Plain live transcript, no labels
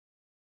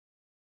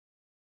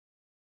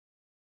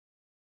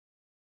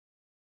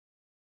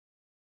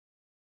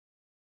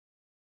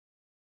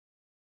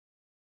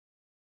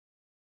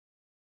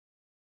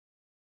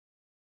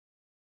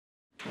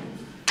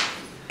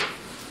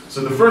So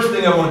the first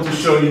thing I want to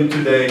show you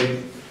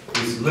today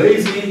is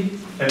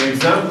an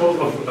example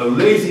of a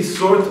lazy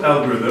sort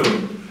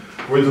algorithm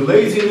where the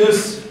lazy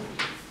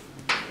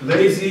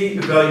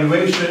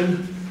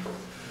evaluation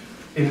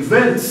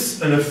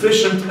invents an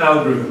efficient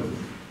algorithm.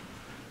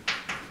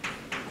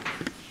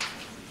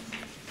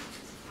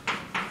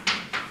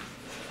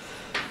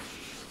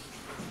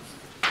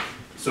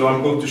 So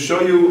I'm going to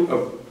show you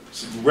a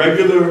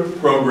regular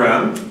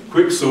program,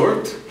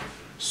 Quicksort,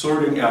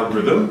 sorting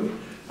algorithm,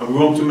 and we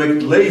want to make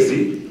it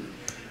lazy,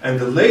 and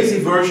the lazy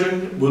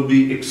version will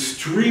be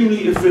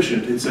extremely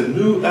efficient. It's a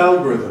new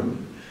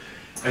algorithm,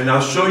 and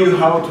I'll show you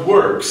how it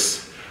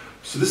works.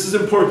 So this is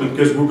important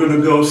because we're going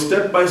to go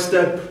step by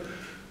step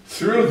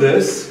through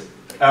this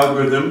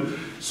algorithm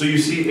so you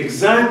see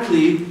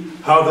exactly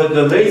how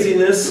the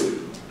laziness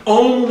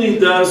only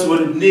does what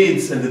it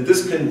needs, and that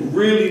this can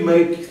really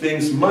make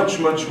things much,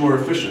 much more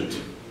efficient.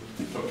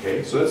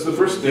 Okay, so that's the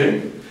first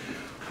thing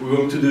we're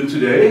going to do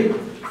today.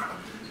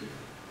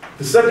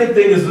 The second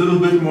thing is a little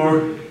bit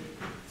more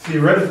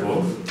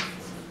theoretical.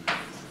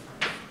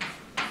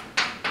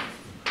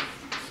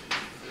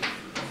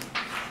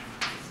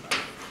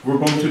 We're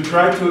going to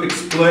try to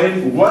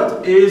explain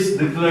what is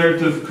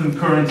declarative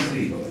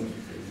concurrency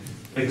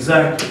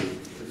exactly.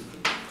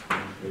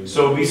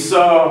 So we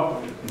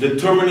saw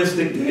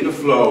deterministic data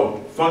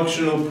flow,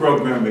 functional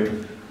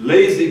programming,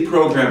 lazy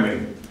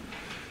programming.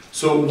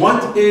 So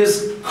what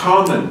is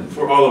common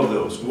for all of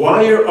those?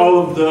 Why are all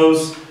of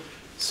those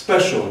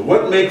special?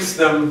 What makes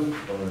them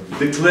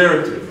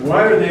declarative?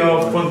 Why are they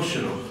all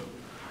functional?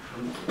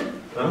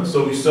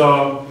 So we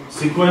saw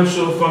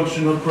sequential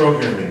functional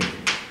programming.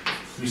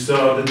 We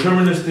saw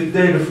deterministic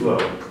data flow.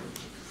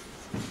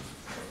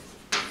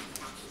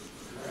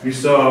 We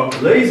saw a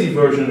lazy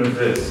version of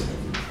this.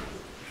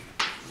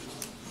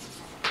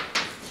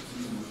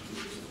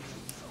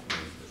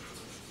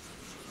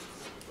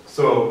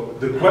 So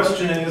the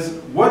question is,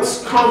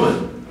 what's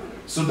common?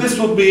 So this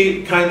will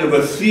be kind of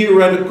a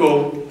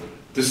theoretical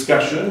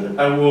discussion.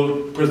 I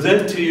will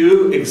present to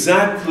you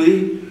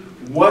exactly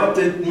what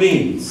it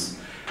means.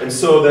 And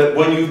so that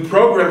when you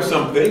program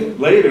something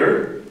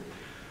later,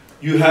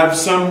 you have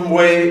some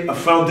way, a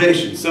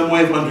foundation, some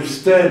way of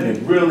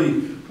understanding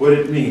really what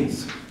it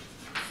means.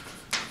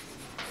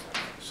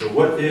 So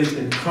what is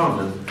in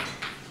common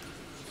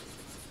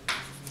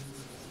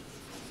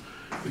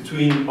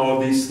between all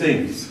these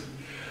things?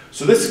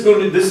 So this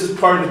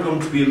part is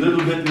going to be a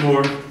little bit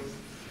more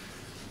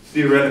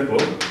theoretical.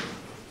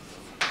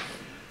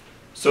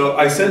 So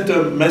I sent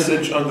a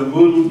message on the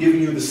Moodle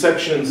giving you the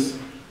sections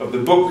of the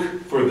book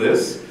for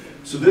this.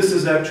 So this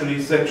is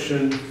actually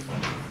section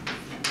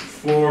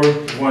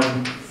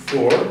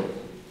 414.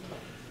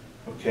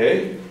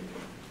 Okay.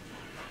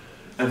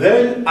 And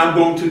then I'm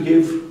going to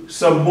give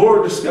some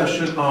more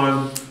discussion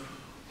on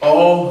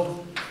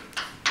all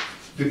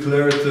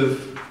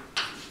declarative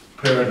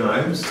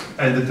paradigms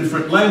and the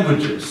different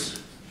languages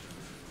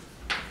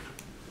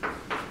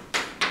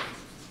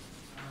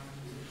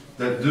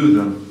that do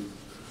them.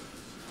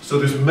 So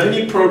there's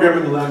many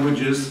programming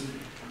languages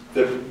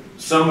that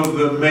some of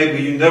them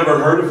maybe you never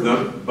heard of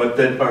them, but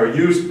that are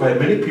used by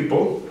many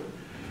people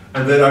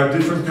and that are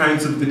different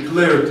kinds of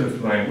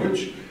declarative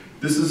language.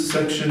 This is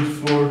section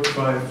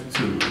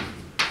 452.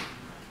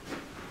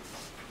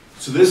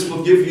 So this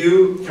will give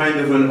you kind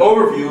of an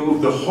overview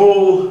of the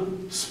whole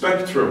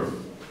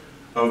spectrum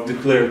of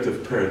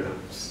declarative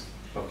paradigms.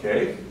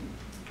 Okay?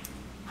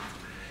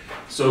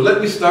 So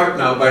let me start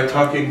now by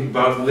talking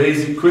about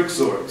lazy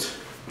quicksort.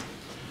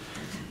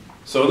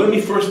 So let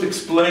me first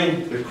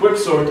explain the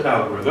quicksort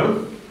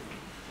algorithm.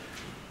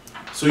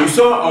 So you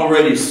saw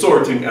already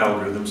sorting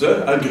algorithms,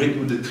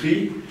 algorithme de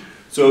tri.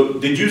 So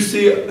did you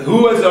see,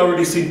 who has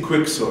already seen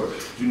quicksort?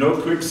 Do you know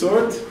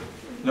quicksort?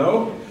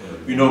 No?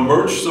 You know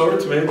merge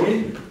sort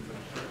maybe?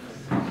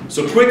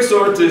 So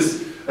quicksort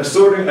is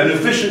an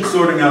efficient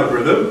sorting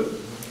algorithm.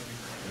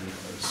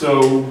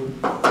 So,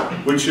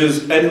 which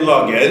is n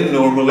log n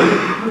normally,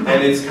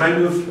 and it's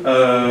kind of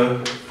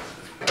a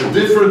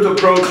different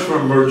approach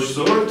from merge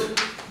sort.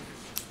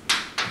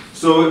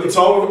 So it's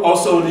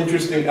also an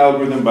interesting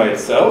algorithm by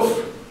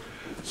itself.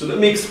 So let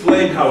me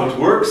explain how it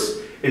works.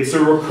 It's a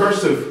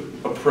recursive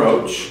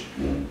approach.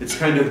 It's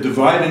kind of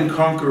divide and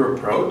conquer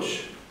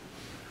approach.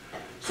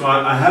 So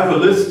I have a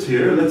list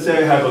here. Let's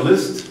say I have a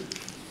list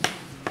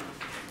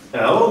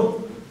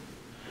L,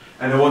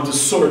 and I want to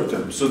sort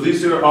them. So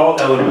these are all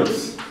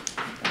elements.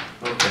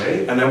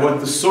 Okay, and I want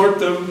to sort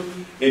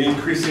them in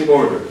increasing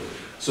order.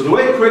 So the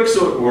way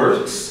quicksort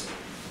works,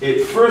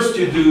 first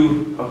you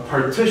do a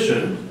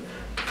partition.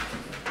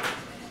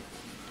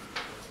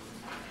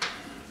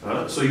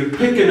 So you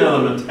pick an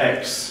element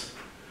X,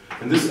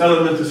 and this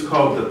element is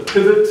called the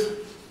pivot.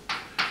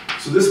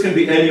 So this can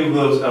be any of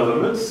those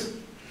elements,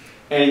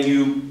 and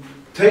you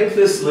take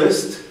this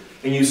list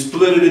and you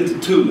split it into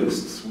two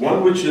lists.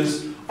 One which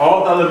is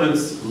all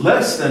elements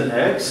less than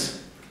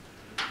X,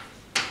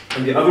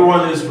 and the other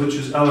one is which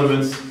is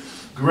elements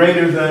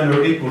greater than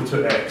or equal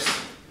to X.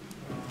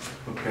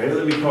 Okay,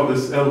 let me call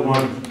this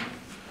L1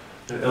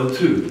 and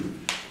L2.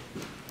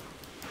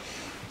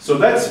 So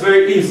that's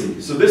very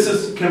easy. So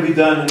this can be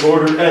done in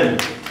order n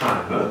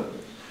time. Huh?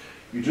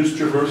 You just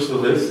traverse the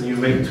list and you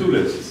make two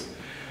lists.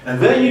 And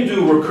then you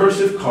do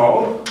recursive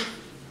call.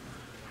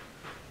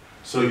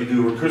 So you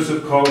do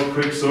recursive call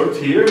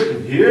quicksort here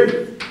and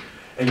here.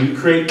 And you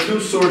create two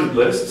sorted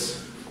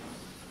lists.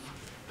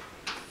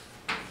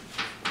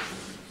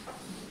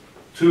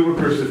 Two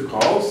recursive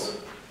calls.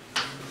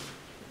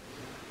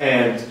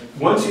 And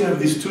once you have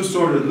these two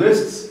sorted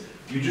lists,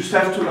 you just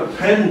have to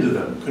append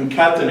them,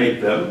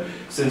 concatenate them,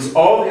 since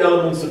all the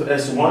elements of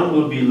S1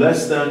 will be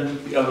less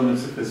than the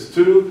elements of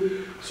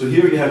S2. So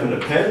here you have an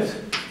append,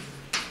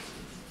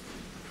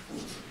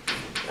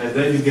 and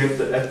then you get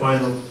the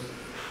final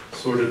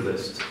sorted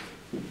list.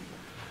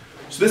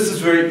 So this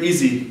is very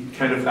easy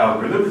kind of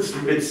algorithm.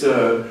 It's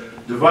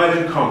divide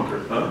and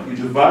conquer. Huh? You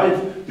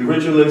divide the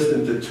original list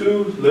into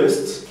two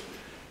lists,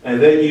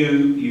 and then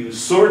you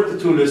sort the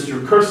two lists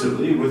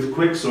recursively with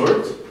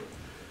quicksort,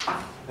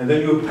 and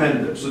then you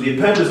append them. So the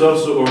append is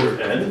also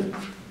order n.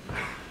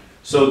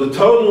 So the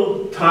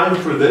total time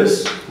for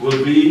this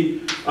will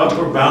be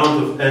upper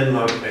bound of n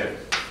log n.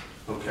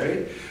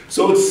 Okay?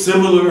 So it's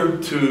similar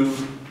to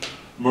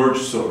merge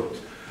sort.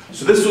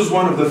 So this was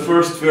one of the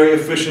first very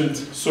efficient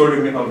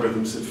sorting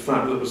algorithms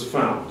that was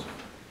found.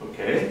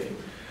 Okay?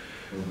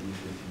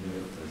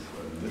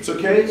 It's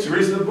okay? It's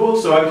reasonable?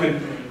 So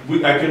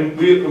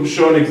we'll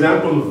show an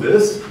example of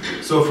this.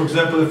 So for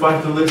example, if I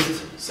have to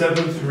list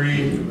 7,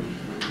 3,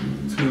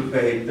 2,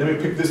 8. Let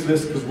me pick this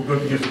list because we're going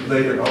to use it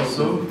later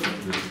also.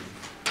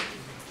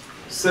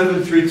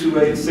 7, 3, 2,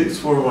 8, 6,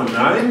 4, 1,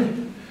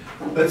 9.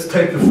 Let's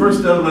take the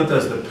first element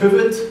as the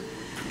pivot.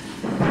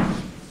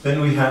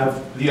 Then we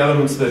have the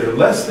elements that are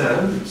less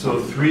than. So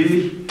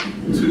 3,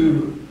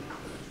 2,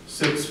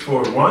 6,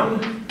 4,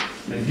 1.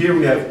 And here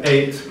we have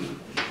 8,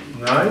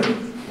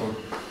 9. Or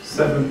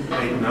 7,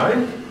 8,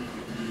 9.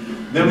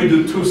 Then we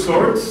do two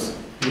sorts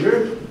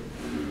here.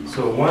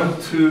 So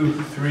 1, 2,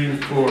 3,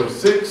 4,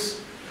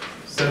 6,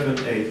 7,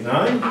 8,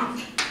 9.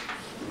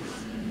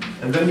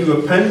 And then you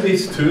append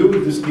these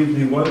two. This gives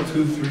me 1,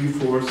 2, 3,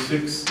 4,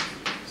 6,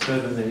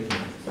 7, 8,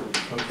 9.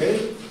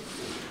 Okay?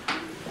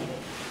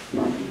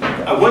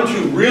 I want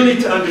you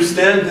really to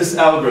understand this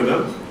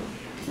algorithm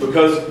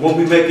because when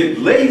we make it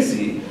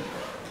lazy,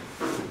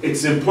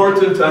 it's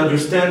important to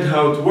understand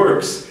how it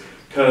works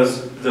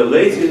because the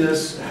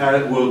laziness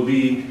will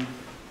be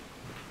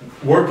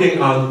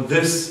working on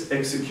this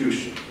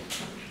execution.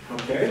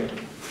 Okay?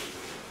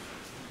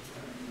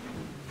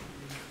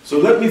 So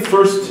let me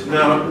first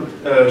now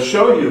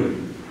show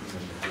you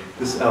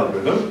this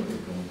algorithm.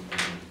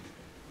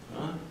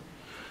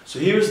 So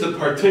here's the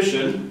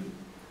partition,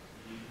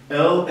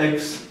 L,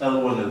 X,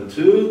 L1,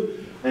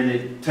 L2, and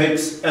it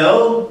takes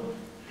L,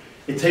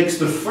 it takes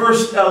the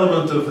first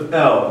element of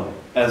L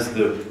as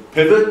the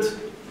pivot,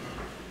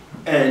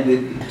 and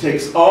it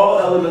takes all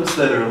elements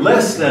that are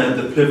less than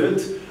the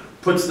pivot,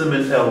 puts them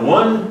in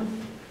L1,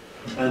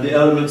 and the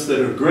elements that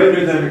are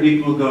greater than or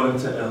equal go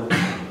into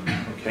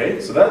L2.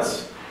 Okay, so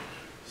that's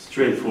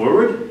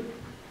straightforward.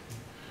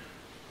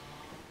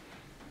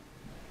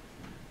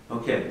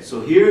 Okay,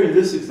 so here in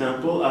this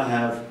example I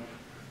have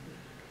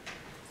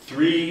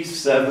 3,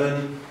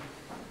 7,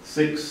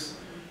 6,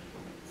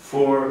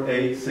 4,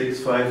 8,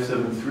 6, 5,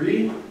 7,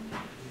 3.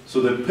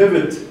 So the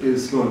pivot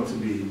is going to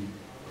be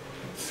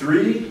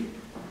 3.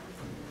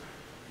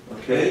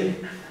 Okay.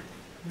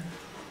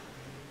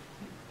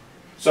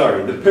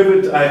 Sorry, the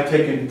pivot, I have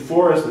taken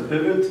 4 as the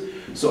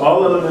pivot. So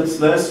all elements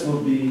less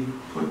will be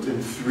put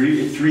in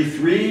 3, 3,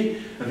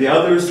 3. And the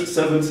others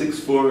 7, 6,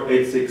 4,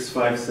 8, 6,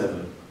 5,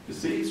 7. You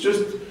see, it's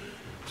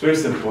very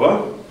simple.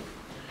 Huh?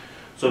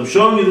 So I'm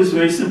showing you this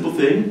very simple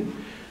thing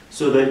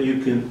so that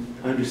you can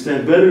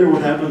understand better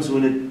what happens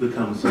when it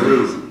becomes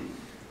lazy.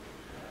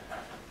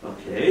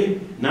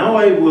 Okay, now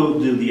I will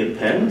do the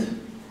append.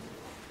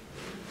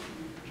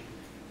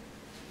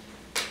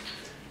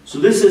 So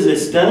this is a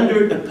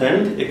standard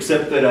append,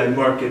 except that I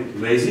mark it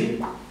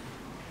lazy.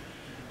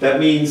 That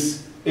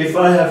means if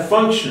I have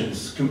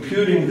functions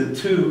computing the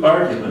two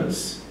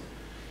arguments,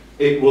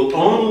 it will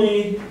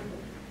only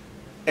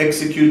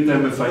execute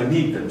them if I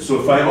need them. So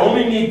if I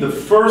only need the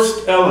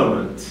first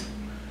element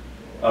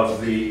of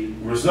the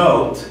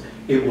result,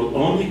 it will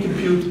only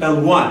compute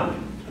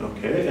L1,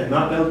 okay, and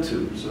not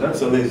L2. So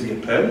that's a lazy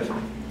append.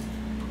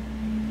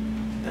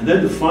 And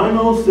then the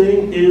final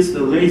thing is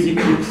the lazy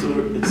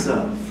quicksort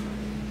itself.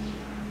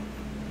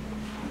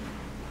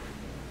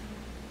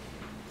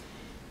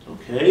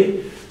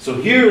 Okay,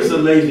 so here is a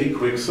lazy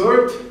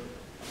quicksort.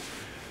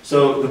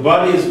 So the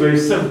body is very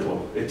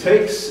simple. It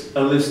takes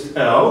a list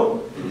L.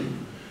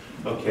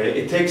 Okay,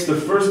 it takes the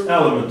first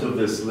element of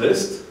this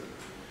list,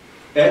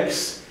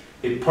 X,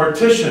 it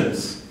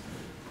partitions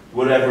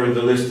whatever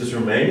the list is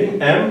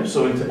remaining, M,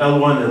 so into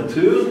L1,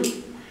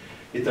 L2.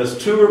 It does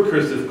two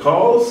recursive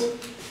calls,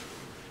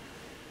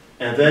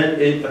 and then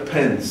it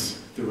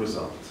appends the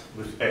result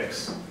with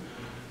X.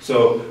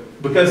 So,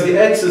 because the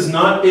X is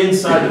not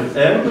inside of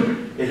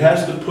M, it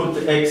has to put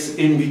the X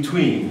in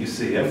between, you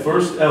see.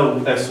 First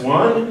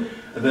S1,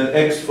 and then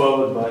X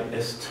followed by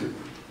S2.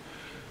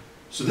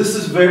 So this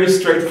is very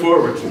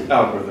straightforward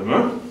algorithm,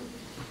 huh?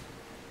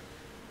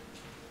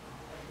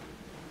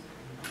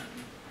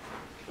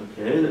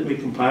 Okay, let me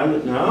compile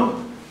it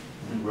now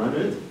and run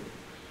it.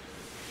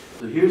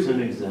 So here's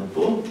an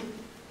example.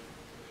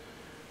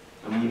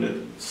 I'm going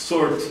to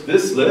sort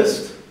this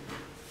list.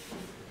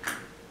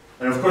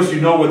 And of course you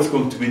know what's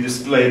going to be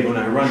displayed when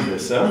I run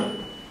this, huh?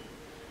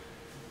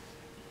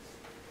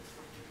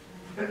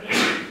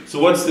 So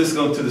what's this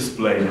going to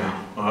display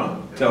now? Huh?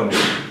 Tell me.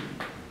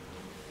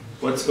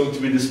 What's going to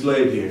be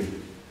displayed here?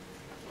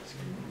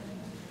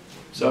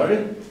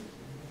 Sorry?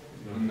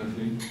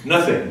 Nothing.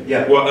 Nothing.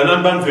 Yeah, well, an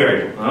unbound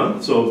variable.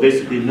 Huh? So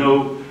basically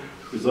no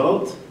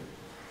result.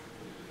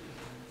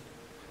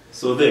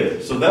 So there.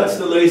 So that's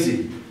the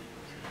lazy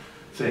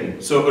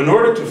thing. So in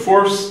order to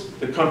force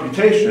the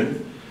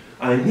computation,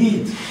 I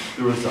need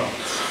the result.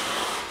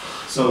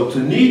 So to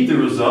need the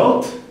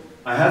result,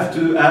 I have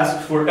to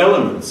ask for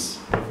elements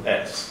of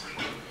S.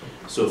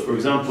 So for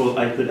example,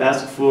 I could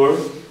ask for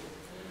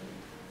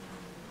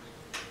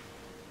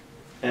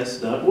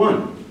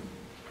S.1.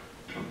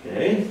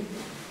 Okay.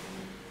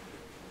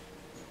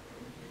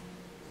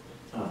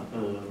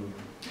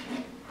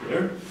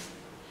 There.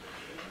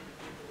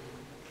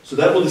 So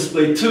that will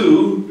display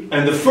 2,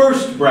 and the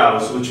first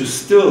browse, which is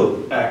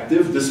still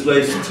active,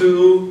 displays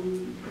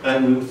 2,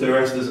 and the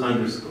rest is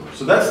underscore.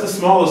 So that's the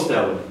smallest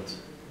element.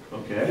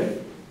 Okay?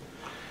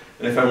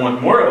 And if I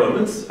want more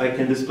elements, I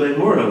can display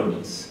more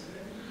elements.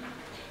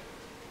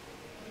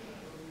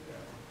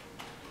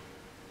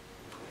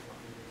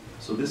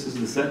 So this is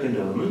the second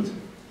element,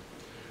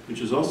 which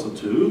is also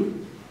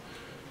 2.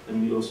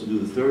 And we also do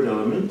the third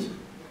element,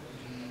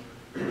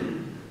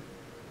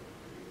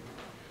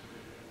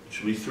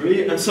 which will be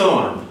 3, and so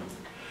on.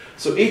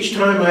 So each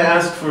time I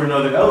ask for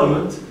another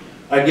element,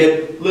 I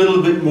get a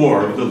little bit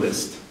more of the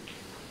list.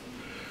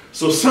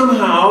 So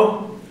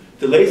somehow,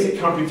 the lazy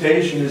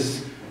computation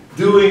is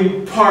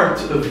doing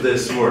part of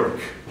this work.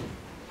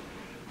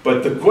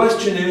 But the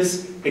question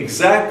is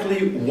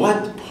exactly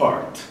what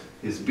part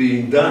is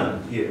being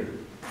done here.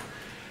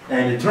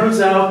 And it turns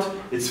out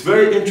it's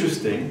very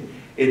interesting.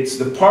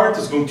 The part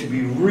is going to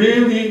be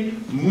really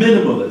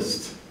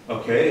minimalist.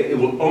 Okay? It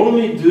will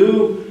only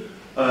do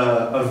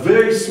a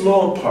very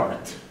small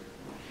part.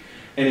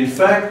 And in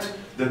fact,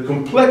 the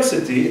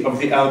complexity of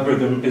the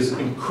algorithm is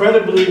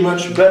incredibly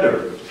much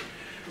better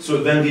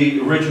than the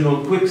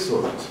original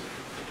Quicksort.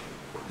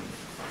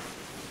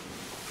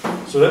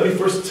 So let me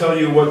first tell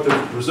you what the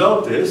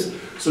result is.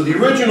 So the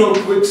original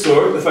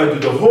Quicksort, if I do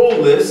the whole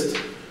list,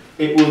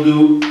 it will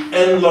do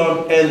n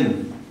log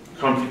n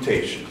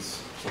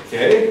computations.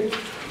 Okay?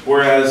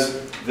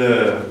 Whereas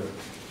the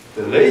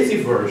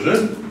lazy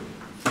version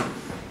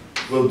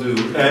will do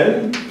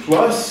n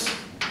plus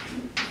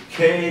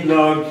k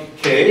log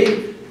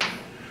k,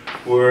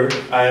 where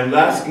I am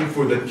asking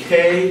for the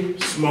k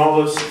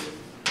smallest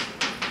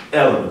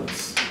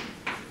elements.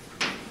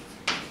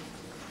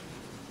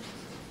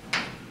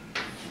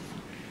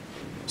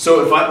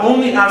 So if I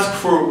only ask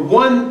for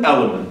one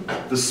element,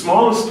 the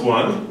smallest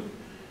one,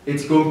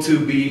 it's going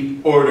to be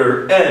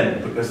order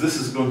n, because this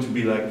is going to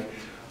be like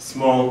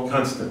small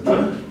constant.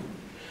 Huh?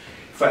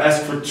 If I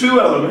ask for 2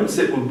 elements,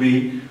 it will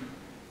be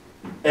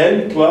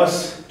n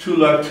plus 2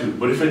 log 2.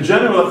 But if in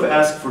general, if I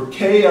ask for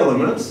k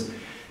elements,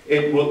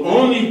 it will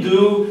only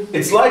do,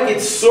 it's like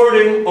it's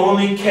sorting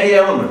only k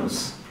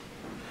elements.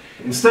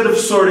 Instead of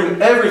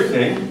sorting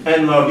everything,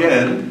 n log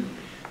n,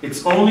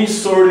 it's only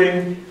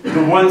sorting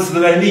the ones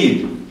that I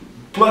need,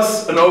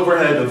 plus an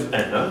overhead of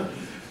n. Huh?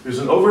 There's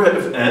an overhead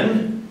of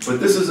n, but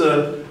this is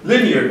a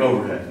linear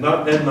overhead,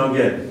 not n log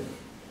n.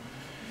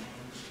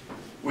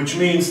 Which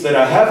means that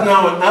I have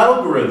now an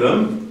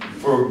algorithm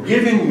for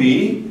giving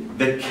me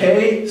the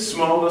k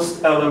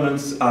smallest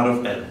elements out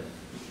of n.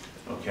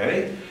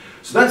 Okay?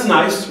 So that's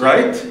nice,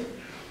 right?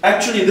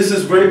 Actually, this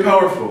is very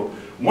powerful.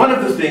 One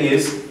of the things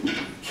is,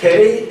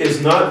 k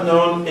is not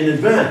known in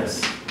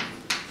advance.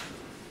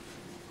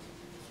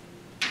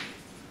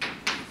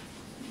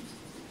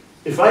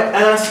 If I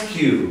ask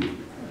you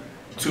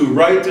to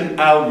write an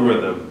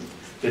algorithm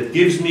that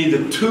gives me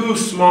the 2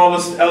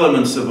 smallest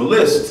elements of a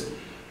list,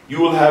 you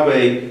will have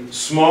a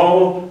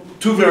small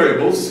 2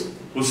 variables,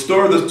 we'll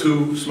store the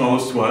 2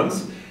 smallest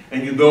ones,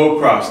 and you go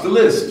across the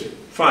list.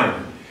 Fine.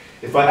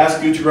 If I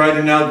ask you to write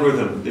an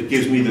algorithm that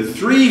gives me the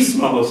 3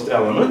 smallest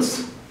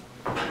elements,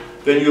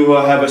 then you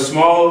will have a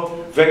small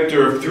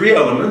vector of 3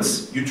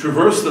 elements, you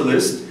traverse the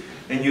list,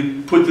 and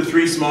you put the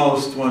 3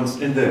 smallest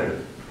ones in there.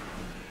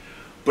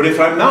 But if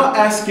I'm now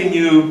asking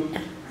you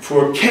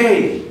for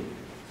k,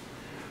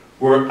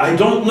 where I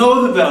don't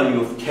know the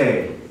value of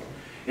k,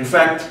 in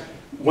fact,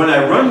 when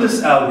I run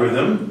this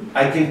algorithm,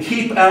 I can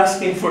keep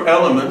asking for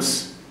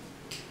elements,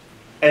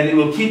 and it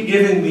will keep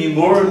giving me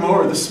more and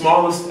more of the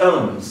smallest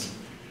elements.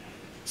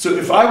 So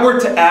if I were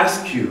to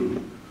ask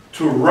you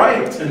to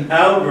write an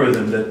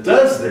algorithm that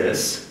does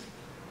this,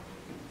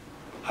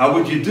 how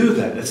would you do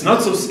that? It's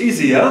not so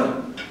easy,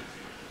 huh?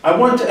 I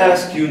want to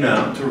ask you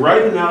now to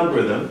write an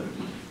algorithm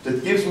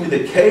that gives me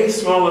the k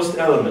smallest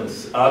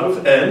elements out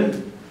of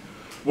n,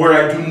 where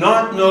I do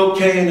not know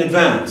k in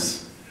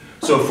advance.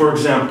 So for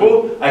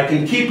example, I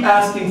can keep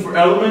asking for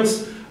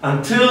elements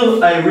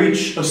until I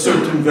reach a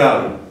certain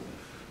value.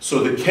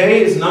 So the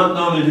k is not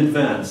known in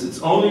advance.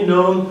 It's only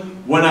known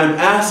when I'm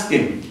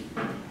asking.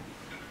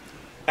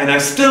 And I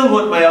still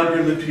want my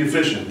algorithm to be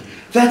efficient.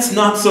 That's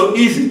not so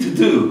easy to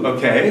do,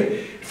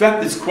 okay? In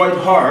fact, it's quite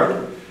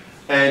hard.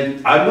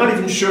 And I'm not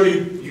even sure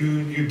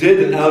you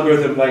did an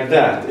algorithm like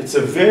that. It's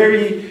a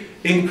very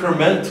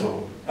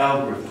incremental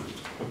algorithm,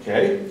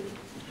 okay?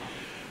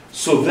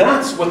 So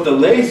that's what the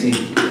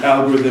lazy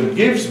algorithm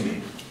gives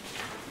me.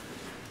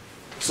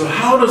 So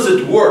how does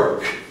it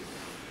work?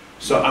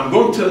 So I'm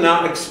going to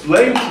now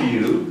explain to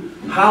you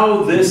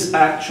how this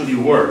actually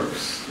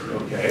works,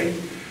 okay?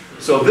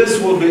 So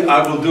this will be,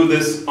 I will do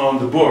this on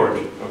the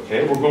board,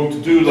 okay? We're going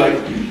to do like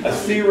a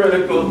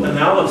theoretical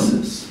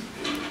analysis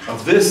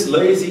of this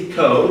lazy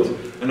code,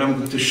 and I'm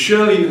going to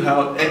show you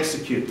how it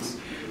executes.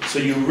 So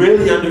you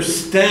really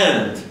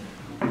understand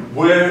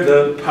where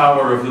the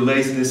power of the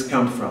laziness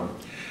comes from.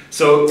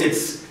 So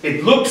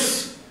it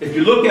looks, if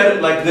you look at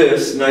it like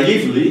this,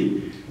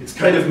 naively, it's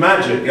kind of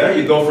magic. Eh?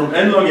 You go from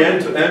n log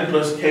n to n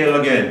plus k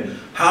log n.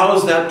 How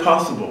is that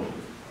possible?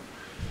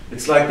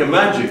 It's like a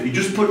magic. You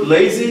just put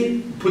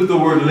lazy, put the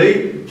word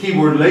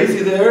keyword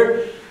lazy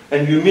there,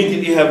 and you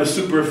immediately have a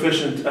super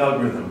efficient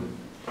algorithm.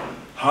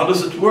 How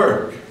does it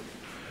work?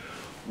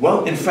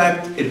 Well, in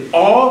fact, it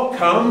all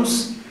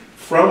comes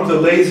from the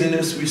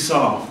laziness we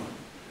saw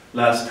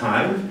last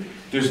time.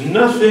 There's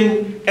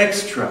nothing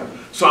extra.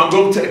 So I'm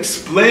going to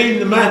explain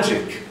the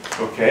magic,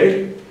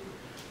 okay?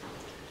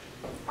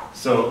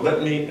 So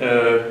let me,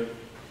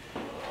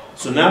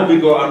 so now we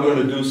go, I'm going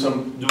to do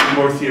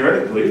more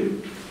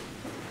theoretically.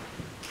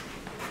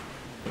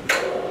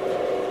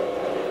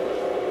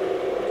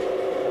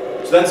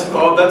 So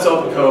that's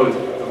all the code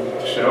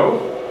to show,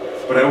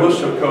 but I will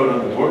show code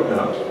on the board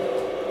now.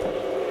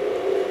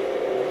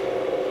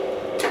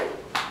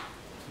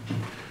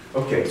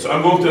 Okay, so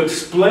I'm going to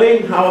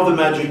explain how the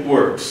magic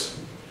works.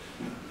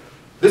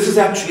 This is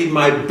actually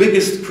my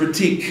biggest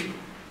critique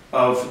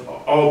of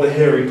all the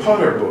Harry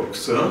Potter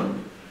books, huh?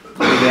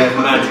 They have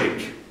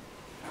magic.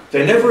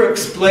 They never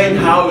explain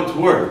how it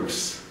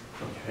works.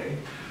 Okay?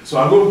 So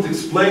I'm going to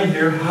explain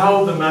here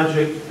how the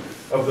magic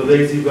of the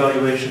lazy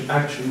evaluation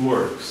actually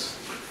works.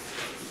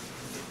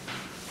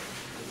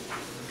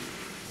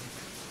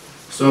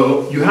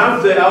 So you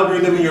have the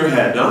algorithm in your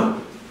head, huh?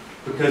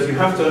 Because you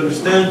have to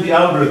understand the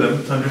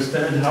algorithm to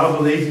understand how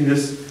the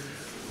laziness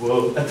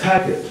will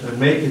attack it and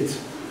make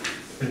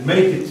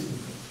it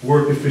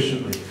work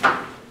efficiently.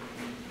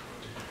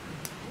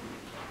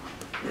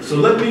 So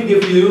let me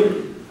give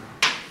you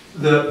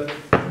the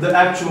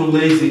actual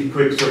lazy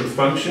quicksort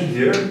function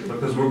here,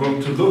 because we're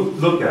going to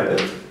look at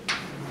it.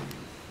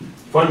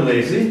 Fun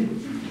lazy.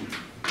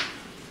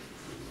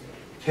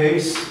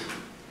 Case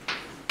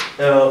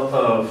L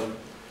of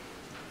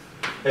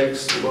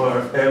x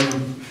bar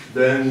m,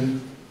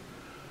 then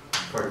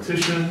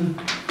partition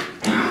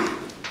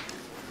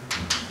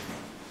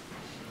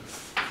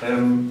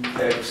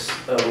mx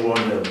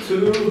L1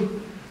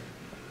 L2,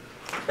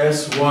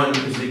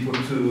 S1 is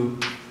equal to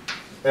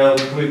L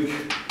quick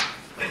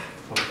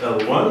of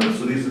L1,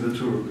 so these are the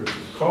two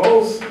recursive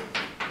calls.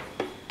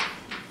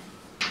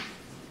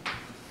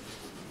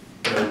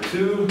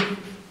 L2,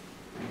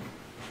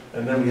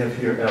 and then we have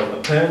here L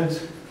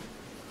append,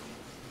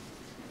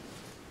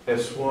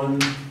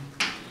 S1,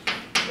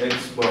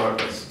 X bar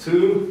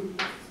S2.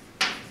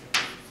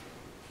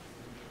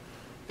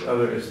 The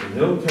other is the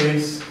nil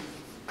case.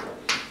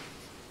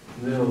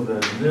 Nil,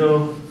 then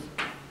nil,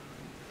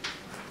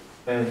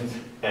 and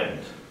end.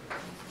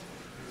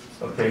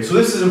 Okay, so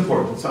this is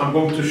important. So I'm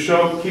going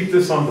to keep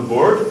this on the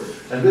board,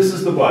 and this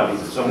is the body.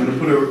 So I'm going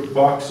to put a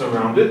box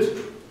around it.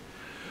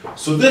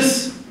 So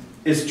this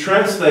is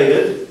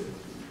translated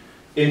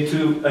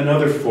into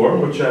another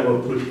form, which I will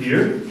put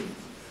here.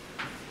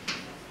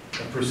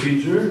 A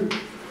procedure,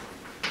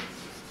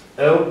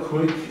 L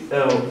quick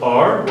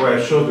LR, where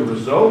I show the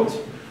result.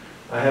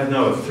 I have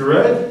now a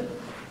thread.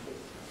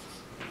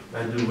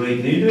 I do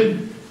wait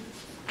needed.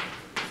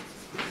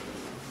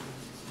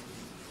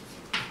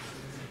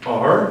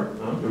 R,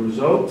 the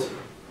result.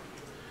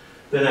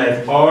 Then I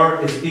have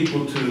R is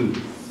equal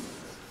to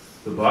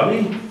the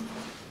body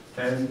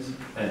and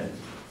end.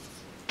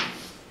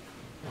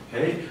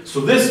 Okay, so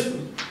this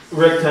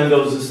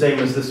rectangle is the same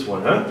as this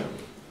one, huh?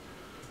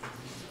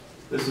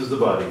 This is the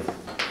body.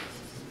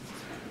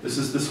 This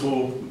is this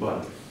whole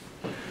body.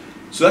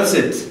 So that's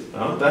it.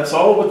 That's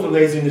all what the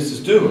laziness is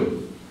doing.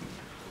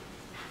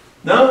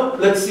 Now,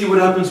 let's see what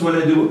happens when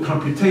I do a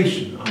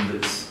computation on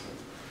this.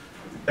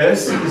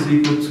 S is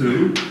equal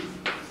to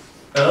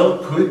L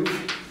quick.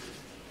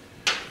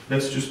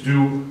 Let's just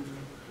do,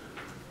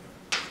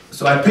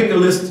 so I pick a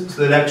list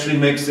that actually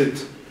makes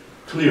it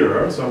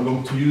clearer. So I'm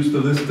going to use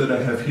the list that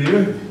I have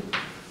here.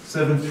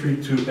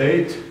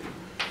 7328,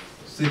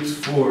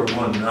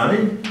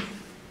 6419,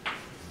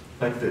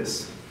 like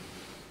this.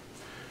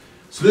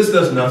 So this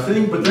does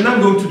nothing, but then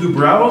I'm going to do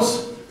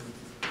browse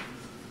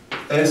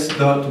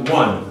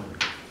S.1.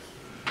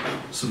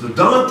 So the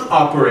dot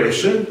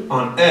operation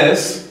on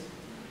S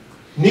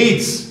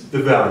needs the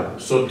value.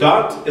 So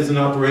dot is an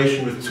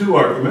operation with two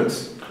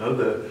arguments,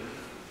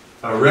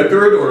 a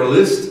record or a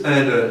list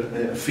and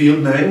a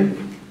field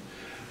name.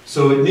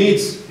 So it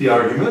needs the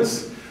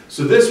arguments.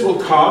 So this will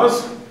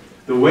cause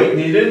the wait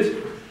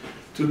needed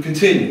to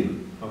continue.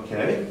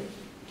 Okay?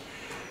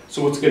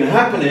 So what's going to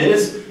happen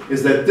is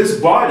that this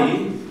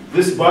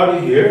body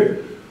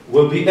here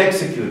will be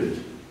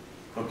executed.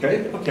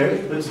 Okay?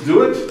 Okay, let's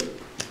do it.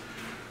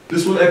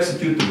 This will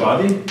execute the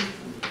body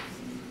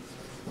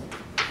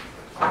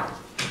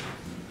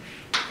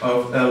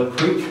of L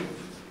quick.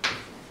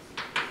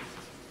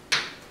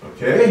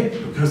 Okay?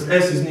 Because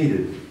S is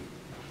needed.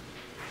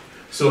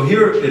 So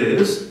here it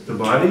is, the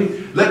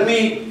body. Let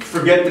me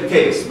forget the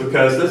case,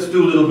 because let's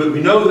do a little bit.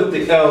 We know that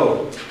the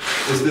L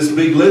is this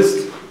big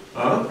list.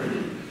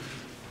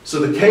 So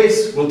the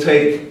case will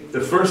take the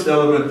first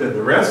element and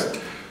the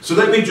rest. So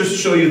let me just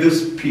show you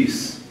this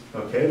piece,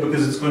 okay?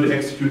 Because it's going to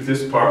execute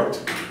this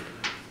part.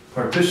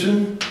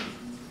 Partition.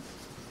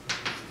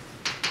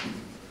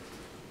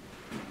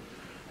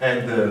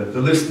 And the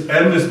list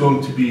M is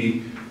going to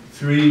be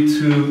 3,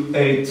 2,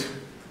 8,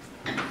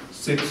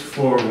 6,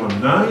 4,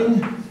 1,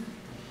 9.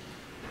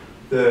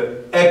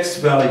 The X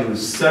value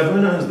is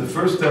 7 as the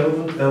first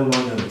element, L1,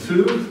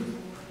 L2.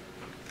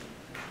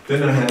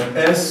 Then I have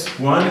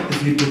S1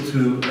 is equal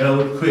to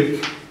L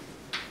quick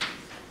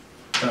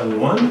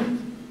L1.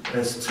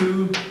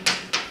 S2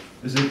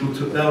 is equal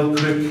to L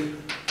quick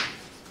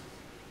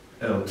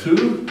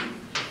L2.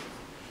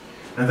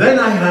 And then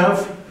I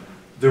have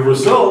the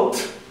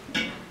result.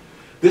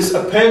 This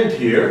append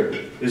here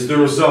is the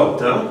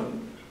result,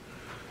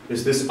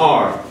 is this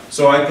R.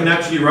 So I can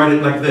actually write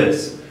it like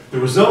this. The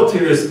result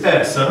here is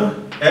S,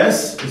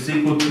 S is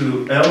equal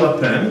to L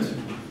append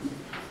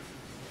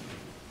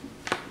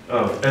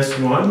of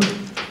S1,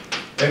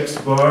 X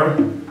bar,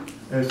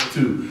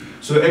 S2.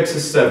 So X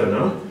is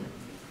 7,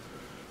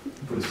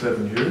 Put a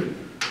 7 here.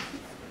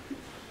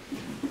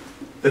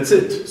 That's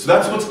it. So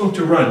that's what's going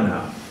to run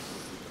now.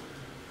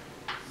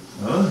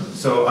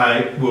 So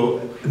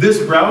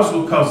this browse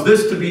will cause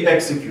this to be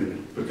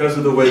executed because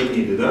of the wait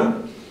needed.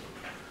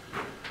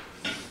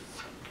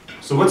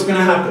 So what's going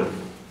to happen?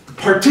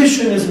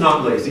 Partition is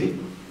not lazy.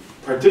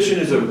 Partition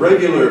is a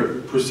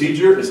regular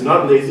procedure. It's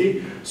not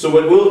lazy. So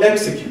it will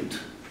execute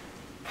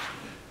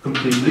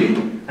completely,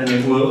 and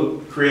it will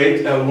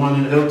create L1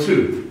 and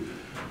L2.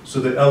 So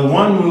the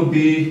L1 will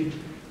be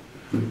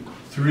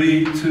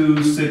 3,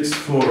 2, 6,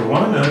 4,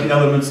 1. The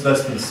element's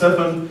less than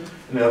 7.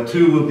 And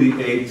L2 will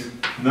be 8,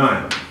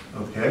 9.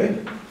 Okay?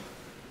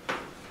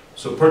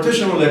 So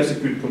partition will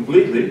execute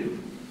completely.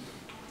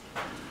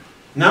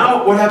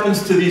 Now what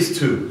happens to these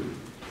two?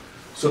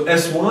 So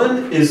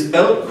S1 is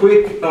L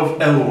quick of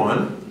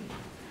L1.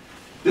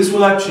 This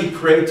will actually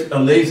create a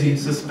lazy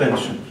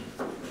suspension.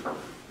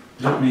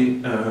 Let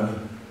me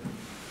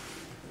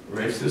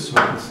erase this so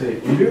I can say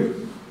it here.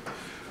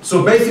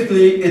 So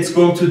basically it's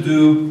going to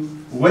do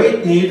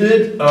wait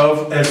needed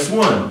of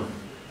S1.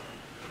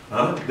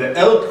 The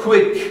L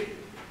quick,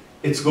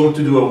 it's going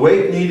to do a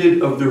wait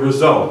needed of the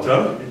result.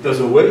 It does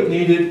a wait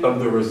needed of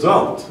the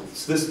result.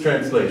 It's this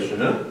translation.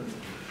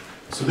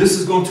 So this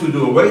is going to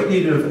do a wait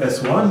needed of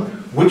S1,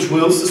 which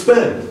will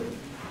suspend.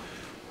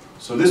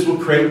 So this will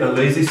create a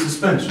lazy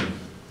suspension.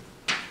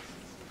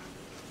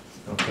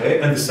 Okay,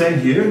 and the same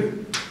here.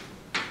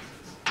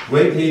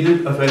 Wait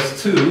needed of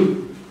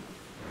S2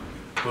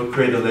 will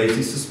create a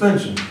lazy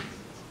suspension.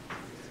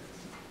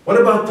 What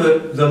about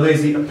the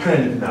lazy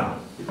append now?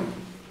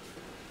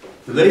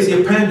 The lazy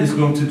append is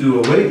going to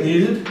do a wait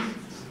needed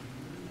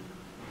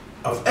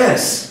of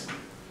S.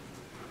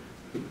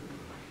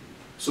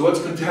 So what's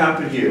going to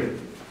happen here?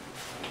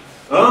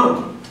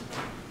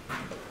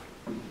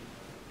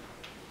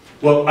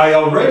 Well, I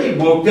already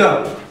woke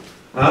up.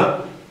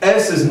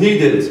 S is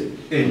needed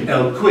in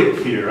L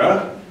quick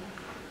here.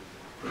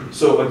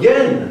 So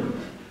again,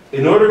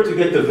 in order to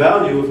get the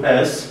value of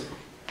S,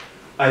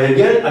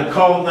 I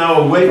call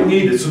now a wait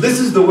needed. So this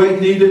is the wait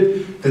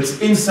needed that's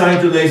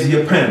inside the lazy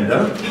append.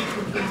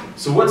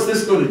 So what's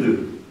this going to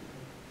do?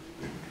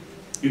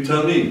 You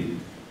tell me.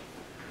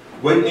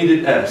 Wait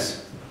needed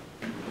S.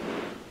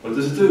 What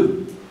does it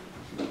do?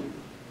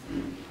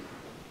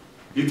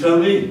 You tell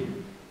me.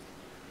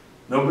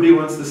 Nobody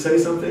wants to say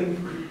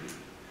something?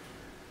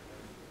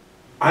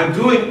 I'm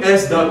doing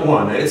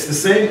S.1. It's the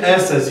same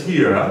S as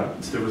here.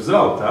 It's the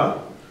result.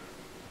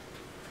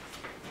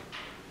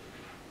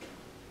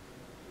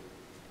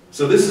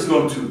 So this is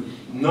going to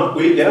not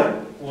wait,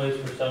 Wait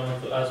for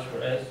someone to ask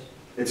for S.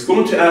 It's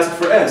going to ask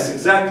for S,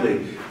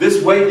 exactly.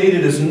 This wait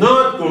needed is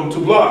not going to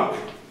block.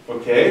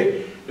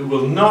 Okay? It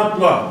will not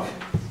block.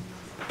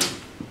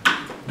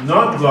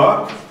 Not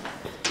block.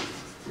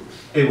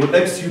 It will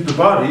execute the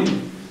body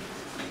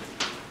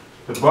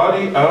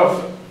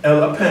of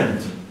L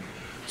append.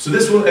 So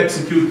this will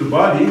execute the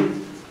body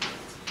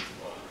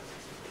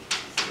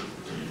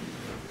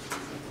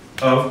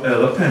of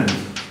L append.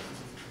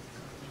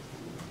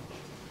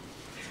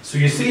 So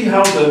you see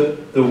how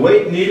the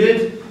wait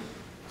needed,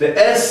 the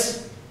S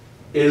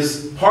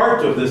is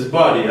part of this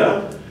body.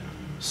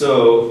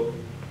 So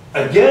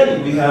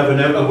Again, we have an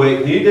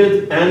await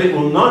needed, and it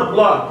will not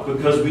block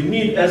because we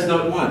need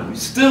S.1. We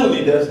still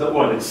need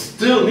S.1. It's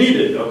still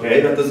needed,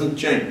 okay? That doesn't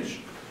change.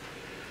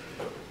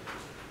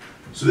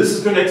 So this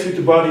is going to execute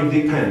the body of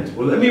the append.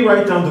 Well, let me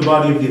write down the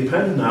body of the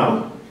append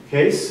now.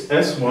 Case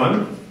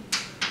S1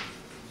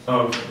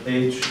 of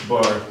H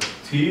bar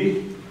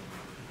T,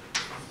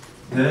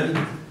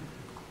 then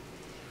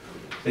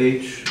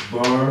H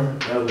bar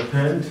L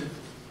append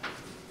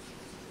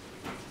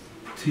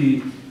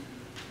T.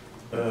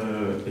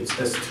 It's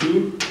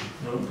S2,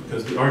 no,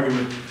 because the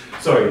argument,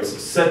 sorry, it's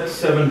set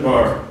 7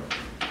 bar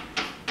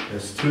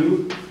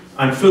S2.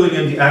 I'm filling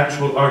in the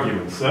actual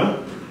arguments,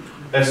 huh?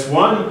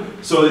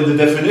 S1, so in the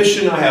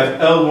definition I have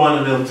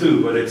L1 and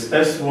L2, but it's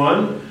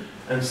S1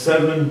 and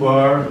 7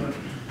 bar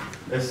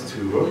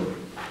S2. Huh?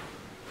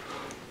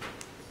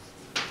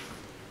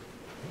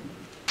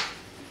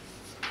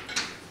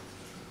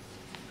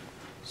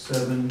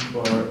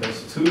 Bar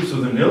S2,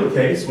 so the nil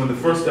case, when the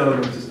first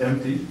element is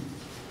empty.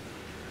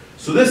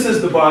 So this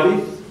is the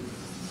body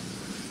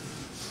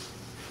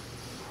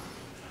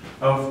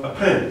of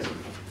append.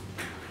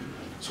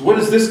 So what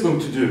is this going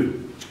to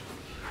do?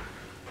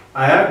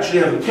 I actually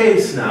have a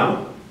case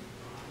now,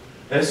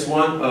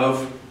 S1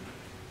 of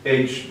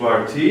H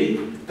bar T.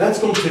 That's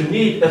going to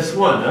need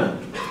S1, huh?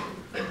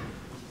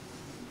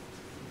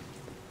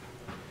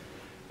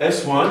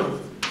 S1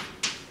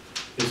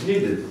 is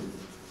needed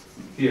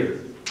here.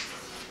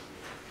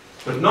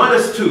 But not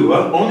S2,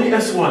 only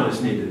S1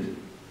 is needed.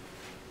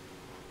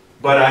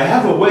 But I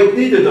have a weight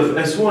needed of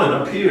S1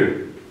 up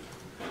here,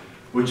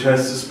 which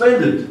has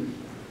suspended,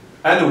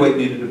 and a weight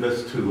needed of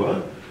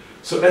S2.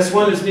 So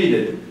S1 is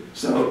needed.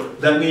 So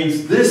that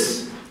means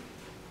this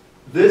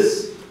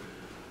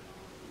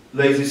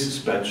lazy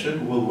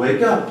suspension will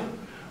wake up.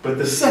 But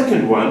the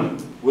second one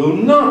will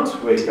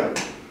not wake up.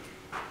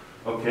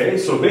 Okay,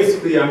 so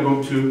basically I'm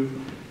going to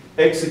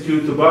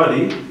execute the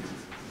body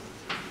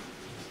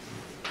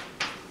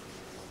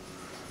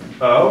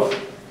of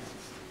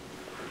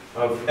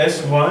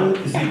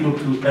S1 is equal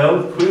to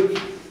L quick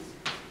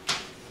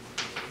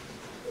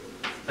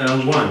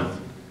L1.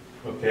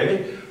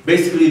 Okay?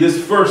 Basically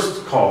this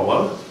first call,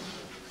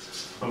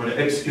 I'm going to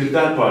execute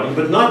that body,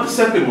 but not the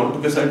second one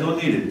because I don't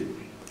need it.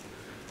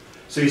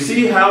 So you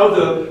see how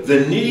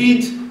the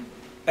need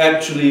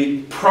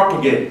actually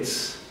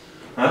propagates.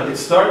 It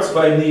starts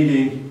by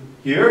needing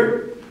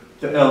here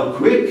the L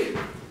quick,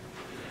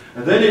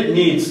 and then it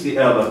needs the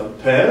L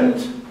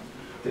append,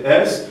 the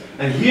S,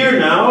 and here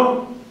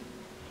now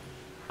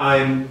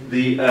I'm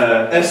the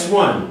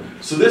S1.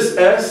 So this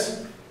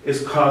S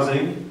is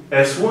causing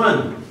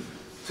S1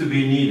 to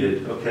be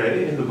needed,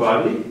 okay, in the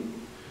body.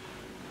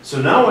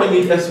 So now I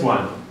need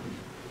S1.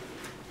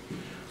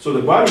 So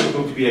the body is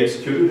going to be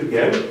executed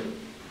again.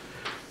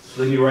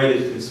 So let me write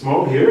it in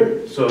small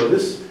here. So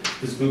this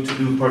is going to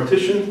do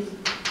partition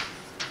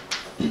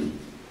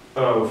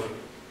of,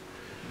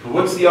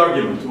 what's the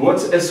argument?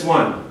 What's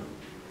S1?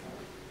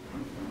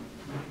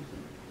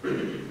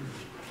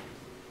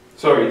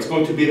 Sorry, it's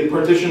going to be the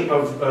partition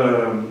of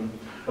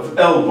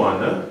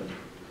L1.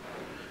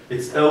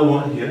 It's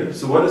L1 here.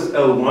 So what is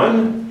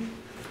L1?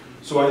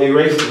 So I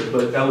erased it,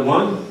 but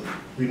L1,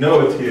 we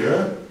know it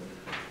here.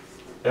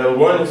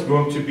 L1 is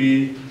going to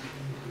be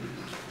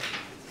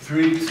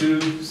 3,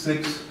 2,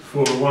 6,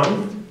 4,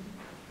 1.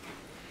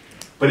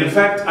 But in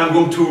fact, I'm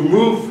going to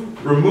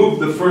remove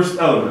the first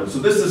element. So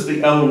this is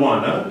the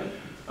L1.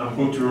 I'm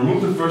going to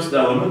remove the first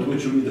element,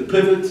 which will be the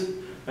pivot,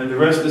 and the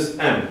rest is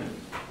M.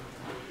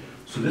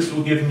 So this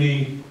will give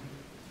me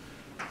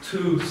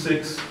 2,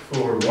 6,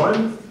 4,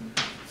 1,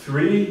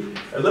 3.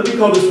 Let me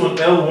call this one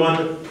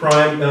L1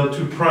 prime,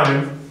 L2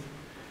 prime.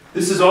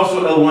 This is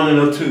also L1 and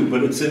L2,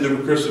 but it's in the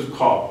recursive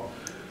call.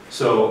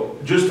 So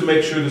just to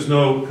make sure there's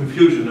no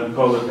confusion, I'll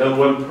call it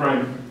L1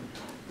 prime,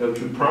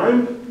 L2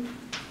 prime.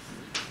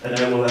 And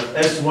I will have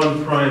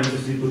S1 prime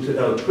is equal to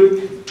L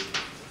quick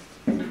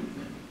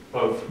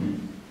of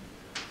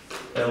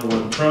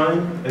L1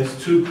 prime.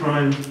 S2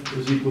 prime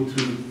is equal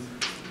to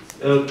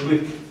L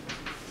quick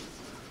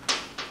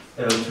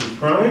L2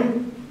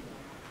 prime.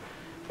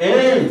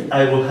 And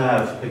I will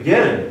have,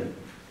 again,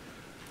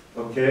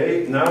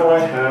 okay, now I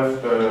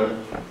have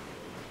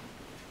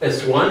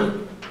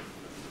S1.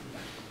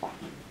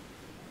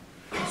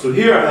 So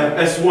here I have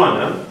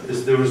S1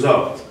 is the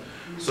result.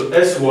 So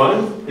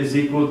S1 is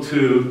equal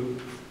to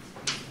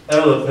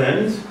L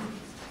append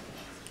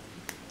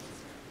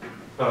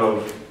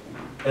of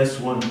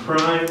S1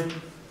 prime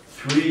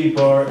 3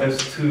 bar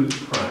S2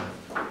 prime.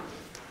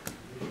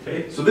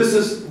 Okay, so this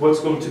is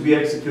what's going to be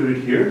executed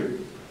here.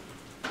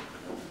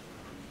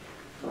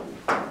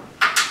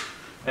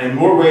 And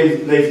more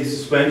lazy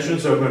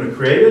suspensions are going to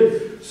create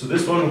it. So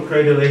this one will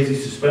create a lazy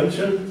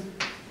suspension.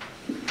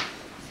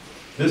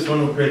 This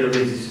one will create a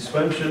lazy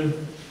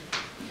suspension.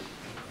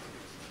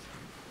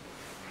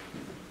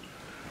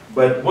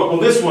 But what will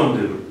this one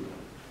do?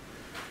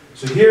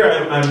 So here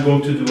I'm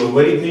going to do a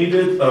weight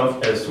needed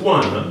of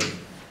S1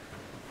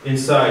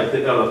 inside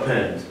the L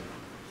append.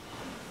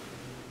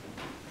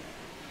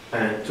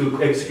 And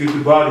to execute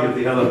the body of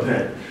the L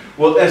append.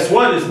 Well,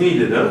 S1 is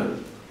needed, huh?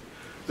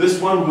 This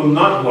one will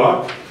not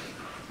block.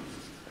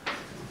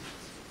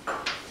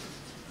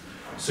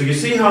 So you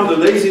see how the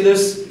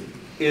laziness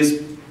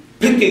is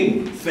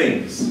picking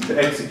things to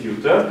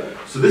execute, huh?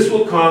 So this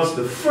will cause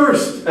the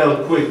first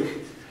L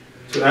quick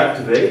to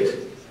activate,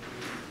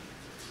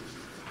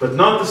 but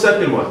not the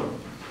second one.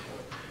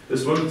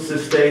 This one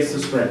stays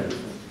suspended.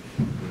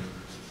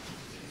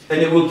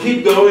 And it will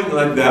keep going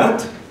like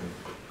that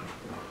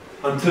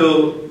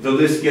until the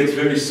list gets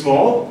very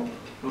small,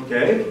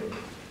 okay?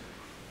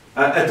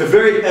 At the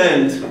very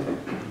end,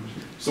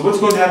 so what's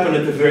going to happen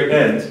at the very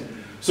end?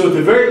 So at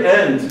the very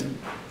end,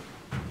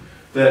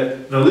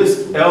 the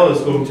list L is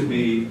going to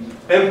be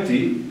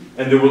empty,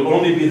 and there will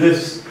only be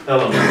this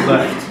element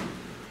left,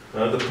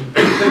 the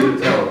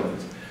completed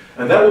element.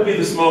 And that will be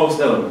the smallest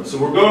element. So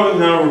we're going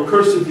now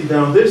recursively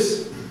down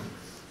this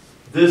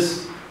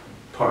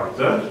part,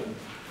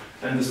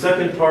 and the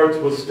second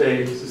part will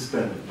stay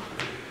suspended.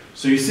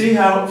 So you see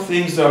how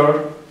things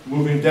are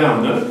moving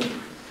down,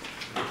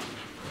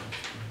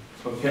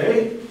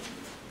 Okay?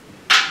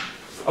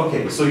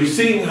 Okay, so you're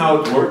seeing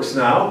how it works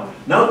now.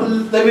 Now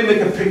let me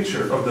make a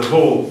picture of the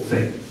whole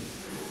thing.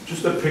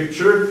 Just a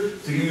picture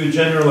to give you a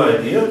general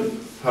idea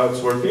of how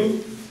it's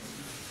working.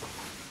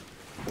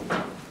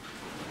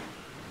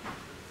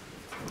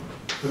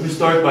 Let me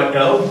start by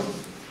L.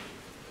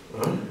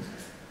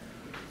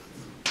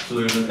 So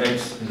there's an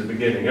X in the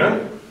beginning,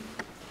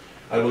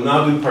 I will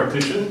now do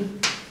partition.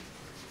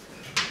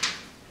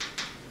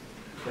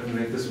 Let me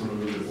make this one a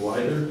little bit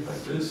wider,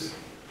 like this.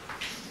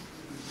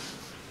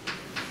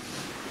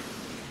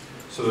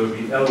 So there will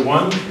be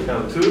L1,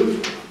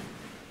 L2.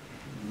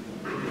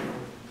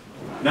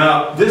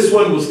 Now, this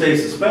one will stay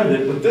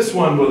suspended, but this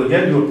one will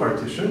again do a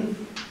partition.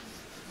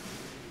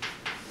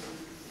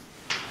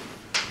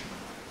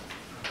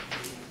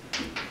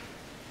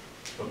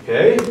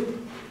 Okay.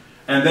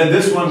 And then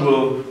this one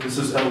will, this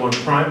is L1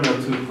 prime,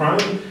 L2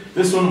 prime.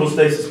 This one will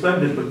stay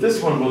suspended, but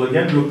this one will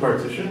again do a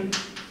partition.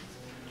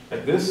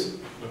 Like this.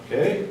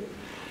 Okay.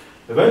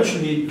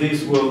 Eventually,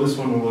 this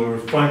one will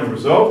find a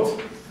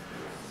result.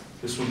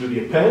 This will do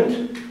the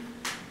append.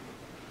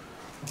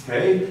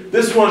 Okay.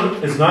 This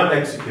one is not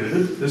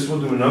executed. This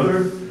will do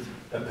another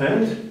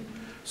append.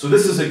 So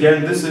this is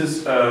again, this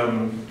is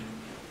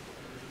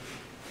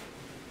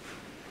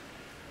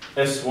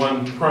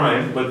S1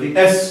 prime, but the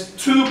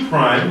S2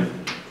 prime,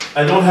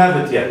 I don't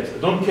have it yet. I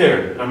don't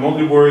care. I'm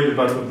only worried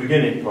about the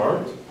beginning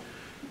part.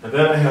 And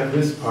then I have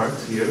this part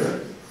here,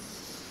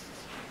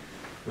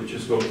 which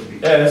is going to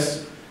be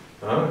S,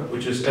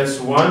 which is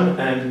S1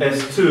 and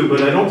S2,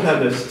 but I don't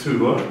have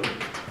S2.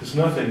 There's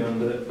nothing on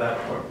that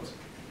part.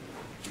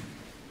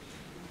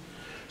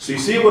 So you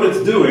see what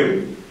it's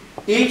doing?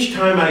 Each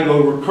time I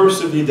go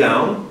recursively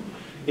down,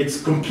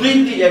 it's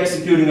completely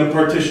executing a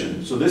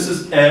partition. So this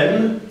is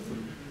N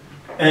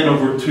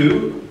over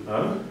 2.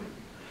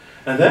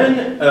 And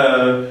then,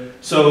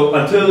 so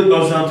until it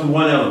goes down to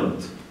one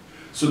element.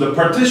 So the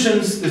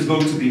partitions is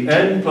going to be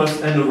N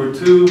plus N over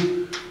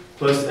 2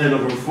 plus N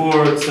over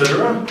 4,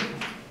 etc.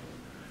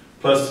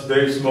 Plus a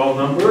very small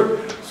number.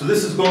 So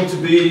this is going to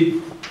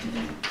be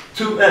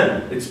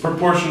 2N. It's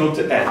proportional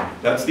to N.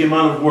 That's the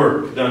amount of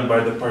work done by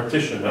the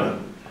partition.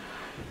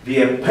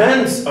 The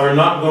appends are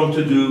not going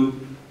to do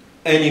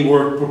any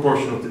work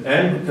proportional to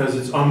N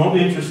because I'm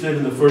only interested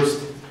in the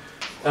first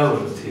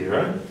element here.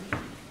 Right?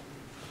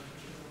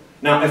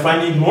 Now, if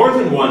I need more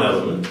than one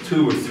element,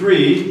 2 or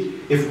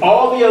 3, if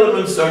all the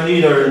elements I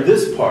need are in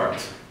this part,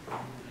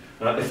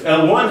 if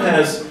L1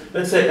 has,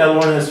 let's say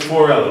L1 has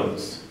 4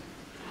 elements,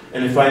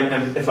 and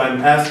if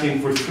I'm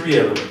asking for 3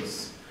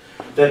 elements,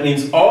 that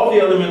means all the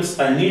elements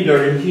I need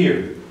are in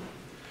here.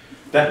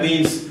 That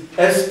means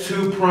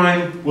S2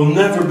 prime will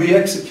never be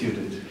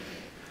executed.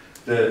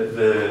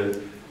 The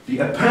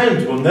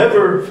append will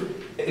never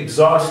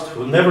exhaust,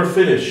 will never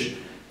finish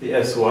the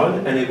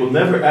S1, and it will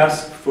never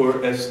ask for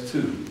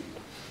S2.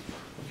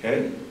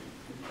 Okay?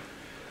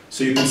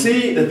 So you can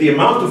see that the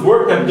amount of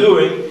work I'm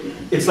doing,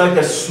 it's like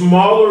a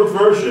smaller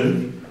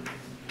version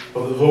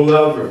of the whole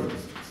algorithm.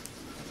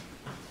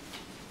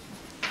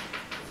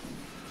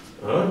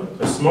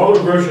 A smaller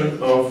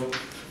version of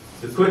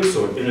the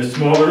quicksort in a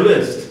smaller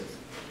list.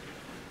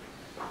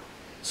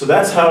 So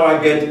that's how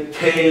I get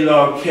K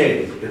log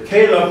K. The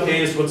K log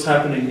K is what's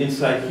happening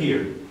inside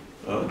here.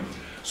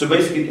 So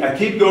basically, I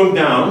keep going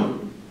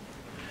down.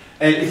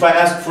 And if I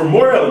ask for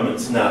more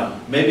elements now,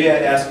 maybe I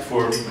ask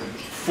for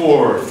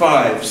 4,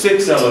 5,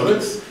 6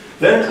 elements,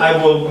 then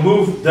I will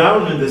move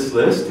down in this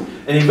list,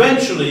 and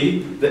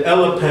eventually the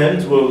L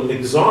append will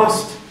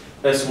exhaust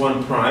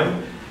S1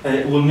 prime, and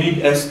it will need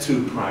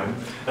S2 prime.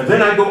 And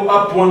then I go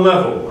up one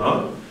level.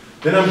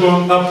 Then I'm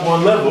going up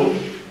one level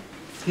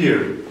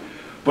here,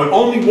 but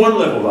only one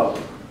level up.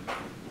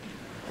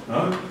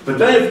 But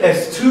then if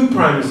S2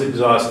 prime is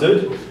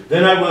exhausted,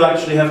 then I will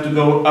actually have to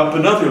go up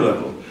another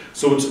level.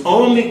 So it's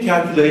only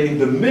calculating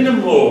the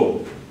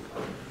minimal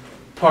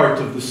part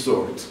of the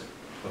sort,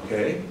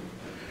 okay?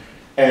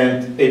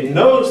 And it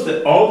knows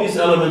that all these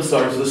elements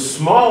are the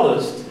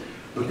smallest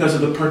because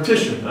of the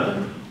partition.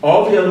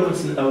 all the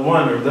elements in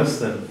L1 are less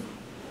than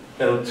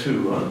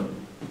L2. Huh?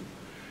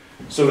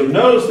 So it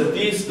knows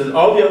that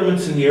all the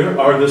elements in here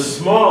are the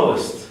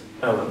smallest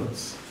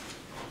elements.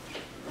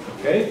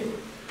 Okay?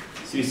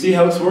 So you see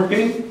how it's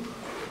working?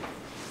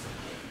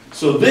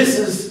 So this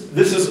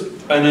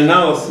is an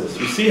analysis.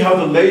 You see how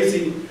the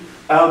lazy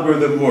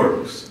algorithm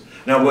works.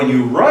 Now when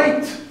you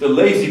write the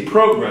lazy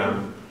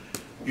program,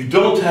 you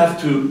don't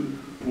have to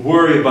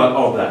worry about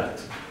all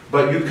that.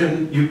 But you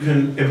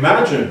can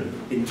imagine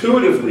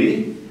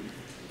intuitively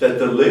that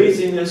the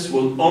laziness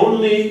will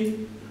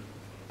only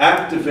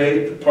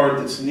activate the part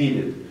that's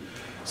needed.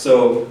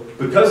 So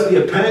because of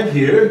the append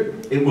here,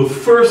 it will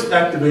first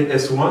activate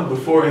S1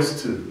 before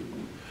S2.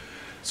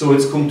 So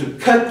it's going to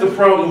cut the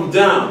problem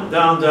down,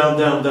 down, down,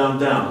 down, down,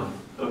 down.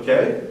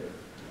 Okay?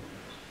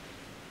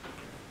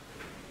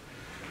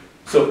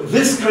 So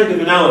this kind of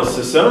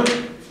analysis,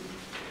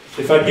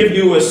 if I give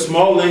you a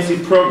small lazy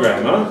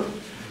program,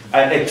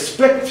 I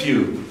expect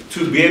you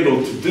to be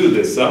able to do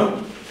this.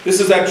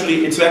 It's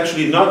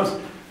actually not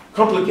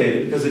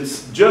complicated because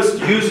it's just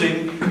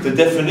using the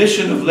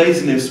definition of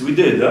laziness we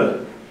did.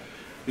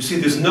 You see,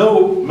 there's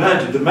no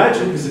magic. The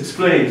magic is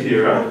explained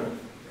here.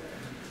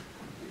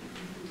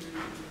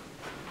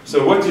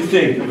 So what do you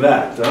think of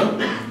that?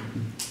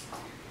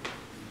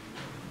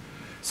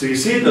 So you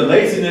see, the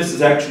laziness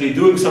is actually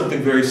doing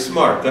something very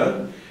smart.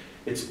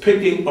 It's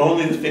picking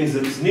only the things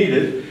that's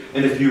needed.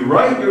 And if you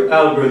write your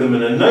algorithm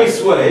in a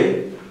nice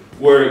way,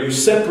 where you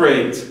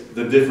separate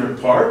the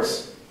different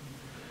parts,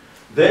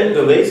 then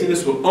the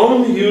laziness will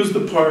only use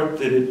the part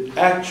that it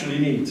actually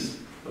needs.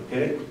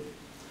 Okay?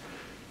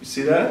 You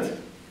see that?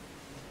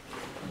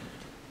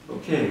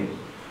 Okay.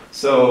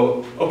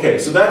 So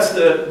that's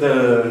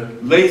the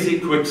lazy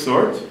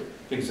quicksort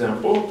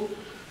example.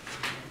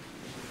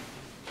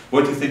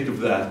 What do you think of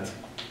that?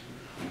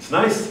 It's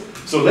nice.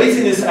 So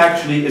laziness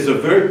actually is a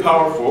very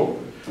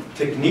powerful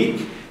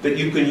technique that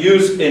you can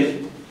use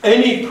in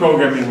any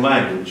programming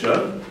language.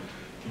 You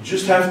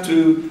just have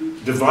to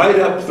divide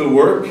up the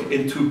work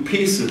into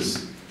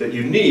pieces that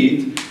you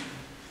need,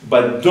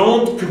 but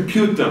don't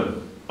compute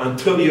them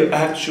until you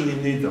actually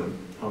need them.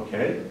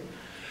 Okay?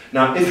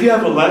 Now, if you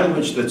have a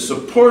language that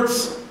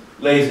supports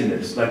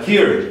laziness, like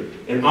here,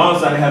 in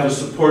Oz I have a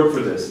support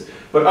for this,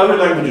 but other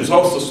languages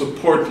also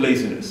support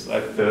laziness,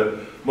 like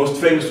the most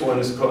famous one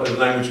is a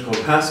language called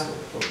Haskell,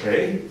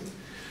 okay?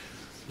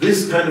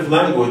 This kind of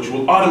language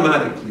will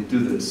automatically do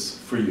this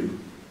for you.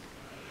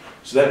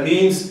 So that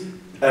means,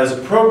 as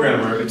a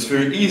programmer, it's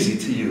very easy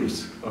to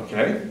use,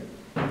 okay?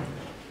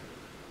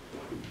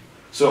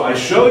 So I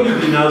show you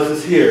the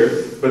analysis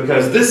here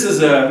because this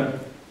is a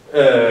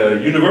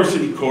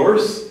university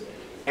course,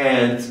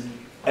 and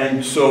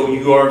so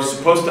you are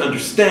supposed to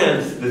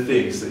understand the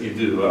things that you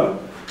do.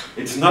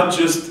 It's not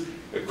just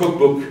a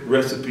cookbook,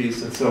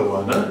 recipes, and so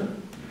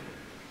on.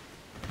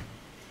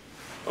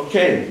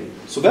 Okay,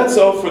 so that's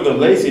all for the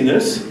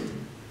laziness.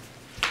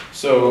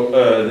 So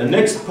the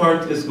next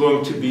part is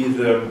going to be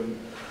the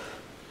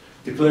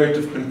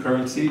declarative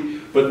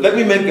concurrency. But let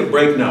me make a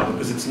break now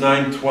because it's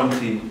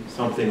 9:20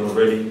 something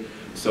already.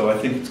 So I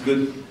think it's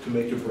good to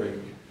make a break.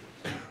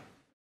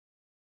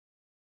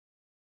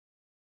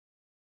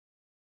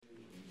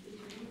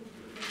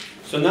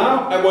 So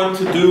now I want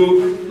to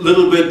do a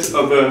little bit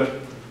of a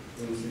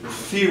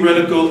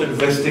theoretical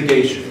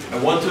investigation. I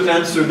want to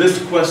answer this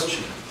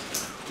question.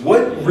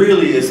 What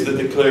really is the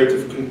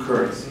declarative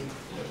concurrency?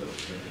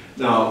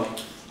 Now,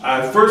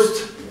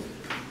 first,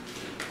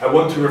 I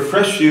want to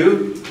refresh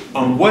you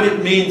on what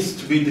it means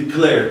to be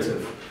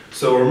declarative.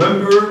 So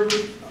remember,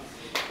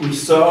 we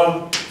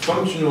saw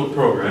functional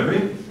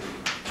programming.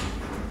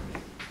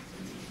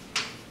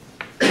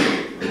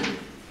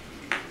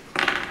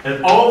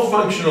 And all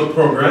functional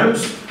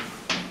programs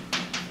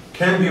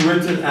can be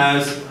written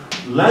as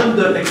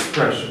lambda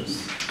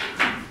expressions.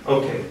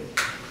 Okay.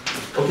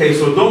 Okay,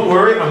 so don't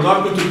worry, I'm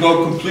not going to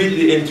go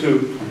completely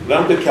into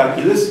lambda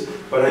calculus,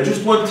 but I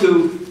just want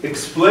to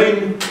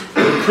explain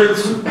the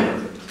principle.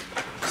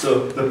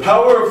 So the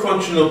power of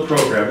functional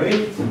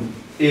programming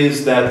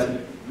is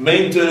that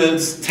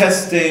maintenance,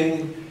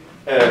 testing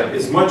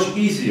is much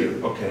easier.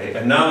 Okay,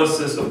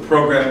 analysis of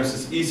programs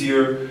is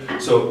easier.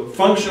 So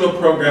functional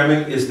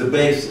programming is the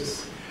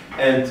basis.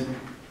 And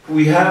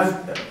we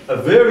have a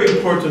very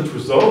important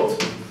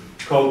result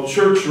called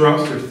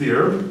Church-Rosser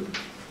theorem.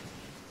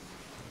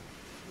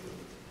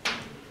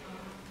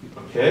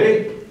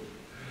 Okay,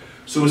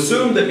 so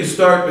assume that you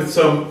start with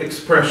some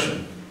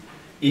expression,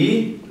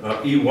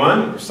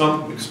 E1,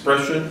 some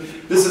expression.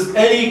 This is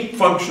any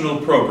functional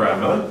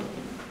program,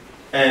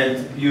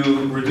 and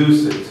you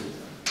reduce it.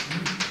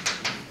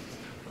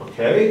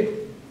 Okay,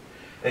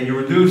 and you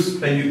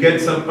reduce, and you get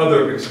some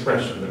other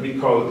expression. Let me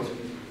call it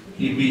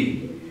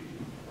EB.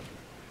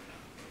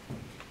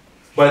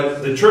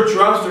 But the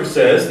Church-Rosser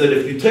says that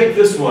if you take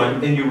this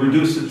one and you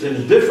reduce it in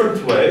a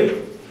different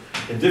way,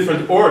 in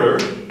different order,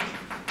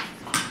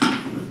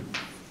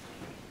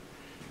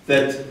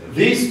 that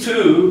these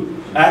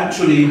two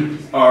actually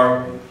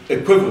are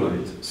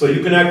equivalent. So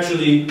you can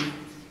actually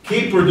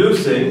keep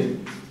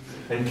reducing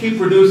and keep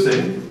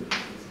reducing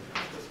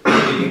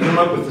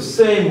come up with the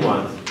same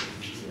one.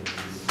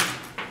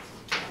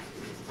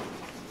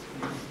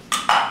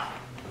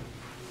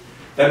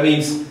 That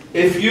means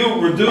if you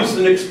reduce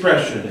an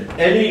expression in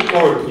any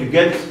order, you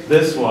get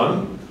this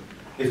one.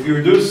 If you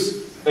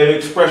reduce an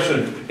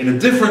expression in a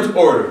different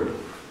order,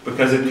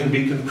 because it can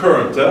be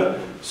concurrent,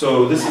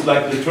 so this is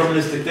like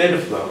deterministic data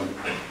flow,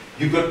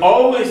 you can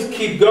always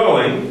keep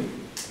going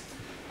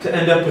to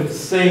end up with the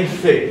same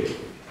thing.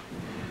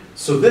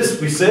 So this,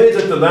 we say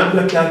that the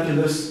lambda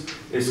calculus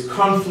is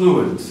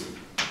confluent.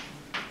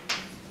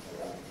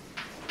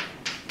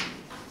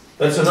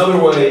 That's another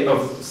way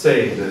of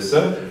saying this.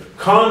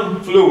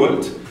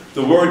 Confluent,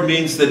 the word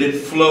means that it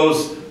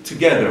flows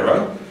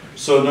together.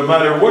 So no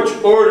matter which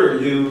order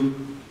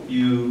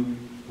you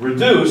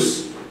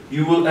reduce,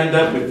 you will end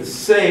up with the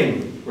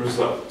same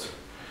result.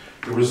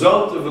 The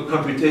result of a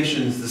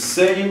computation is the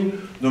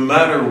same no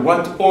matter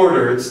what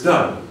order it's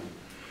done.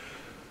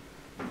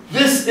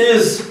 This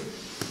is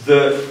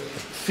the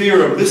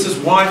theorem. This is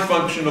why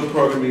functional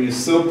programming is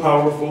so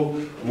powerful,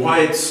 why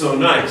it's so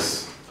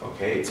nice.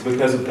 Okay, it's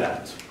because of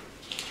that.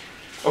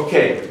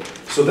 Okay,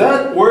 so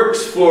that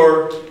works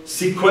for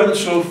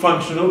sequential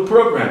functional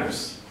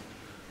programs.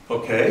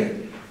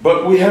 Okay,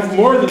 but we have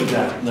more than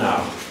that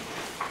now.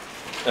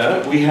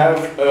 We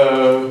have,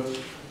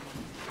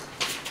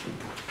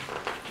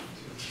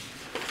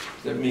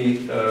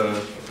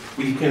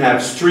 we can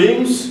have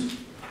streams.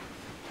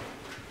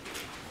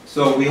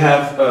 So we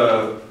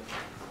have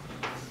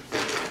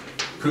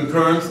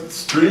concurrent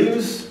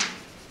streams,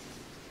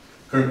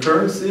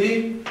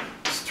 concurrency,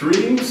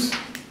 streams.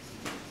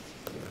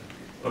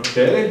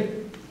 Okay.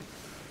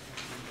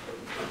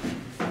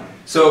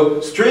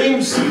 So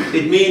streams,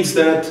 it means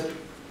that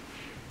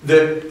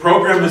the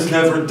program is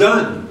never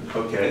done.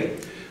 Okay.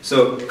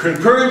 So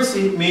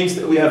concurrency means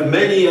that we have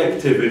many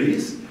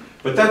activities,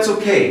 but that's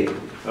okay.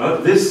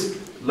 This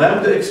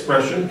lambda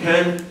expression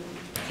can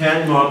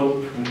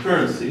model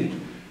concurrency.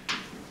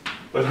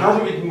 But how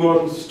do we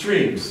model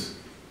streams?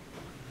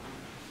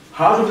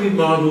 How do we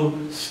model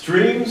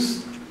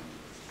streams?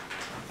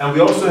 And we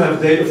also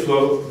have data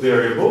flow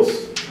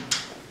variables.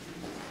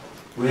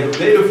 We have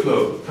data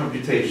flow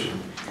computation.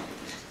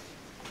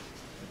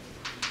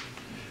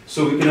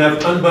 So we can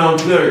have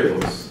unbound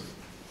variables.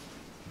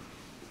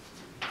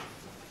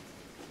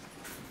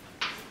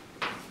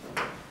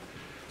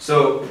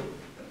 So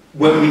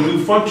when we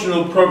do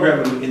functional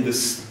programming in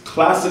this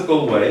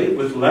classical way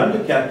with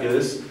lambda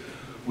calculus,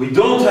 we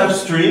don't have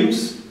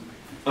streams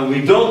and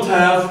we don't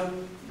have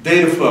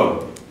data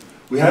flow.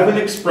 We have an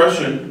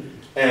expression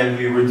and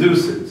we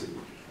reduce it.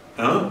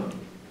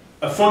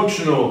 A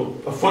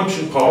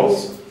function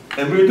calls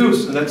and we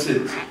reduce, and that's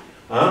it.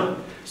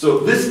 So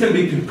this can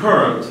be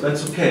concurrent,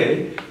 that's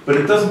okay, but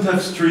it doesn't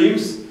have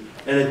streams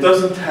and it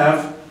doesn't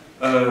have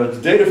the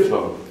data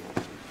flow.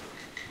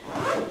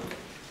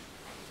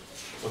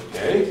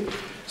 Okay,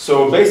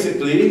 so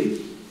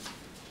basically,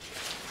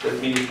 let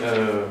me,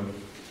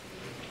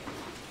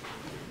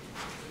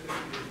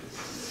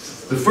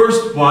 the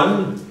first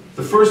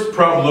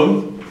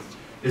problem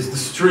is the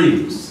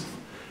streams.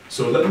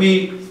 So let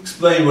me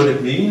explain what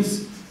it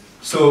means.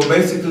 So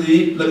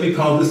basically, let me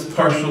call this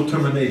partial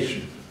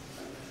termination.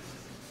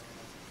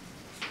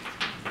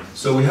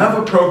 So we have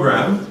a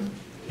program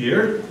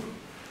here,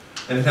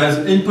 and it has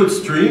input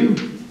stream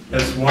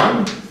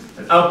S1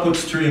 and output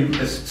stream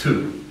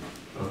S2.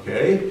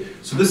 Okay,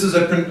 so this is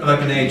like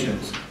an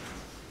agent.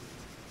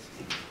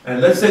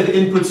 And let's say the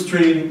input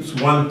stream is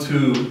 1,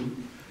 2,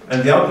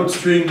 and the output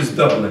stream is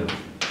doubling.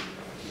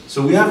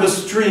 So we have a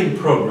stream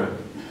program.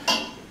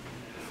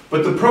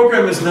 But the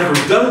program is never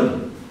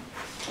done.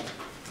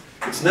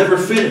 It's never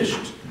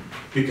finished,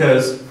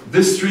 because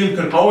this stream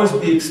can always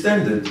be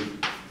extended.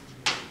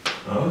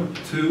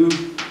 2,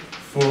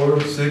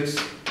 4, 6,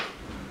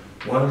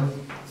 1,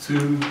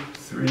 2,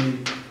 3,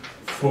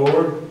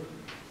 4,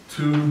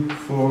 2,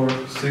 4,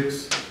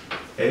 6,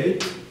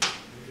 8.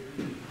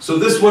 So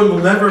this one will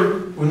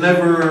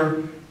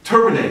never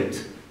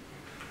terminate.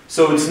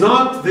 So it's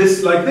not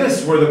this like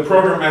this, where the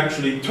program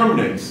actually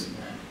terminates.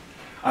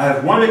 I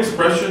have one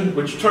expression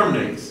which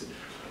terminates,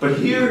 but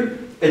here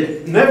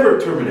it never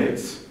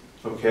terminates.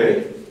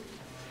 Okay?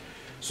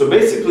 So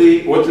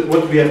basically,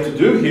 what we have to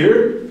do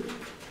here,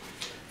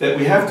 that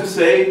we have to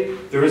say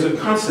there is a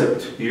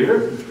concept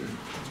here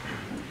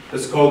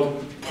that's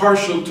called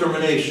partial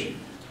termination.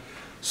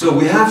 So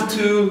we have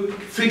to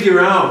figure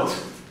out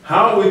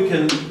how we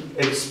can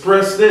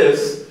express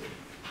this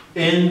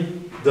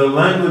in the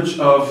language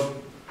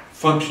of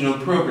functional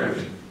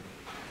programming.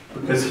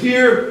 Because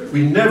here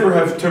we never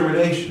have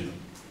termination.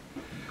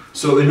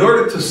 So in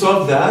order to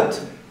solve that,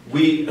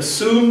 we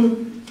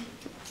assume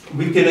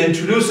we can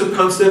introduce a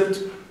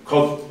concept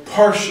called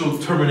partial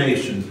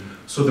termination.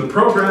 So the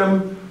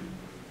program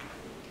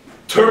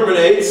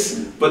terminates,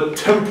 but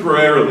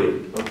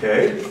temporarily.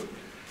 Okay?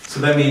 So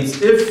that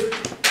means if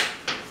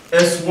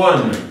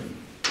S1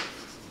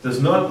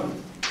 does not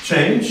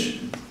change,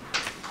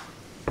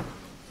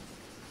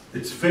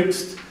 it's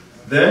fixed,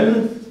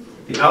 then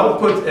the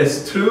output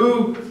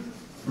S2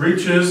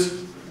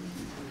 reaches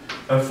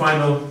a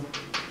final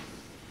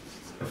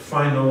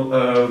final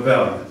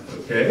value,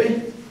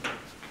 okay?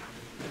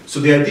 So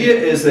the idea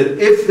is that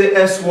if the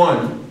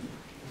S1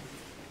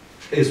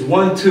 is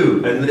 1,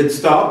 2, and it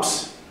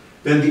stops,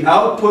 then the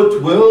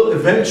output will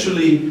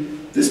eventually,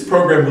 this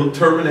program will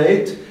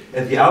terminate,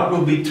 and the output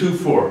will be 2,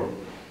 4,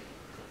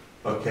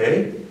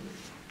 okay?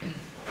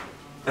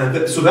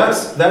 And so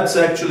that's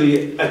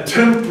actually a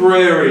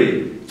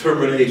temporary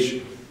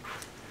termination.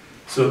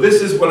 So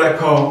this is what I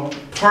call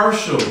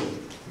partial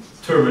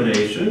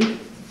termination,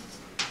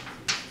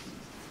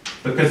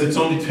 because it's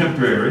only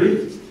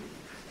temporary.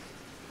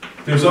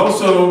 There's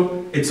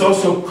also, it's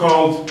also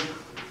called,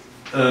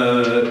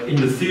 in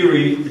the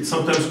theory, it's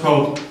sometimes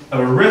called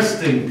a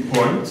resting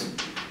point.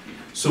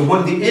 So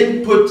when the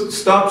input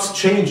stops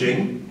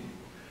changing,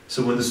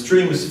 so when the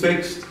stream is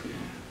fixed,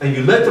 and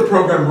you let the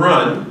program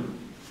run,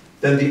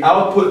 then the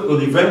output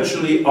will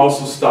eventually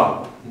also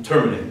stop and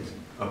terminate,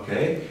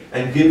 okay,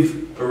 and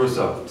give a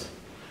result.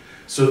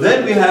 So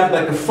then we have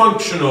like a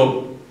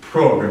functional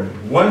program.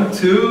 1,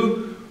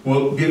 2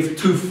 will give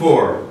 2,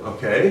 4,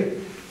 okay?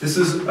 This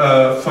is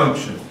a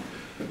function.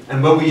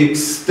 And when we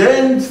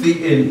extend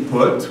the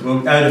input,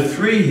 we'll add a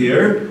 3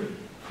 here,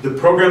 the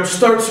program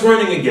starts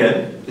running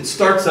again. It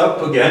starts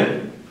up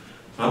again.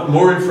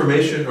 More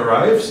information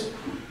arrives.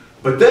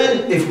 But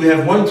then if we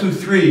have 1, 2,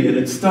 3 and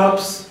it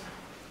stops,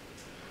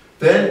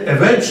 then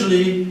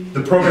eventually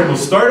the program will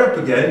start up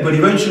again, but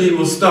eventually it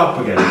will stop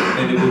again,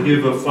 and it will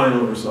give a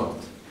final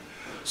result.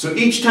 So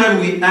each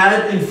time we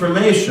add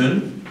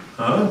information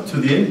to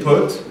the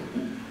input,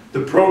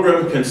 the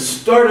program can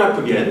start up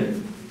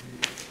again,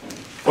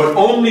 but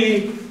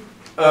only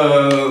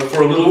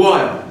for a little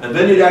while, and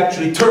then it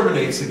actually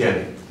terminates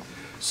again.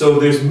 So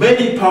there's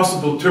many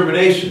possible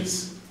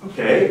terminations,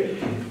 okay?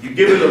 You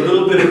give it a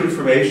little bit of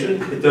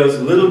information, it does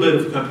a little bit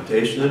of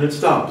computation, and it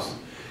stops.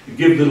 You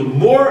give a little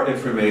more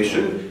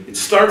information, it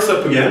starts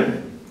up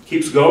again,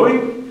 keeps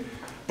going,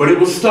 but it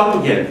will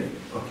stop again,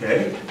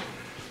 okay?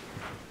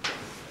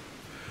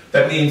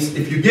 That means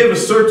if you give a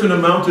certain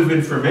amount of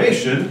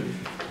information,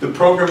 the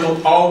program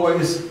will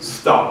always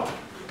stop.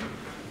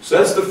 So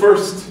that's the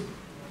first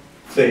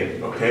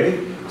thing,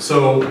 okay?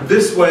 So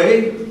this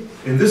way,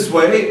 in this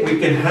way, we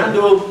can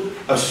handle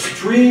a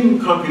stream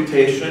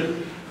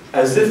computation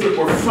as if it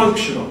were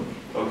functional,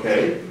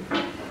 okay?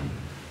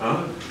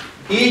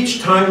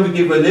 Each time we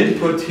give an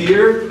input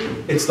here,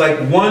 it's like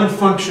one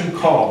function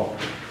call.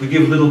 We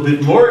give a little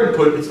bit more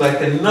input, it's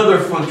like another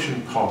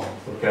function call,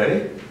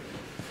 okay?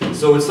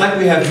 So it's like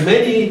we have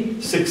many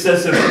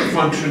successive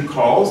function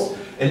calls,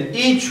 and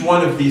each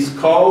one of these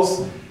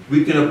calls,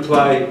 we can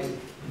apply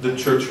the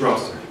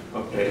Church-Rosser,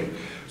 okay?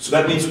 So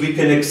that means we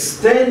can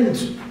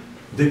extend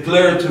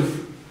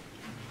declarative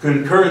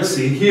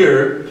concurrency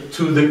here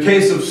to the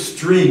case of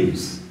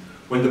streams,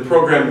 when the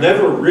program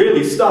never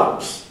really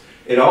stops.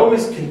 It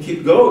always can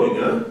keep going,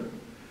 huh?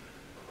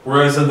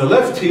 Whereas on the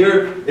left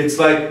here, it's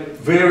like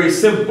very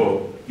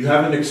simple. You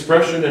have an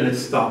expression and it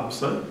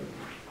stops, huh?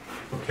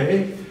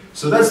 Okay?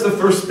 So that's the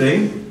first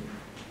thing.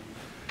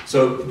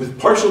 So with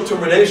partial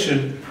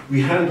termination,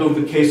 we handle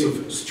the case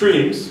of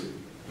streams.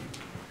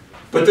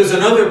 But there's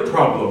another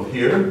problem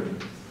here,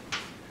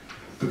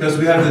 because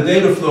we have the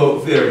data flow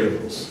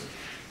variables,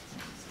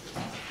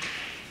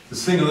 the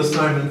single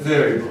assignment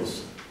variables.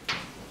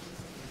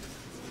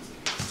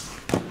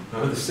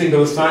 The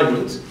single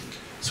assignment.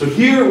 So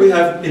here we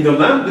have, in the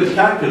lambda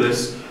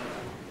calculus,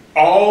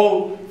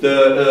 all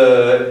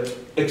the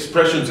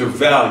expressions are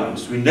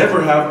values. We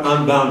never have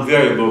unbound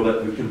variable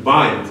that we can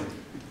bind,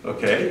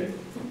 okay?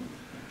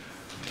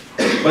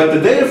 But the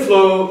data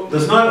flow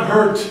does not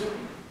hurt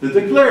the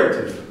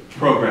declarative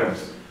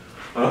programs.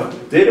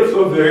 Data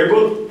flow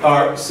variables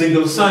are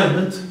single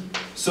assignment,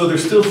 so they're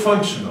still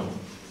functional,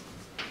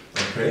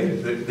 okay?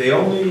 They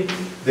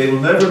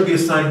will never be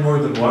assigned more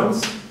than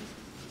once.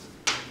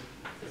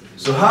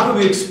 So how do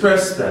we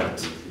express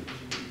that?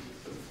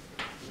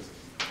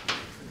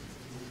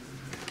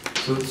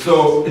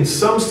 So in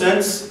some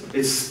sense,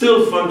 it's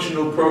still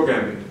functional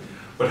programming.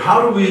 But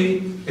how do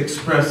we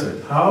express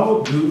it?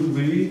 How do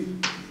we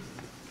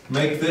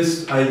make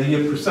this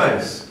idea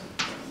precise?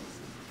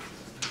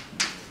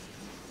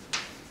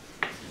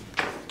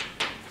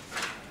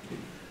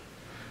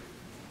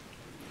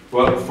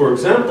 Well, for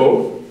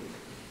example,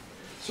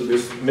 so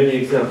there's many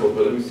examples,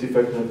 but let me see if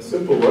I can have a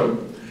simple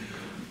one.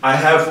 I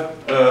have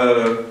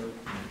a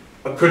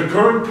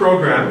concurrent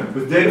program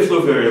with data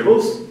flow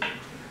variables,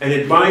 and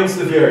it binds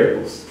the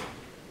variables.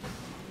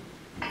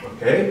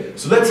 Okay?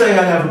 So let's say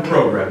I have a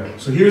program.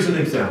 So here's an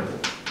example.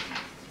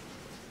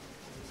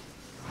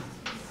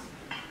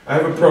 I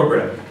have a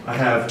program. I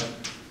have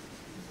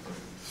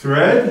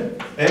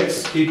thread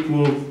x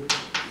equal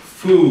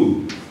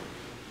foo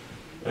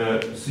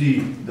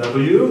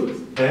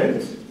zw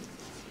and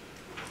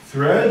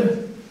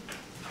thread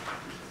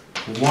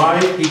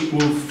y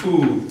equal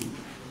foo.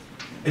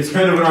 It's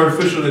kind of an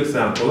artificial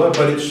example,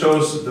 but it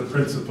shows the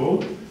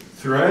principle.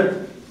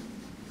 Thread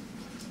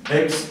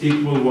x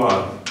equal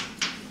y.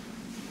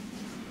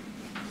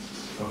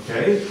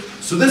 Okay?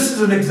 So this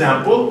is an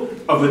example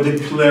of a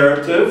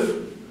declarative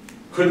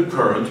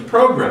concurrent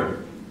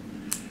program.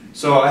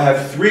 So I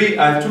have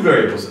two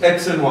variables,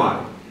 x and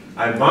y.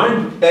 I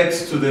bind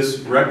x to this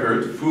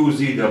record, foo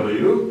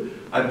zw.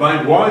 I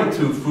bind y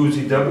to foo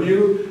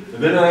zw.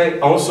 And then I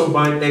also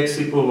bind x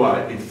equal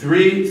y in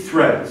 3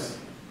 threads.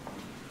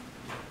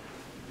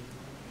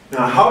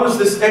 Now, how does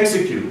this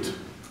execute?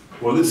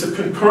 Well, it's a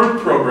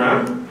concurrent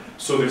program,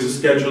 so there's a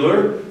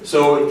scheduler,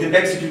 so it can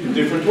execute in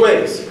different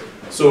ways.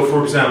 So,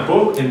 for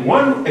example, in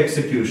one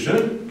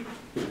execution,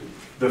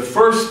 the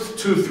first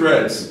 2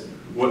 threads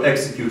will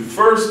execute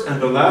first, and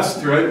the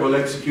last thread will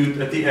execute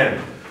at the end.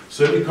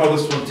 So let me call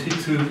this one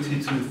T2,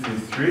 T2,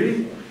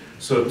 T3.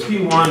 So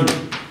T1,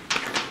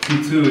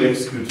 T2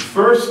 execute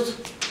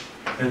first,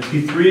 and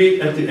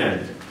T3 at the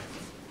end.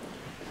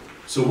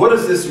 So what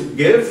does this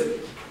give?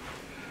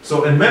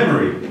 So in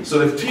memory,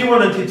 so if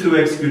T1 and T2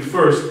 execute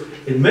first,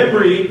 in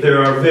memory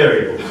there are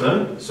variables.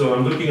 Huh? So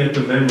I'm looking at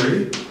the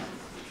memory,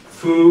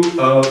 foo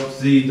of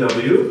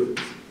ZW,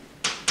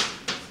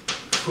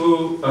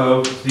 foo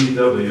of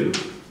ZW,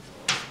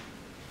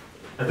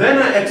 and then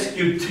I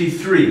execute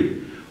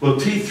T3. Well,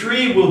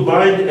 T3 will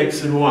bind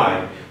x and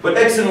y, but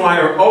x and y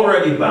are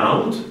already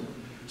bound,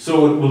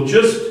 so it will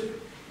just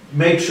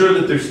make sure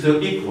that they're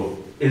still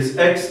equal. Is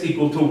x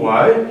equal to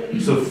y?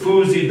 So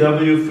foo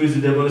ZW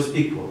is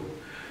equal.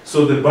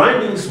 So the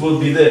bindings will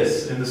be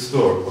this in the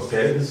store,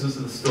 okay? This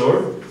is the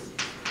store.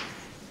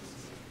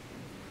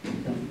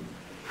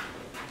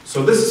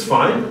 So this is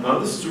fine,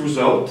 this is the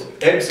result.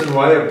 X and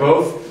y are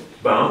both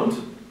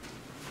bound,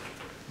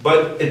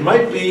 but it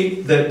might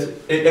be that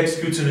it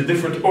executes in a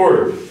different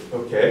order,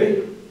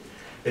 okay?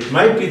 It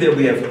might be that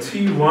we have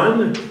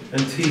T1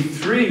 and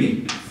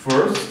T3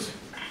 first,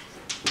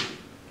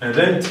 and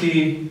then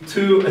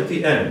T2 at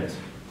the end,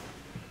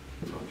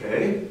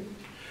 okay?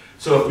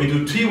 So if we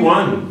do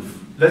T1,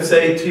 let's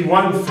say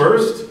T1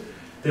 first,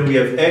 then we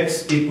have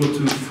x equal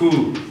to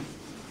foo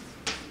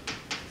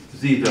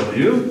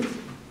ZW.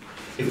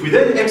 If we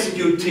then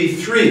execute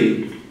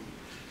T3,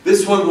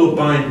 this one will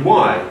bind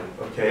y,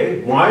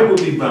 okay? Y will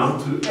be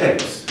bound to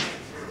x.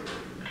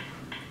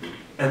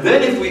 And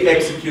then if we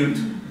execute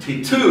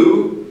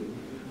T2,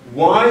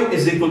 y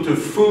is equal to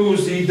foo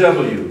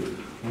ZW.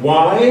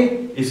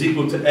 Y is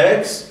equal to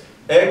x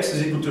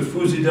is equal to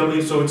foo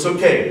ZW, so it's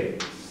okay.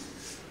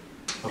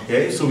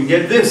 Okay, so we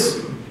get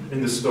this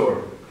in the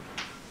store.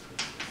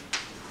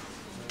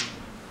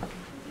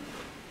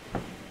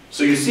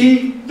 So you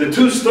see, the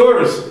 2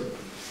 stores,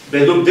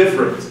 they look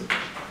different.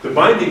 The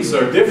bindings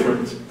are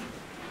different.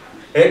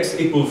 X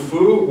equal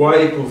foo,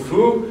 y equal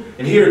foo,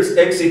 and here it's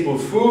x equal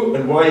foo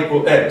and y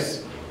equal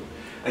x.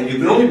 And you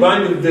can only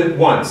bind them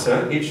once,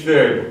 each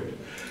variable.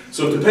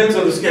 So it depends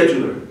on the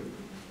scheduler.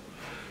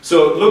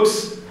 So it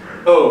looks,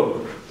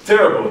 oh,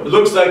 terrible. It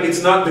looks like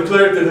it's not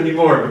declarative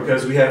anymore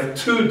because we have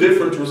 2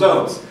 different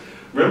results.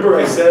 Remember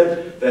I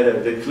said that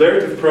a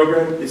declarative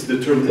program is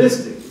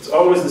deterministic. It's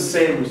always the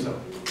same result.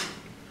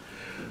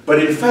 But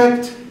in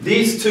fact,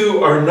 these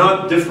 2 are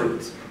not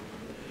different.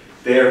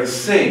 They are the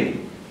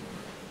same.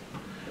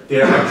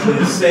 They are actually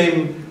the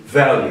same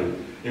value.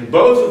 In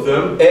both of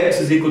them,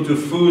 x is equal to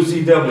foo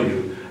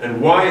ZW,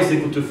 and y is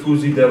equal to foo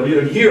ZW,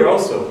 and here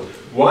also,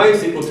 y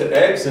is equal to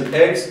x, and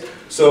x,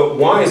 so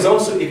y is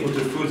also equal to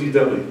foo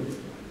ZW.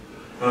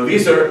 Now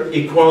these are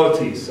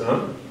equalities,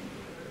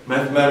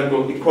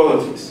 mathematical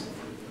equalities.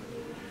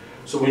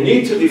 So we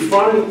need to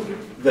define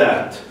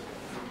that.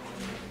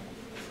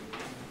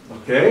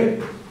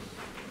 Okay?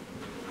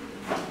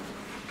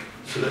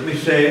 So let me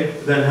say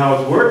then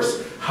how it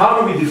works.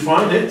 How do we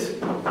define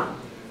it?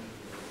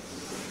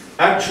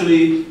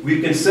 Actually,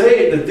 we can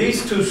say that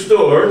these 2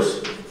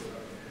 stores,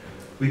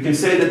 we can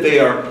say that they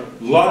are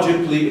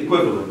logically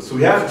equivalent. So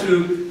we have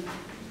to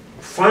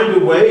find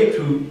a way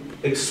to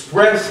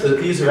express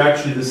that these are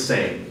actually the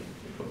same.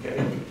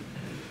 Okay?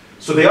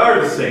 So they are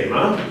the same,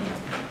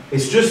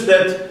 It's just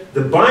that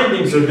the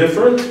bindings are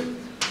different.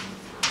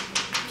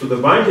 So the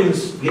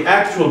bindings, the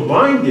actual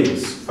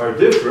bindings are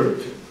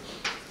different,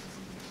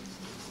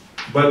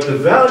 but the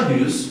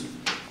values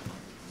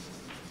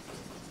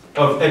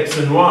of x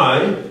and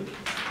y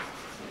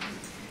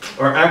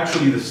are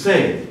actually the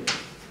same,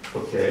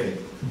 okay?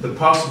 The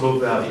possible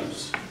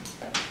values.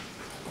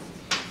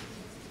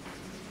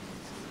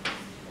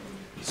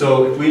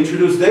 So if we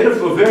introduce data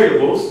flow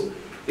variables,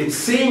 it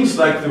seems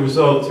like the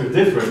results are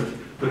different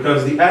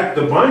because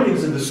the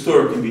bindings in the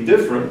store can be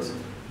different,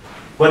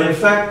 but in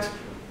fact,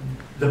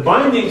 the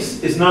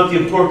bindings is not the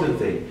important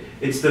thing.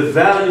 It's the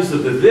values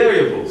of the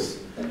variables.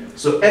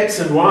 So x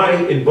and y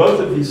in both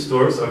of these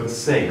stores are the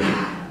same.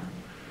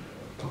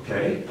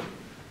 Okay?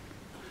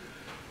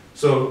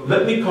 So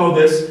let me call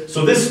this,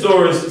 so this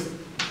store is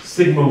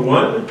sigma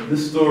 1,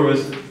 this store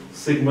is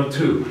sigma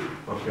 2.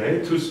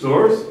 Okay, 2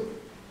 stores.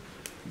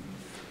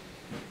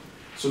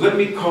 So let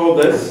me call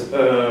this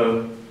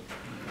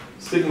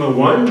sigma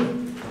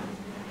 1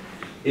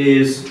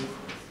 is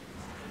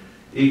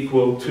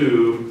equal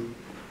to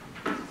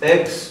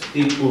x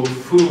equal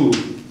foo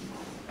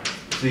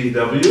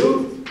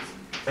ZW,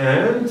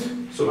 and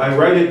so I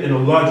write it in a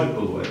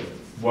logical way.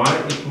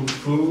 Y equal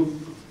foo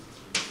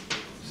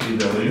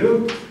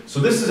ZW. So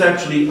this is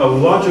actually a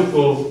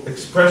logical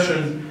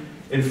expression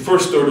in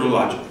first order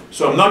logic.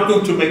 So I'm not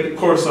going to make a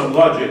course on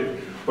logic,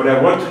 but I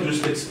want to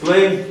just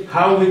explain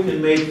how we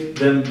can make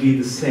them be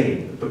the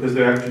same, because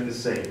they're actually the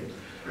same.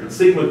 And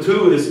sigma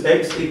 2 is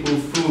x equal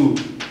foo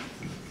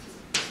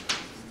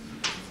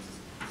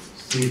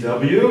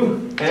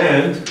CW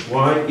and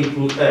y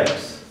equal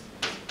x.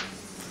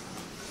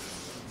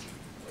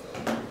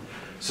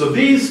 So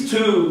these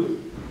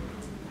two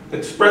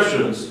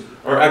expressions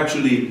are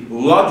actually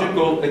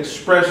logical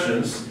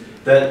expressions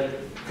that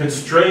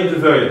constrain the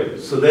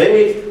variables. So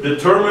they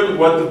determine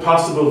what the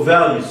possible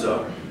values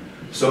are.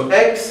 So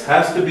x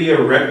has to be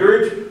a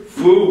record,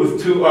 foo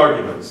with two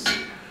arguments.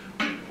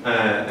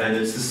 And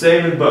it's the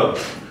same in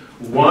both.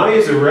 Y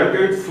is a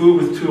record, foo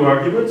with two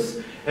arguments.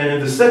 And in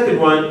the second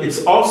one,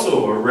 it's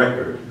also a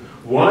record.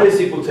 Y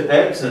is equal to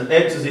x and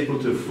x is equal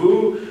to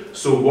foo.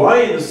 So y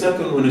in the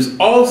second one is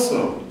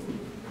also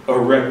a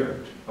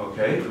record,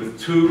 okay, with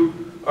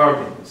two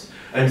arguments.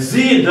 And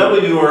z and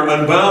w are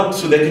unbound,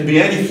 so they can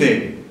be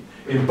anything.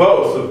 In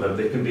both of them,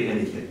 they can be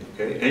anything,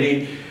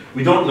 okay?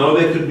 We don't know,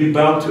 they could be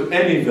bound to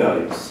any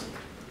values,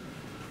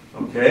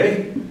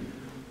 okay?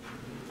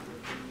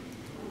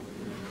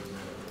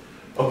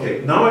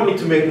 Okay, now I need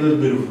to make a little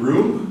bit of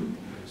room,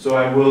 so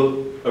I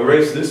will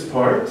erase this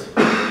part.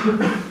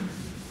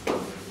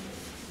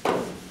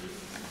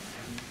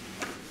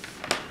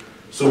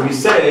 So we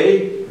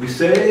say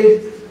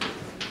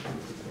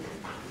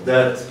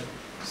that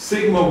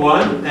sigma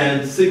 1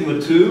 and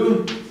sigma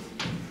 2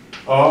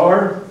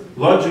 are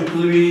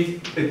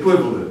logically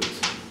equivalent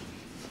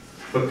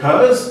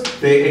because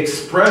they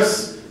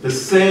express the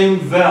same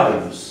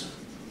values.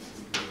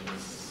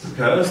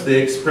 Because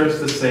they express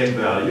the same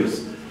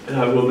values, and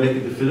I will make a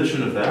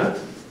definition of that.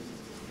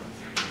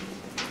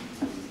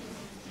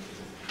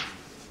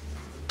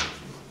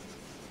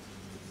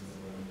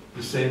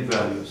 The same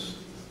values.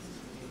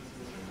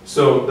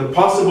 So the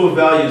possible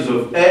values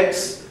of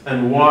x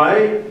and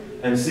y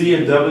and z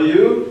and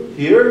w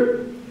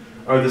here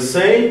are the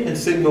same in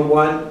sigma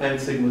 1 and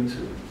sigma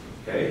 2.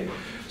 Okay?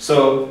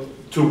 So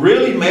to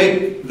really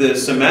make the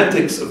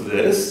semantics of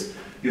this,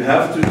 you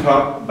have to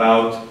talk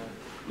about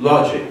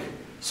logic.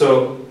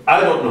 So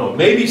I don't know,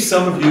 maybe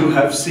some of you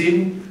have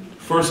seen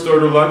first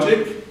order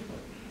logic.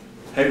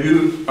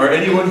 Are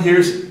anyone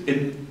here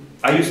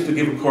I used to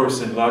give a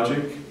course in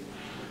logic.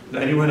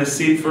 Anyone has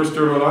seen first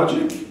order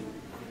logic?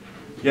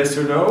 Yes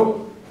or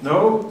no?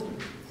 No?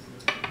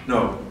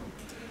 No.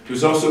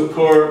 There's also a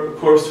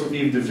course from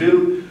Yves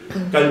Deville,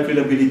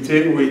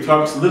 Calculabilité, where he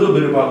talks a little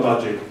bit about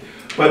logic.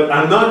 But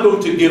I'm not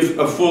going to give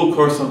a full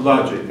course on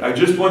logic. I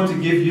just want to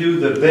give you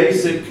the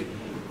basic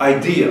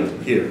idea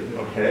here,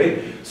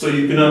 okay? So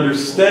you can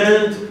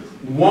understand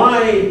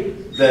why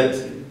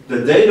that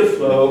the data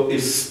flow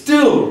is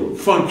still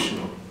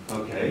functional,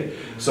 okay?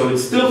 So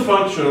it's still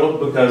functional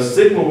because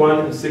sigma 1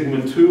 and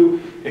sigma 2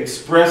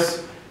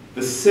 express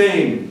the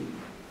same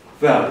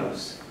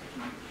values.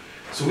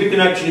 So we can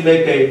actually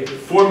make a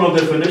formal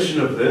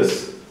definition of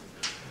this.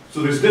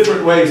 So there's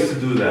different ways to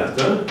do that.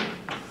 Huh?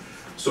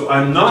 So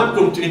I'm not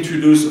going to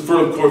introduce a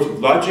further course of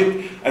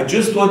logic. I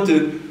just want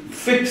to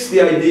fix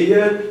the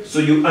idea so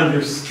you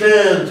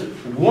understand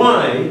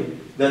why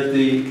that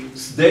the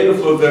data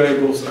flow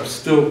variables are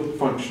still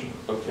functional.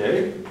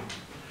 Okay?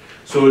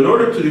 So in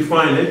order to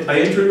define it,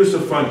 I introduce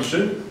a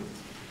function,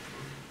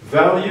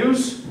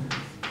 values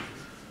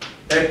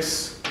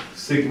x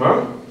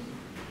sigma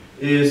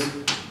is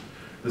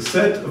the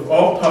set of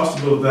all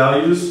possible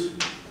values,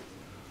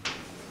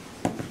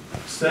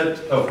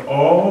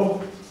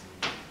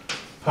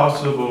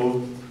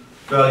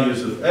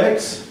 of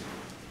x,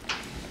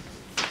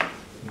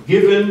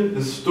 given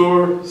the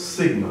store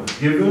sigma,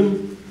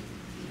 given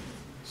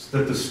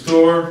that the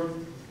store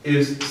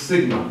is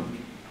sigma.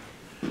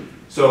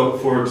 So,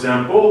 for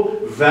example,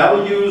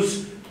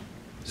 values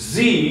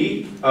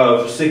z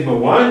of sigma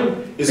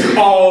 1 is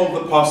all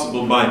the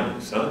possible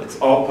bindings. Huh? It's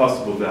all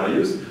possible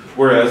values.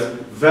 Whereas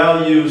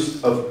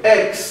values of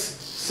x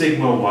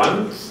sigma 1,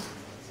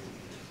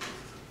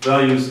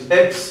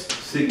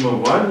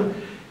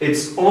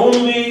 it's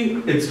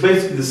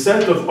basically the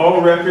set of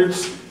all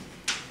records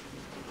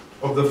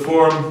of the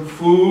form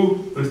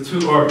foo with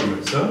two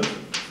arguments. Huh?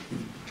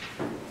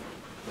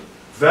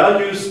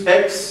 Values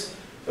x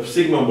of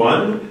sigma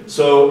 1,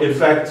 so in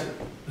fact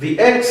the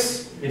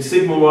x in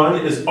sigma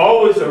 1 is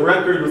always a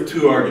record with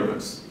two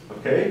arguments.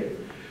 Okay?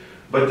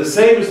 But the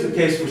same is the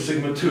case for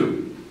sigma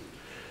 2.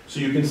 So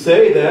you can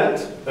say that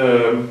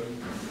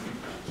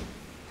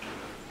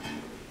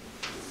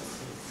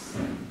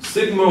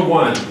sigma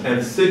 1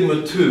 and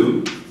sigma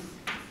 2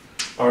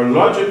 are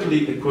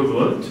logically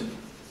equivalent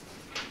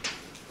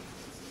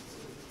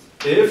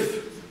if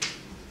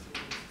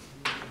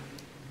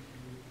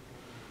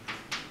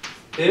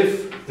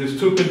there's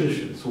two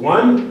conditions.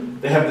 One,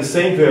 they have the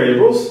same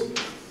variables.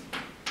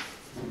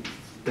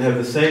 They have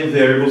the same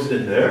variables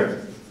in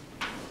there.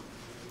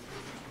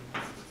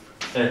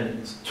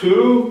 And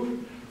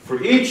two,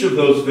 for each of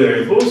those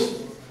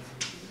variables,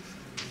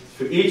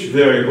 for each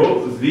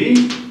variable,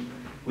 v,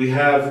 we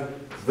have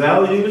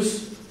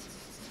values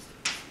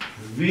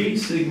V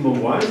sigma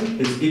 1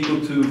 is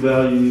equal to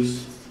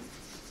values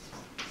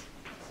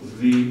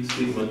V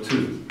sigma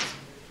 2.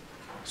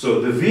 So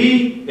the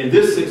V in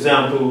this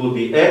example will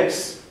be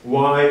X,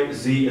 Y,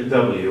 Z, and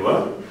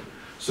W.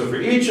 So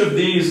for each of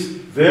these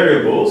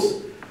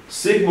variables,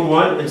 sigma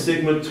 1 and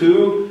sigma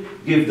 2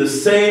 give the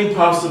same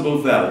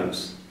possible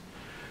values.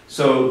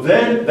 So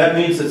then that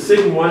means that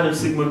sigma 1 and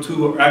sigma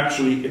 2 are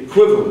actually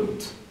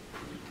equivalent.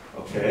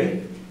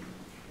 Okay?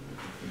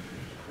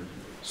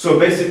 So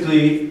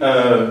basically,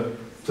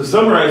 to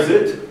summarize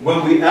it,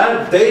 when we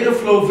add data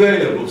flow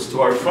variables to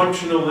our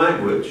functional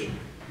language,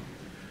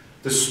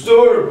 the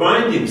store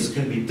bindings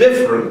can be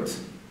different,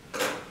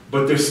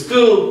 but they're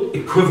still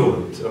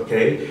equivalent,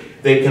 okay?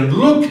 They can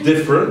look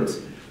different,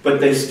 but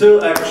they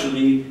still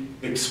actually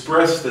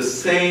express the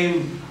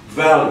same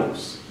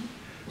values.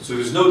 So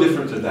there's no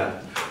difference in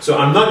that. So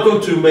I'm not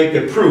going to make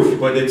a proof,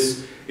 but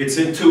it's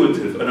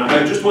intuitive. And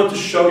I just want to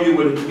show you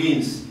what it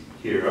means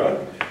here.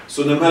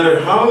 So no matter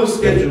how the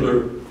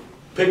scheduler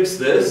picks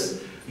this,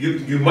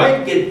 you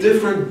might get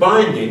different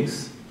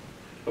bindings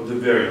of the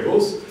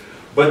variables,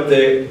 but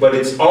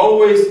it's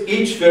always,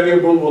 each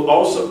variable will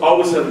also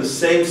always have the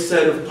same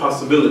set of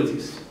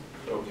possibilities.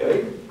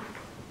 Okay?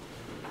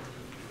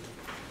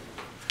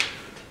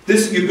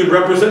 This, you can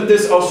represent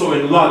this also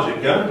in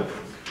logic. Yeah?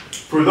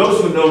 For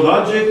those who know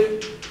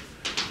logic,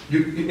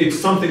 it's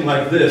something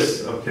like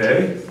this.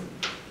 Okay?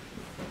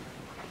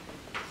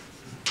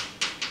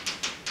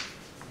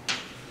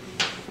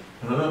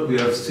 We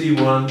have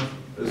C1,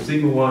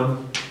 sigma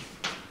 1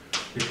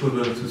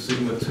 equivalent to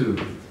sigma 2.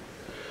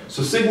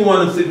 So sigma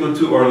 1 and sigma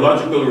 2 are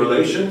logical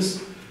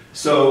relations.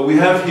 So we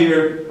have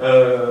here,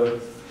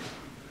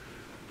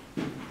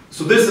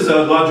 so this is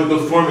a logical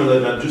formula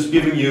that I'm just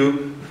giving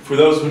you for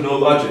those who know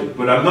logic.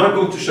 But I'm not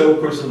going to show a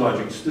course in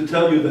logic. Just to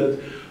tell you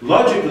that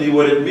logically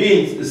what it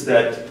means is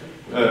that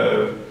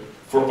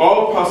for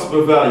all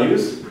possible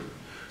values,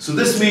 so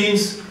this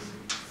means,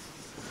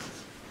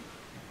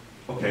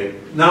 okay,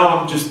 now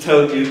I'm just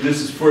telling you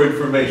this is for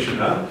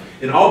information.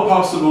 In all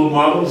possible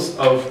models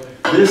of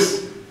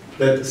this,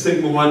 that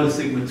sigma 1 and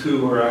sigma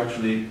 2 are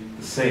actually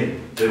the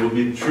same. They will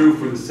be true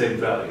for the same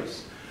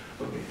values.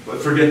 Okay, but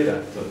forget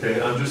that, okay?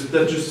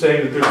 That's just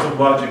saying that there's some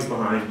logic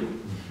behind it.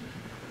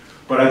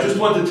 But I just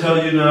want to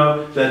tell you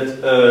now that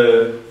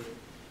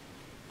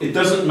it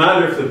doesn't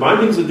matter if the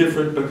bindings are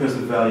different because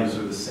the values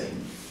are the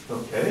same.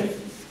 Okay?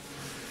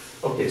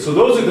 Okay, so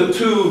those are the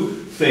two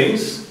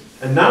things.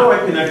 And now I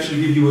can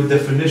actually give you a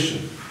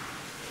definition,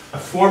 a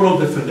formal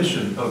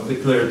definition of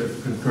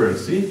declarative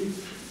concurrency.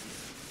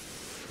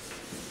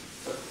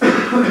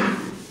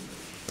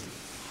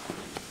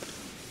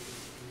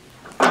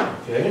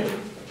 Okay.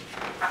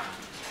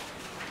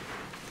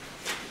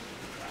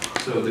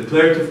 So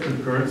declarative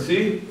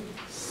concurrency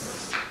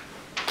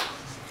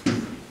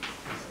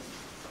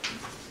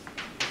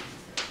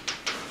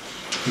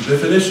the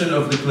definition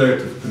of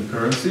declarative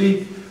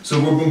concurrency. So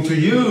we're going to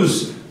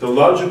use the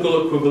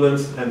logical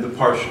equivalence and the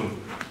partial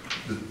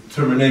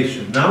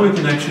termination. Now we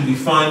can actually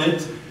define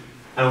it,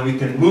 and we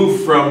can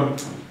move from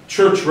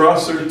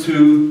Church-Rosser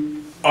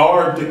to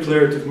our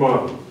declarative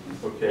model.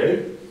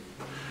 Okay?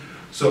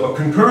 So a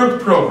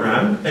concurrent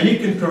program, any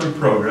concurrent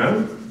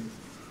program,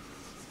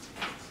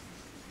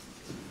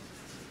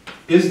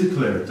 is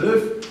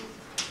declarative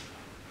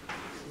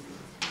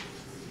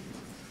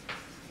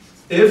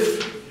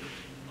if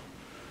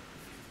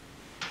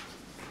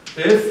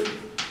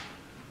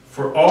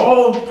for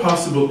all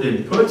possible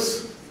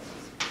inputs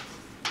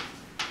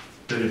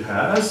that it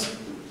has,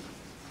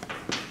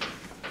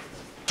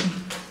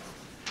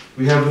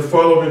 we have the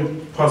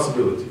following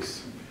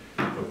possibilities.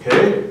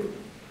 Okay?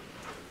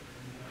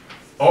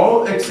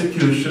 All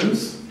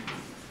executions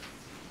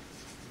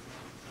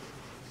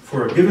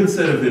for a given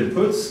set of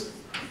inputs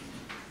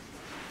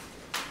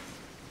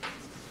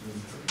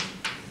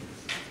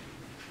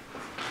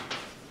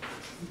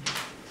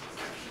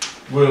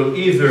will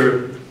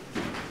either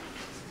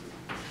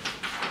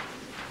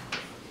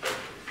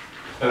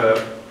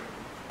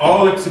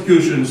all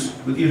executions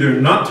will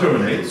either not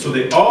terminate, so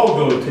they all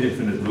go into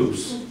infinite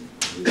loops,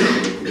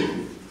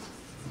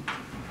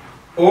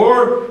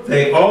 or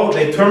they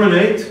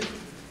terminate.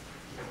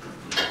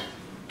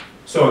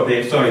 So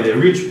they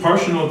reach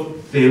partial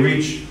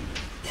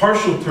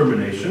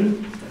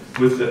termination,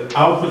 with the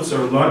outputs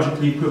are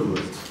logically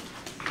equivalent.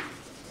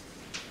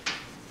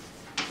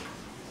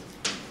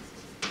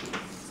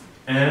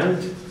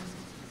 And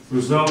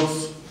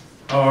results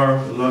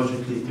are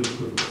logically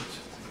equivalent.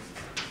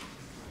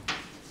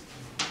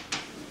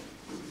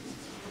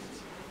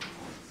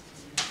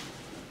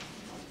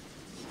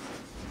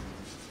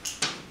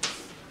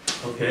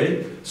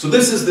 Okay, so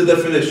this is the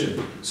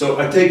definition. So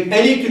I take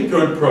any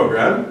concurrent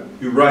program,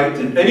 you write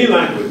in any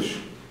language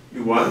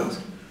you want.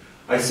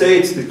 I say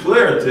it's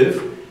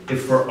declarative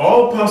if for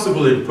all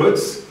possible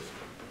inputs,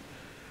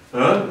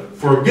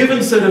 for a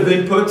given set of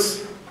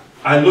inputs,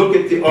 I look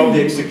at all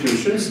the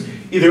executions.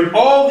 Either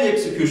all the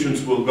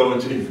executions will go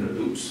into infinite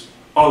loops,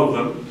 all of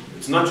them.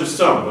 It's not just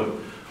some, but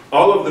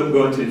all of them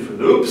go into infinite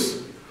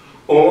loops.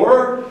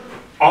 Or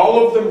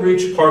all of them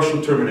reach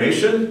partial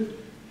termination,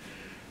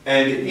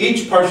 and in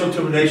each partial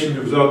termination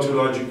the results are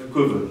logic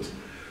equivalent.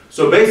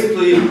 So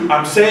basically,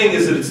 I'm saying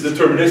is that it's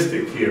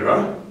deterministic here.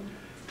 Huh?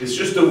 It's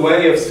just a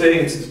way of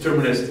saying it's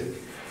deterministic.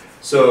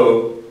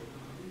 So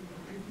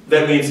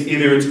that means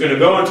either it's going to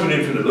go into an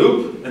infinite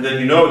loop, and then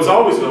you know it's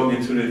always going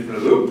into an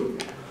infinite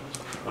loop,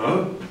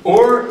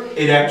 or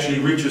it actually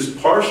reaches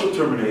partial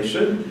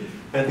termination,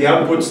 and the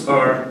outputs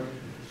are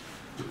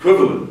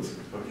equivalent.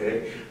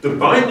 Okay? The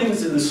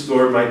bindings in the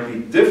store might be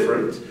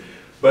different,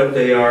 but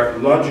they are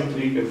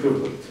logically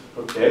equivalent.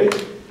 Okay?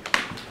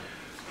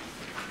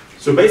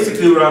 So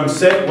basically what I'm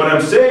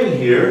saying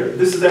here,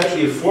 this is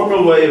actually a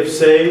formal way of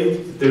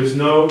saying that there's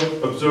no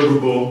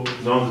observable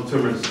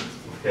non-determinism.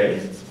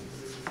 Okay?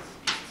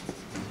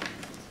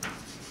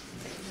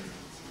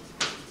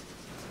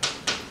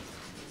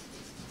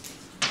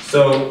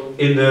 So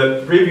in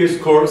the previous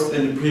course,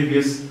 in the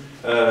previous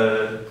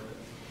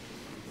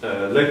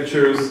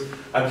lectures,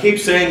 I keep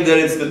saying that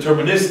it's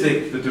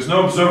deterministic, that there's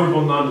no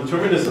observable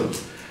non-determinism.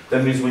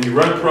 That means when you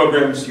run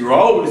programs, you're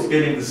always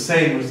getting the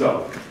same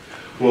result.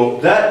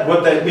 Well,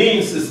 what that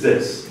means is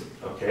this,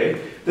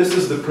 okay? This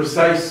is the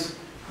precise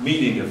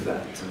meaning of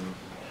that.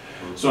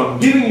 So I'm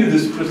giving you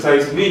this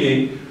precise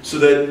meaning so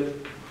that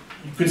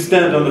you can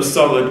stand on a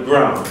solid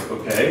ground,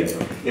 okay?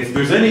 If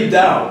there's any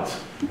doubt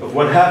of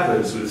what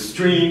happens with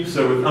strings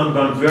or with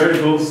unbound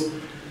variables,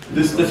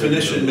 this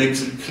definition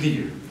makes it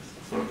clear,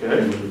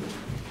 okay?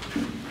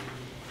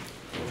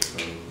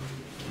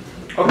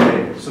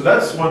 Okay, so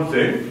that's one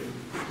thing.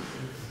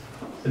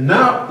 And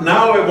now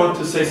I want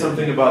to say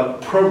something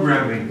about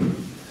programming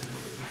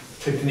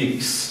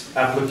techniques,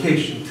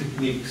 application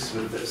techniques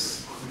with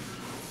this.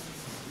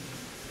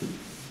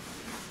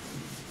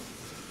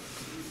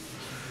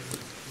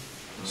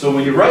 So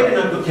when you write an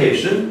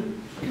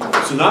application,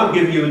 so now I'm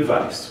giving you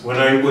advice. When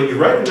you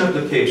write an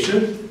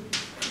application,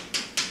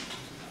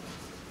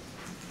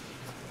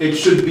 it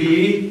should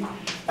be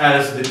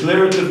as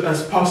declarative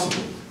as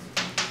possible.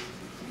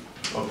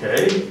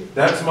 Okay?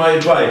 That's my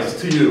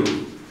advice to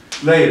you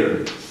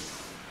later.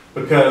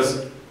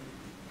 Because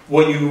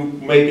when you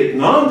make it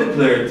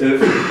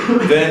non-declarative,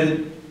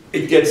 then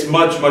it gets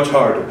much, much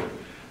harder.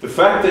 The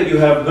fact that you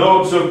have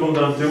no observable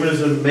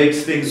non-determinism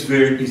makes things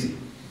very easy.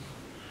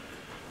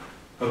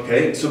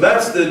 Okay? So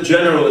that's the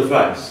general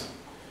advice.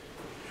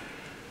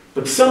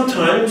 But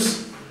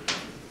sometimes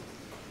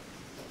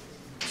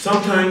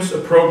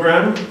a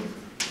program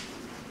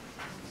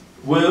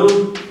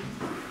will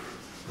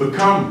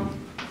become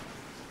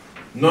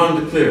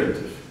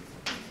non-declarative.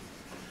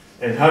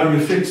 And how do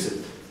you fix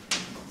it?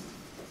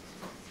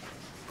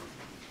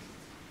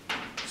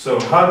 So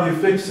how do you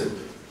fix it?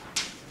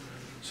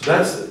 So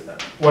that's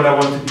what I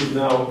want to give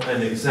now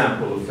an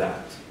example of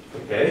that.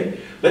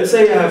 Okay? Let's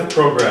say I have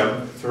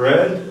program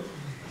thread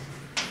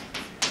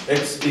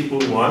x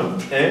equal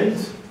 1 and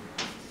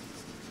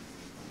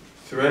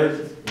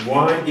thread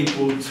y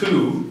equal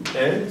 2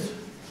 and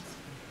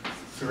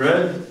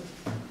thread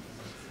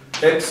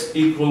x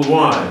equal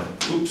y.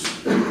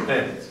 Oops.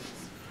 And.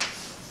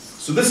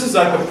 So this is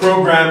like a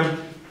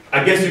program,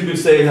 I guess you could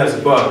say it has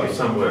a bug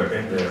somewhere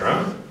in there,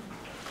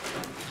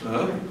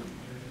 huh?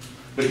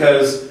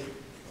 Because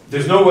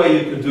there's no way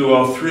you can do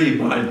all three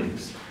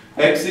bindings.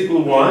 X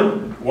equal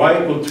 1,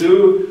 y equal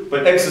 2,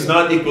 but x is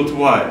not equal to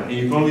y, and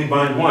you can only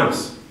bind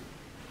once.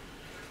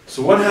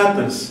 So what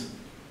happens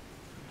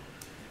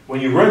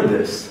when you run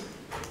this?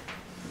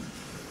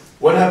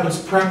 What happens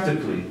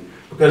practically?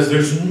 Because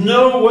there's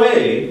no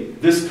way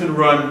this can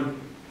run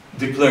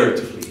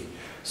declaratively.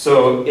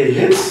 So it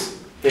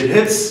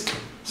hits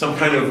some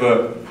kind of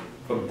a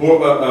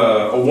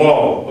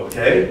wall,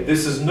 okay?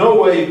 This is no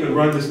way you can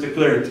run this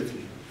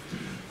declaratively.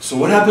 So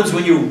what happens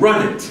when you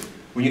run it?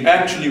 When you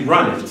actually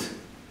run it?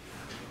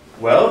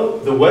 Well,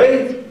 the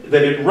way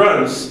that it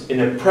runs in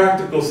a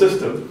practical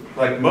system,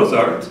 like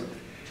Mozart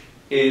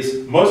is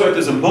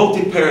a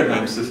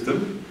multi-paradigm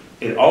system.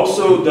 It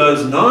also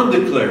does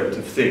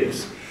non-declarative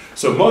things.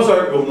 So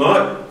Mozart will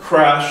not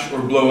crash or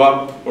blow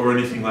up or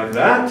anything like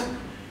that,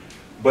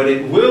 but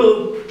it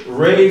will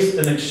raise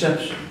an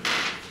exception.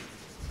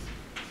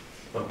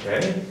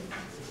 Okay?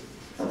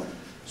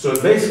 So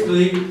it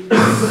basically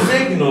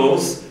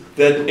signals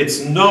that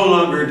it's no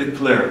longer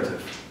declarative.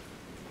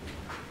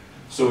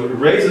 So it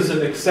raises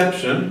an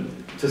exception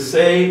to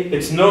say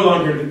it's no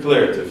longer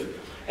declarative.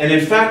 And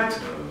in fact,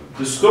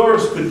 the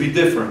stores could be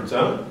different.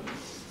 Huh?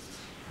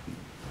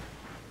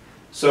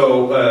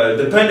 So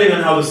depending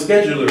on how the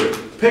scheduler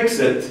picks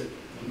it,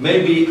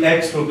 maybe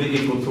x will be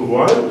equal to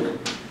 1,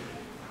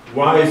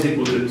 y is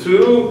equal to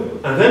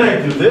 2, and then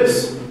I do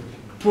this,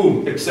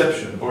 boom,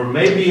 exception. Or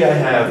maybe I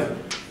have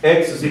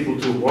x is equal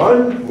to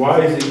 1,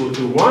 y is equal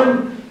to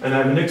 1, and I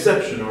have an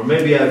exception. Or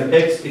maybe I have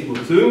x equal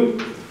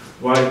to,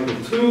 y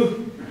equal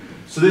to.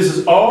 So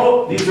these are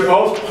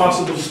all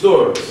possible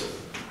stores.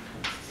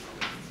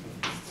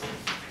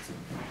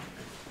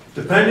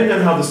 Depending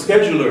on how the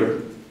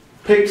scheduler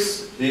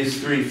picks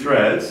these three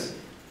threads,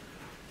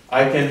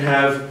 I can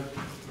have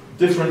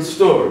different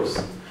stores.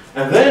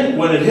 And then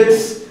when it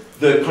hits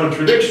the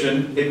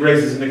contradiction, it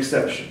raises an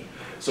exception.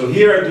 So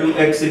here I do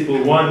x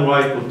equal 1,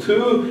 y equal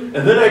 2,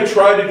 and then I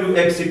try to do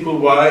x equal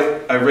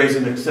y, I raise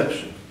an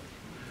exception.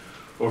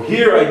 Or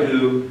here I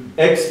do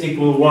x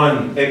equal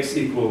 1, x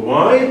equal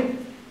y,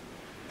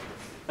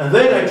 and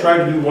then I try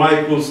to do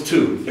y equals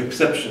 2,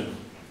 exception.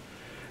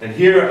 And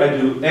here I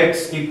do y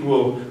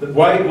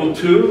equal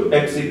 2,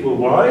 x equal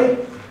y,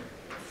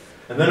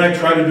 and then I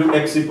try to do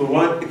x equal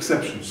 1,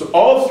 exception. So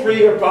all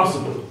three are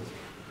possible.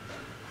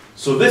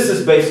 So this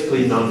is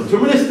basically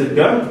non-deterministic,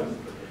 huh?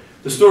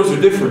 The stores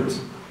are different.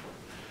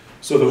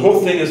 So the whole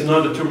thing is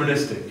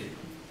non-deterministic.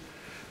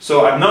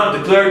 So I'm not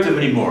declarative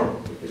anymore.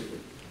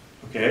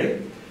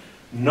 Okay?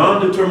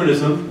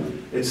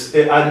 Non-determinism,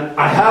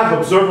 I have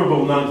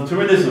observable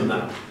non-determinism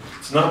now.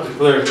 It's not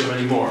declarative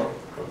anymore.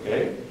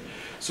 Okay?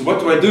 So what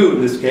do I do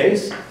in this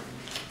case?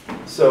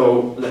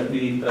 So let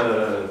me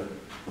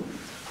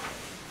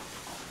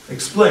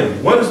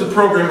explain. What does the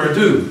programmer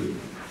do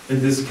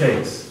in this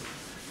case?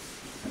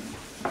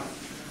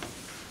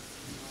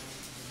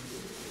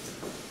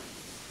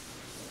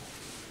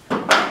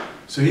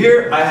 So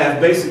here I have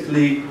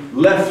basically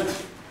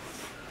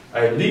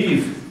I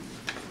leave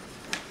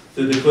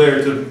the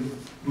declarative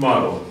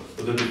model,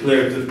 or the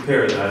declarative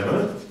paradigm.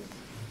 Huh?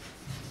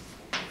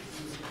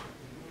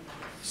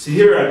 See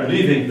here I'm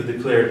leaving the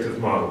declarative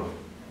model.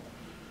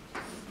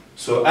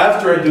 So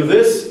after I do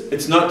this,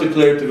 it's not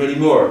declarative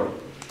anymore.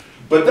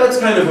 But that's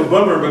kind of a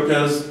bummer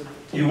because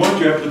you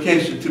want your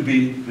application to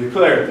be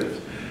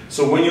declarative.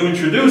 So when you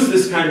introduce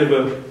this kind of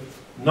a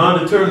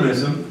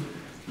non-determinism,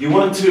 you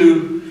want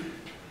to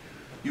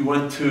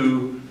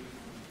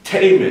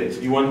tame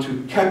it, you want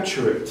to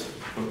capture it,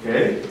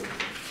 okay?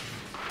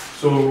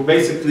 So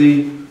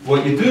basically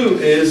what you do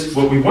is,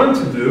 what we want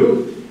to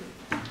do,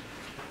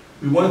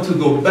 we want to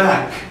go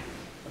back.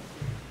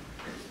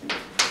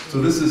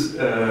 So this is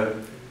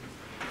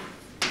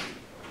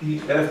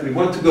EF, we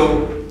want to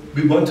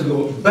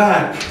go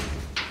back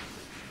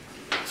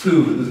to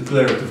the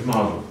declarative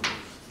model.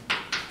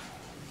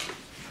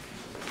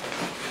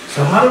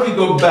 So how do we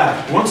go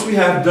back? Once we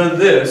have done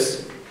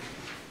this,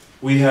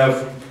 we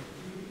have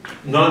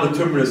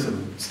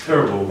non-determinism. It's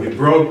terrible. We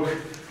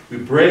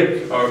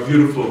break our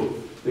beautiful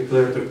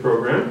declarative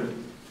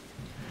program.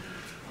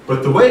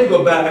 But the way to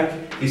go back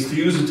is to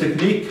use a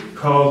technique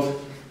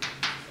called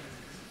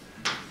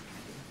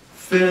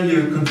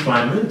failure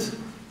confinement.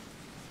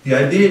 The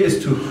idea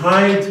is to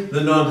hide the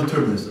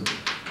non-determinism.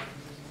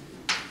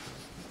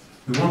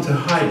 We want to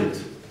hide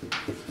it.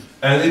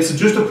 And it's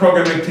just a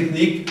programming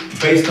technique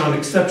based on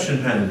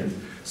exception handling.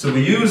 So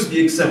we use the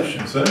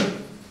exceptions, huh?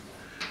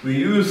 We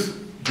use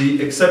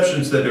the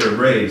exceptions that are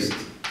raised.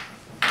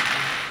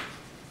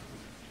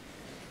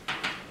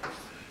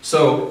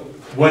 So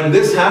when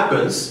this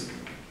happens,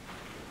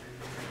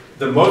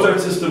 the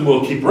Mozart system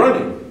will keep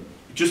running.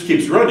 It just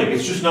keeps running.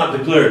 It's just not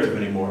declarative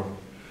anymore.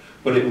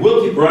 But it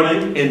will keep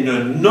running in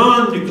a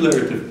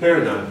non-declarative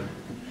paradigm.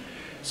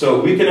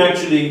 So we can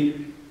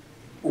actually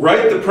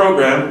write the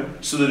program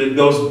so that it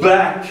goes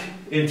back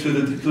into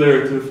the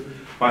declarative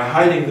by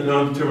hiding the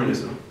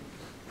non-determinism.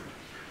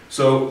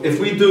 So if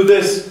we do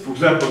this, for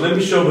example, let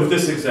me show with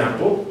this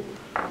example.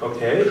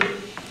 Okay,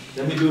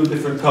 let me do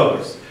different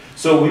colors.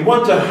 So we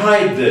want to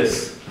hide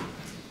this.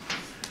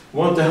 We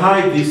want to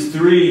hide these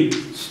three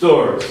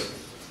stores.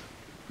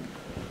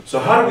 So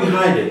how do we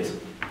hide it?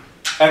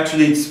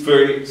 Actually, it's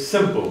very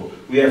simple.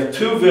 We have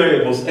two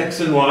variables, x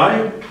and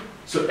y.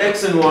 So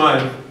x and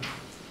y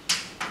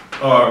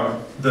are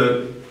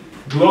the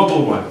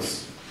global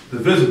ones, the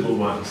visible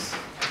ones.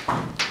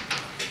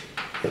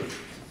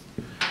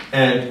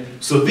 And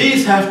so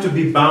these have to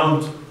be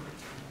bound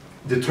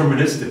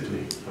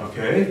deterministically,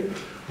 okay?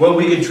 Well,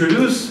 we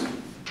introduce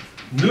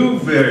new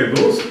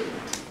variables.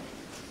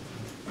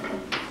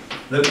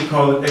 Let me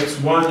call it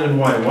x1 and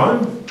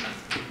y1,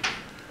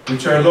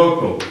 which are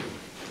local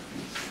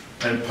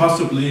and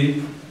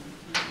possibly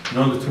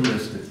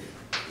non-deterministic.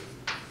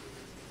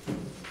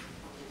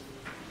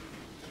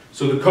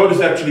 So the code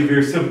is actually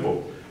very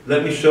simple.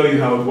 Let me show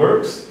you how it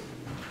works.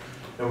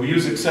 And we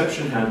use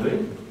exception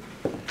handling.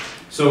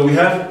 So we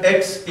have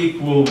x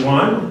equal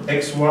 1,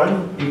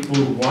 x1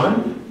 equal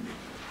 1,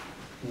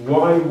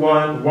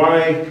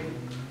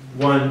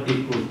 y1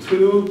 equal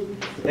 2,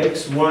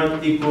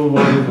 x1 equal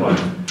y1.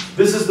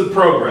 This is the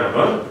program,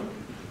 huh?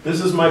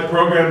 This is my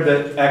program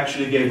that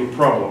actually gave a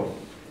problem.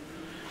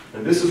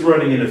 And this is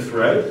running in a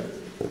thread.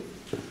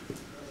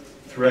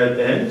 Thread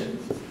end.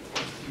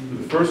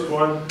 The first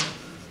one,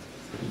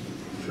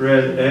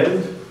 thread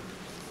end.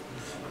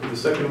 The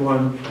second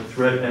one, a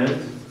thread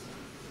end.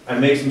 I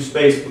make some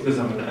space because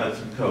I'm going to add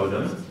some code.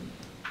 Huh?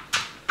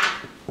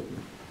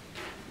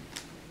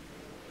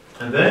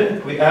 And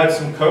then we add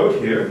some code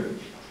here.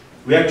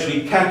 We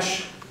actually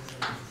catch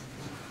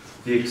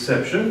the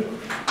exception.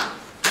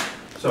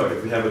 Sorry,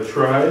 we have a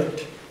try,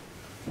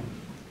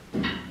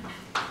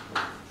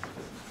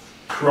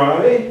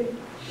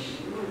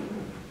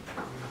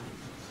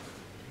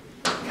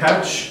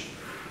 catch,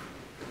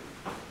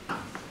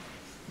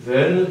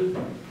 then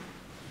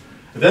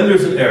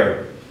there's an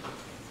error.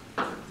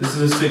 This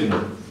is a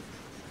signal.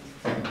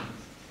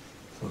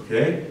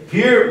 Okay.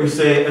 Here we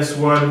say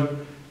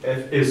S1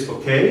 is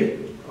okay.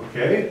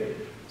 Okay.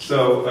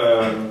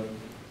 So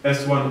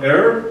S1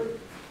 error.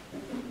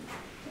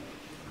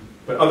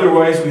 But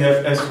otherwise we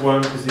have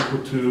S1 is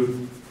equal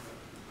to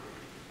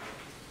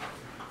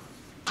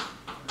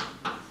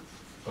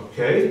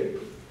okay.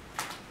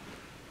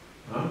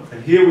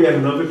 And here we have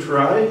another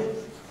try.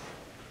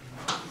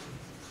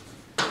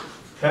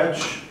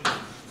 Catch.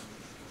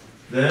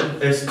 Then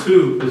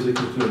S2 is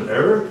equal to an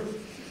error.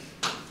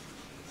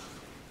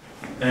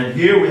 And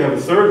here we have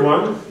a third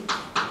one.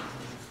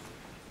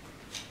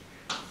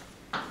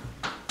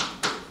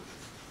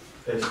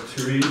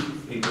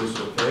 S3 equals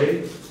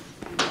okay.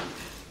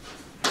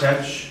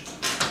 Catch.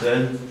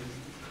 Then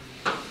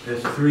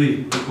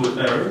S3 equals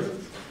error.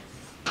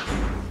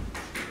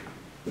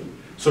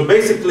 So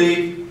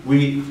basically,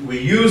 we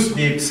use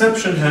the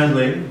exception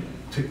handling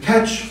to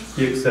catch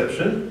the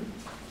exception,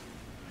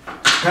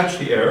 catch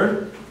the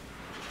error.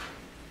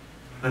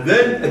 And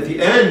then at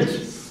the end,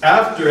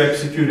 after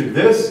executing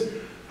this,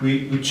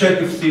 we check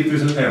to see if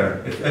there's an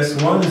error. If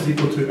S1 is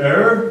equal to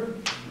error,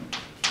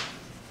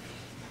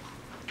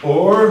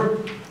 or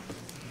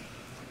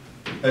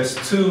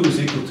S2 is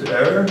equal to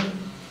error,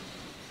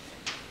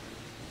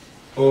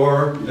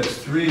 or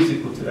S3 is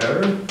equal to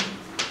error,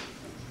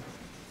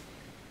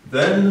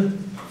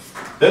 then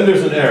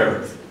there's an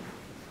error.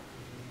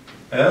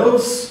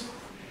 Else,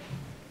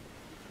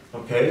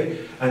 okay,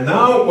 and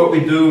now what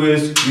we do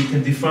is we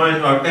can define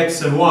our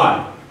X and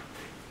Y.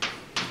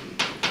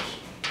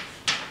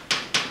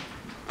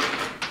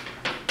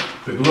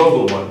 The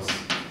global ones.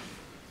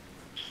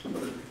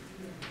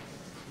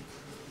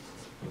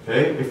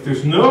 Okay, if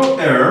there's no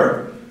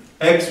error,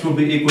 X will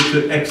be equal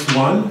to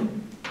X1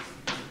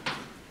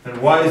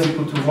 and Y is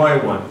equal to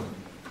Y1.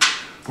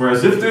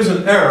 Whereas if there's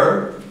an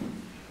error,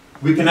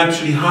 we can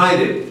actually hide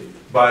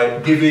it by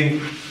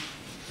giving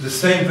the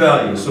same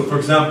value. So for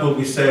example,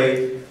 we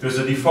say there's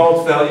a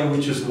default value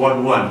which is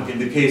 1, 1 in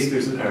the case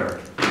there's an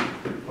error.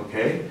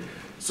 Okay?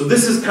 So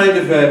this is kind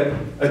of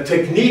a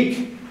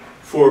technique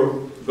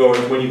for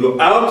going, when you go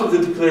out of the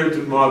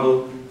declarative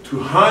model, to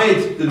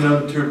hide the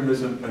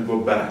non-determinism and go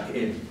back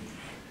in.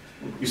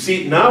 You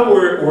see, now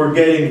we're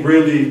getting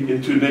really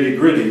into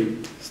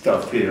nitty-gritty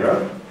stuff here.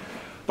 Huh?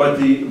 But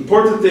the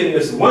important thing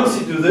is, once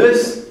you do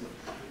this,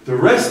 the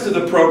rest of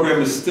the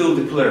program is still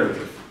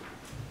declarative.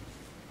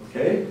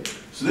 Okay?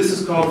 So this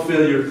is called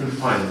failure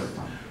confinement.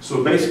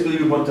 So basically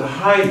we want to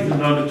hide the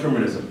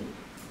non-determinism.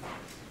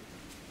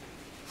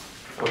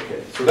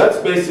 Okay, so that's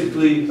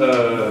basically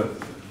the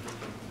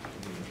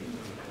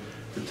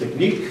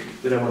technique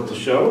that I want to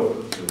show.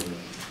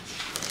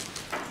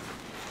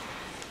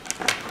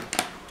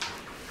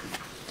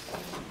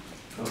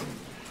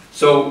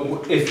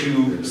 So if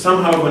you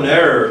somehow have an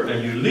error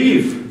and you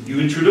leave, you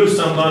introduce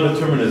some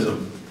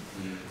non-determinism.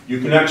 You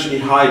can actually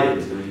hide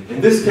it. In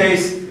this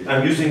case,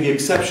 I'm using the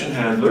exception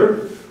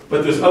handler,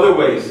 but there's other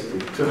ways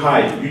to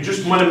hide. You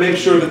just want to make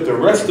sure that the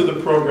rest of the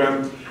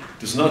program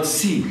does not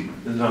see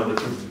the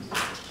non-determinism.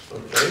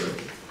 Okay?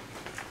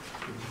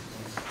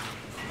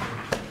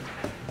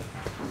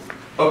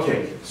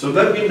 Okay, so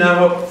let me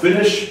now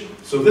finish.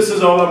 So this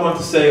is all I want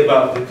to say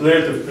about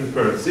declarative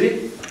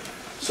concurrency.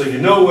 So you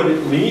know what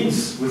it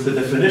means with the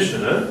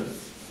definition, huh?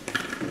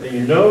 And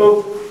you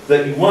know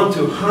that you want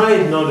to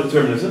hide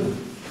non-determinism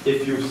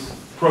if your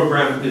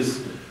program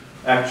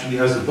actually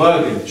has a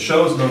bug and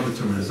shows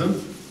non-determinism.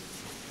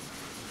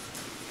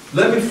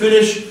 Let me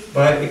finish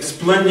by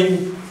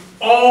explaining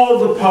all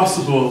the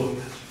possible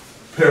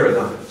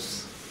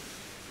paradigms.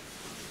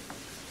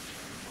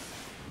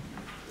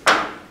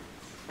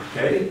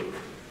 Okay?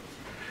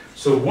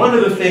 So one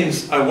of the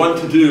things I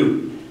want to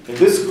do in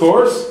this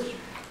course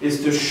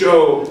is to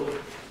show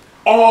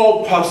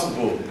all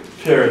possible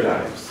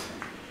paradigms.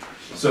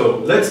 So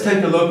let's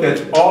take a look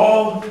at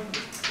all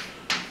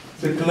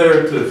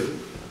declarative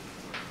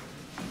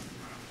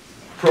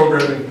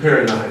programming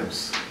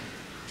paradigms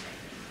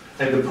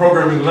and the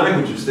programming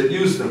languages that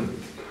use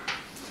them.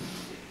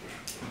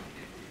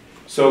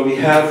 So we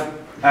have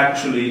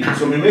actually,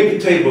 so we make a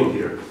table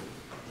here.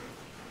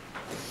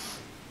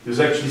 There's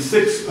actually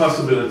 6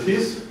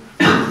 possibilities.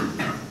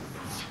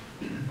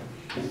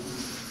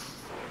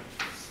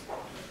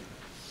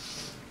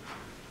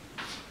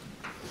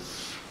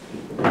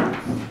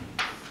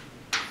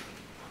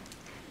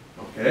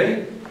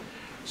 Okay,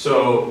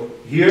 so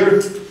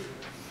here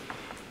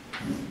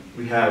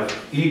we have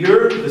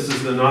eager, this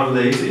is the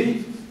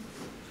non-lazy.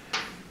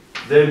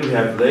 Then we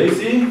have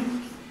lazy.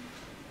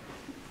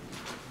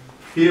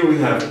 Here we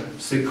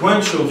have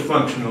sequential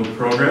functional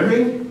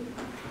programming.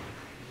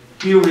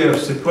 Here we have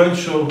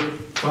sequential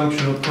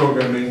functional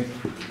programming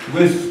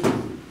with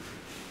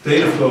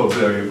dataflow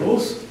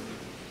variables.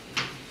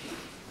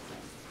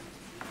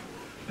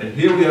 And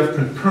here we have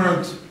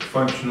concurrent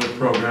functional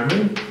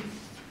programming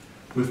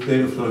with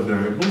dataflow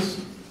variables.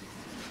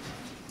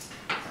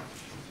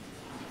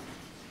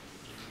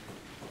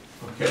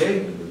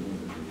 Okay.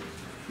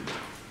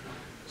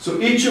 So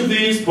each of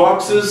these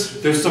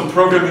boxes, there's some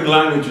programming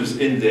languages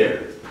in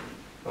there.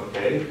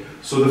 Okay.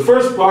 So the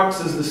first box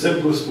is the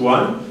simplest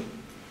one.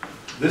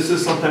 This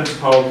is sometimes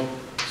called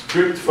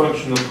strict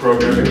functional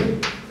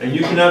programming. And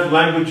you can have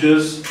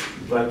languages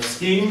like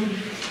Scheme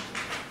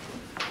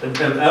and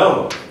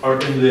ML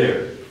are in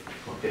there.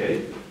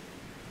 Okay.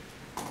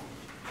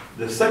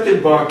 The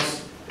second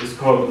box is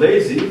called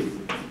lazy.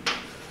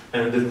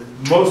 And the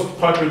most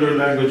popular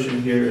language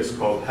in here is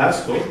called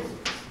Haskell.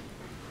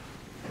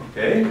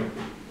 Okay.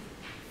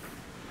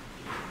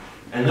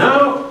 And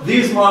now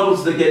these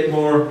models, they get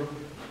more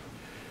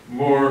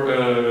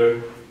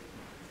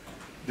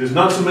there's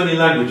not so many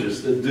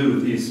languages that do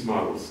these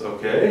models,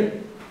 okay?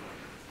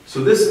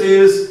 So this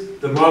is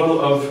the model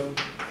of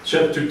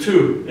chapter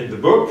 2 in the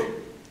book.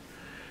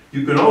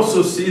 You can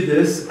also see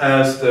this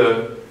as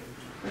the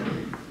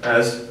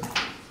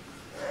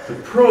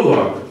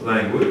prologue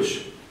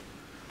language,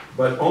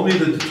 but only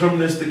the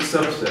deterministic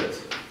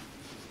subset.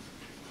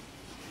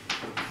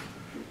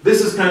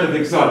 This is kind of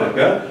exotic,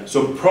 huh?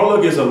 So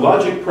Prolog is a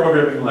logic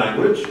programming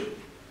language,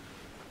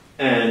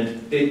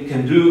 and it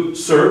can do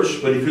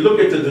search, but if you look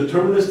at the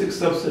deterministic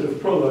subset of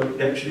Prolog,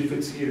 it actually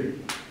fits here.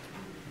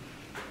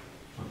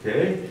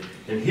 Okay?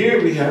 And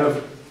here we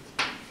have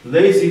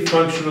lazy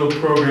functional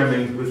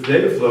programming with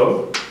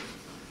dataflow.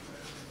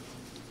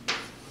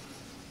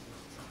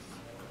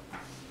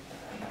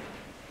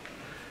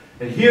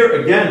 And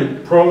here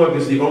again, Prolog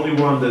is the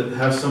only one that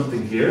has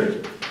something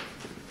here.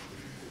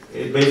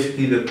 It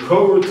basically the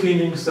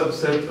coroutining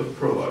subset of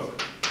Prolog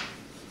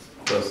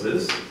does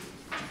this.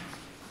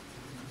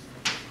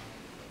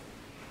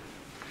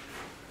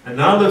 And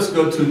now let's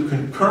go to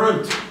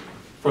concurrent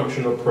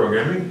functional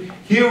programming.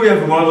 Here we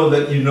have a model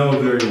that you know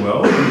very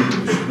well,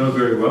 you should know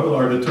very well,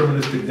 our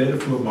deterministic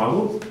dataflow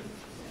model.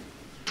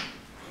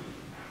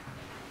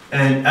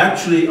 And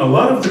actually a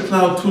lot of the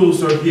cloud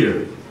tools are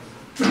here.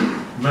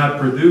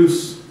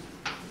 MapReduce,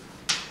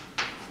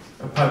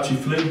 Apache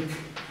Flink,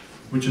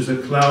 which is a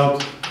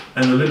cloud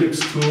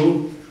analytics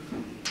tool,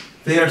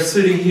 they are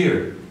sitting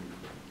here,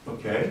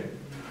 okay?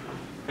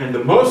 And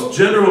the most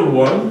general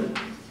one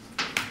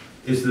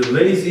is the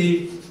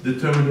lazy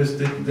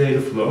deterministic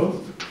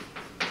dataflow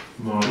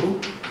model,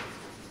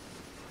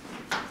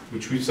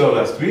 which we saw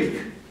last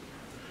week.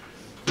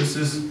 This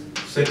is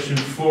section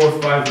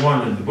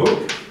 451 in the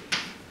book.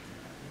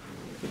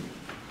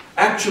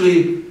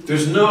 Actually,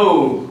 there's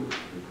no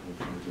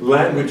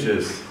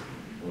languages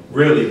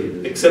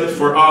really, except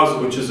for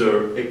Oz, which is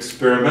an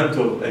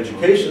experimental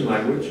education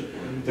language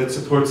that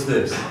supports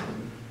this.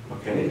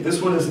 Okay,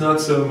 this one is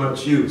not so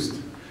much used,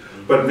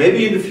 but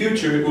maybe in the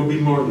future it will be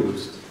more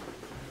used.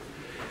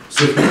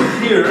 So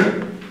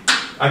here,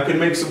 I can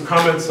make some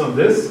comments on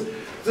this.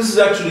 This is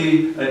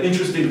actually an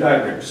interesting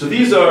diagram. So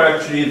these are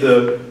actually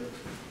the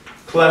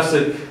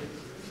classic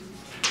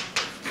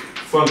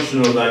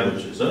functional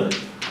languages. Huh?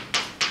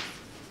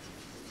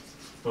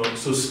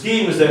 So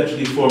Scheme is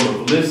actually a form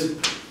of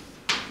Lisp.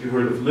 You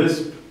heard of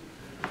Lisp.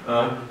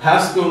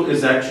 Haskell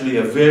is actually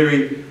a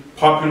very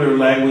popular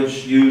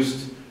language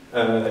used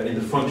in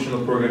the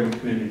functional programming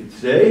community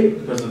today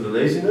because of the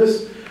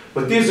laziness.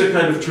 But these are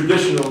kind of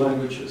traditional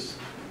languages.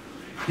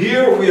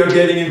 Here we are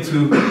getting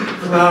into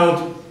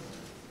cloud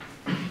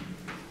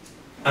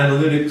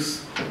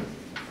analytics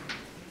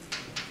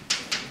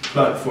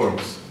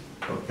platforms.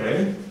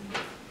 Okay?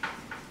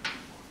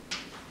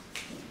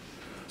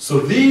 So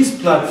these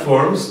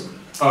platforms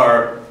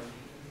are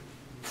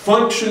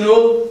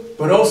functional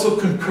but also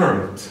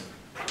concurrent.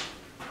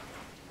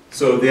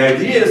 So the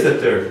idea is that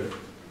they're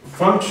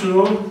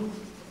functional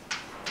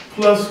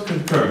plus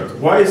concurrent.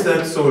 Why is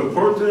that so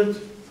important?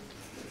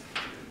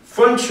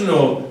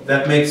 Functional,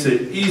 that makes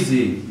it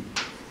easy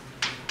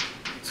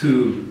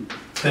to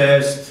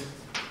test,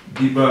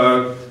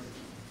 debug,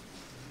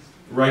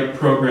 write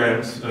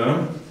programs.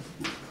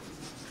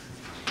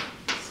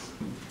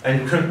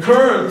 And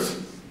concurrent,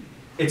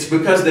 it's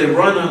because they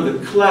run on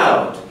the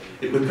cloud.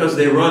 It's because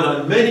they run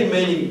on many,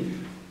 many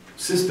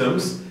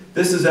systems.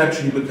 This is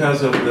actually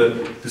because of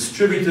the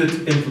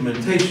distributed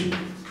implementation.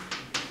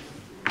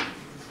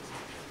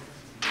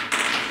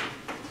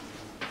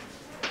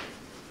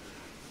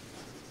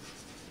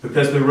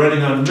 Because they're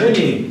running on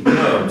many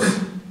nodes.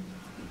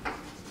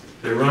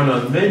 They run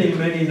on many,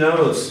 many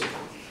nodes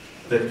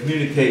that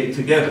communicate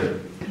together.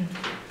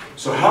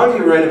 So how do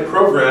you write a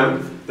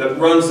program that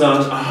runs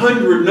on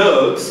 100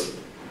 nodes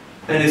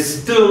and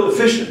is still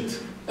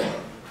efficient?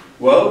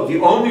 Well, the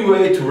only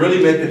way to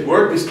really make it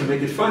work is to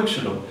make it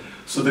functional.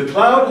 So the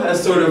cloud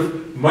has sort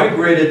of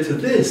migrated to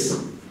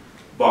this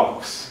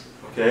box,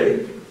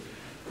 okay?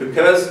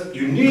 Because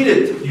you need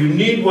it. You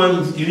need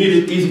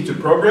it easy to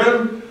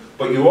program,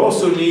 but you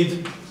also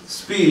need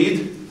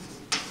speed.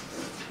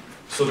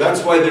 So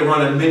that's why they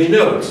run on many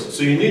nodes.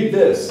 So you need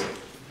this.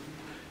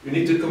 You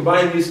need to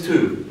combine these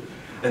two.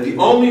 And the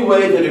only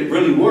way that it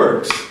really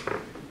works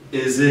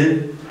is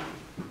in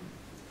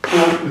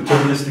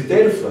deterministic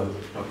dataflow,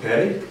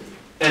 okay?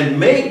 And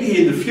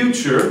maybe in the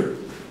future,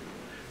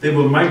 they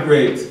will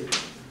migrate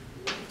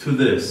to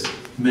this.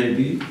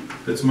 Maybe.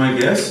 That's my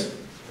guess.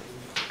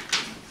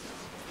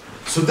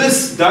 So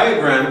this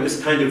diagram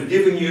is kind of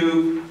giving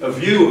you a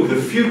view of the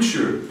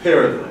future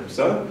paradigms.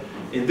 Huh?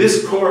 In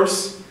this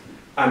course,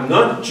 I'm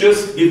not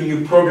just giving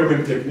you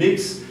programming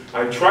techniques,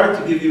 I try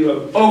to give you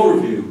an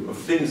overview of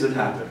things that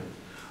happen,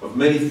 of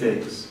many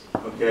things,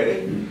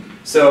 okay?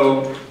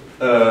 So,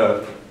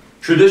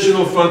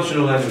 traditional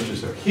functional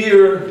languages are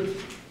here.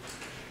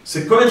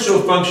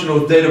 Sequential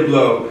functional data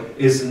flow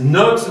is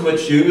not so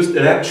much used.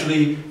 It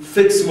actually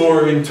fits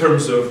more in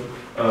terms of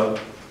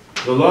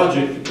the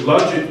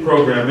logic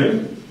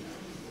programming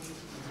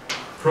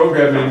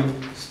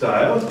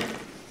style.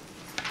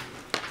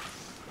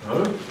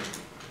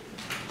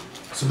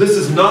 So this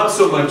is not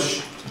so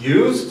much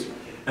used.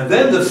 And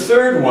then the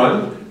third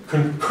one,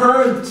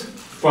 concurrent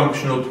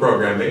functional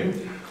programming,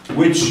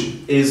 which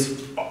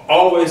is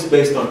always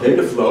based on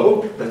data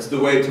flow. That's the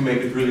way to make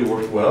it really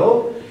work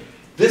well.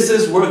 This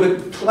is where the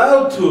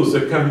cloud tools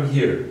are coming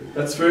here.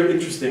 That's very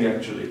interesting,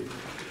 actually.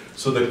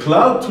 So the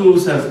cloud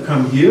tools have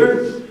come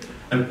here,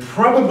 and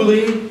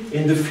probably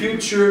in the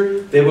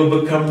future they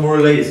will become more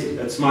lazy.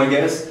 That's my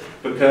guess,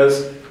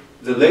 because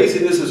the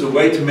laziness is a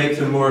way to make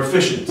them more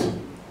efficient.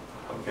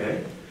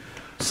 Okay?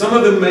 Some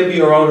of them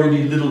maybe are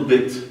already a little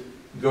bit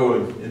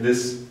going in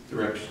this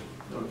direction.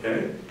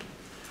 Okay?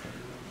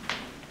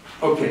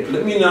 Okay,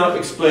 let me now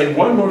explain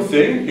one more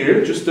thing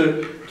here, just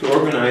to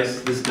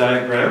organize this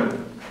diagram.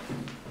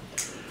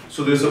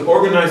 So there's an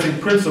organizing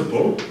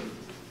principle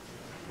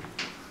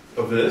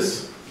of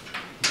this.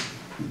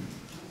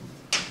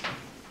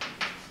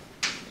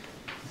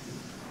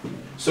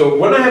 So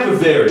when I have a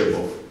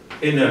variable,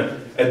 in a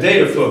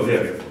data flow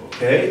variable,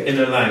 okay, in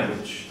a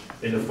language,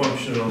 in a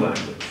functional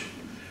language,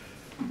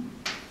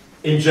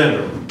 in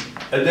general,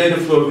 a data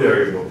flow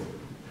variable,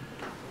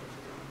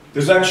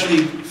 there's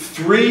actually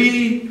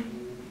 3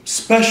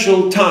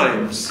 special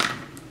times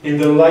in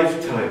the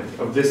lifetime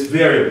of this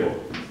variable.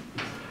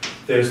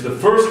 There's the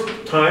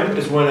first time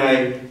is when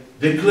I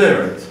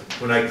declare it,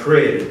 when I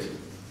create it.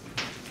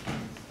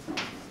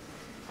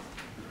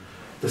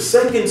 The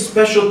second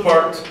special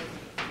part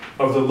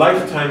of the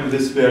lifetime of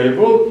this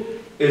variable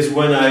is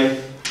when I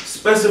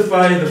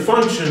specify the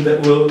function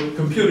that will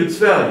compute its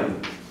value.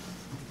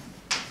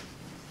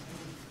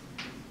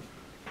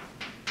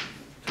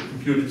 To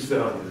compute its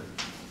value.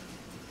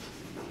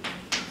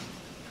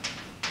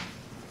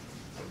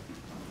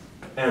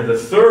 And the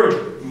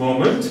third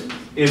moment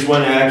is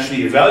when I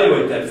actually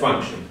evaluate that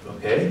function,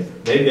 okay?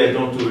 Maybe I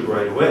don't do it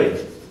right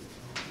away.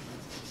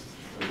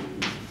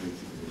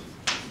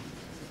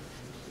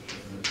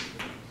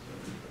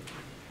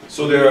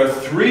 So there are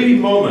 3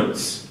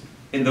 moments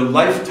in the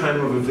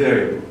lifetime of a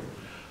variable,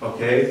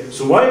 okay?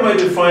 So why am I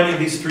defining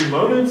these 3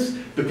 moments?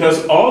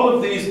 Because all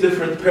of these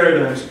different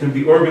paradigms can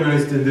be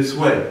organized in this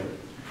way.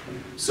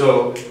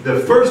 So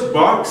the first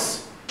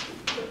box,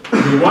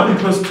 the 1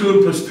 plus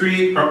 2 plus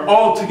 3 are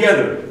all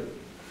together.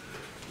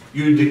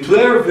 You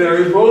declare a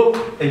variable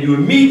and you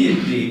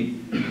immediately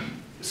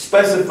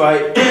specify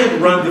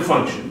and run the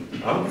function.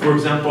 For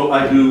example,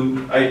 I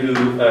do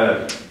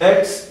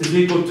x is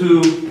equal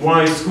to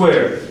y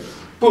squared.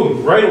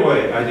 Boom, right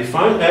away. I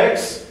define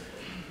x,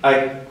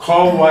 I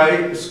call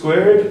y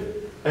squared,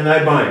 and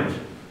I bind.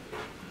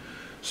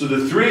 So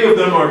the 3 of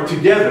them are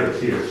together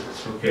here,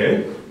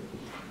 okay?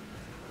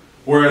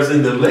 Whereas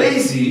in the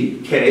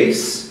lazy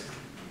case,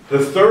 the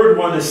third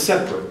one is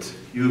separate.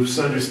 You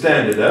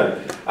understand it, huh?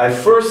 I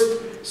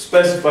first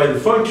specify the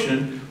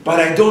function, but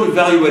I don't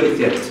evaluate it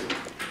yet.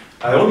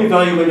 I only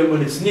evaluate it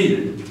when it's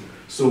needed.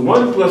 So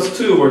 1 plus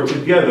 2 are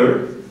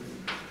together,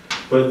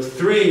 but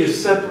 3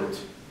 is separate.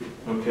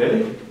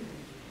 Okay?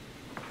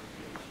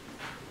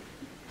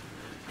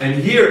 And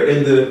here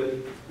in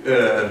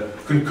the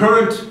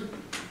concurrent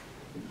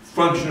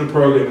functional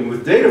programming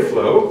with data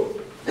flow,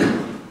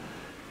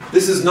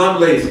 this is not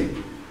lazy.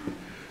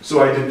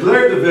 So I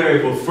declare the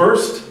variable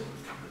first,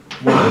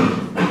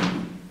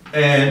 1,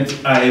 and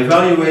I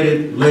evaluate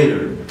it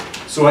later.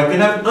 So I can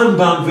have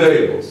unbound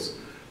variables.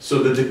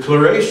 So the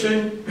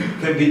declaration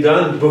can be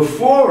done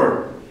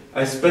before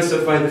I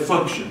specify the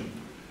function.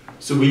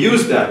 So we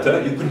use that.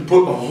 You can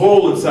put a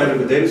hole inside of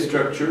a data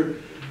structure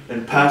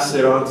and pass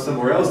it on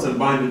somewhere else and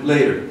bind it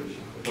later.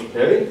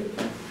 Okay?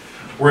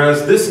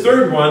 Whereas this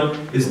third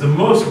one is the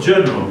most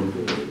general.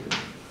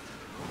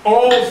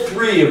 All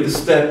 3 of the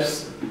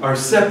steps are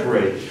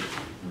separated.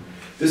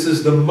 This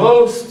is the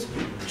most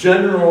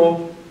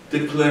general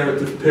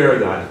declarative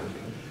paradigm.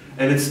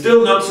 And it's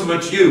still not so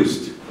much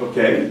used.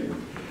 Okay?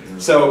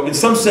 So, in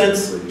some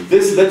sense,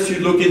 this lets you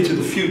look into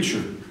the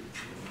future.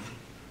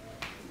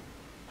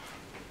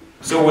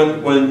 So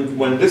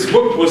when this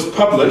book was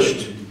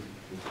published,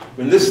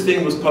 when this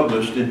thing was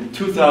published in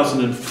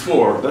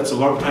 2004, that's a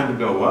long time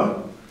ago,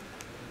 huh?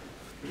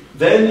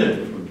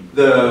 Then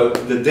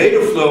the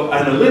data flow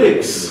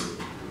analytics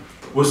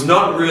was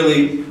not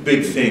really a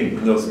big thing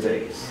in those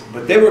days.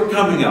 But they were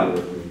coming up.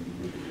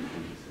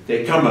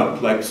 They come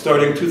up, like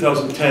starting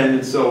 2010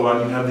 and so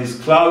on. You have these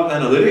cloud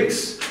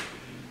analytics,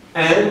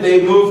 and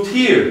they moved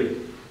here.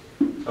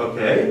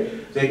 Okay?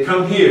 They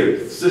come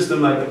here,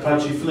 system like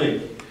Apache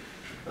Flink.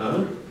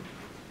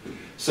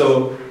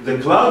 So the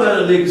cloud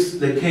analytics,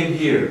 they came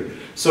here.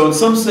 So in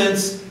some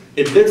sense,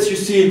 it lets you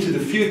see into the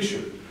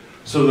future.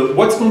 So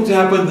what's going to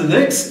happen in the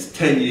next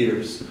 10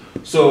 years?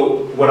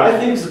 So what I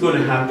think is going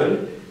to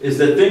happen is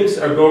that things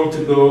are going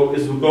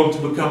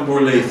to become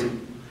more lazy.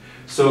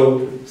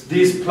 So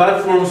these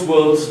platforms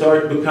will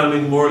start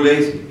becoming more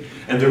lazy.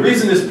 And the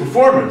reason is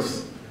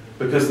performance,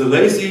 because the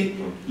lazy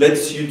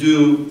lets you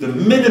do the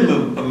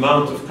minimum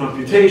amount of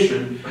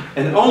computation,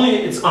 and only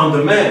it's on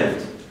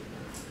demand.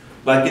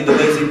 Like in the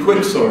lazy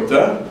quicksort,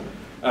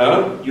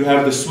 you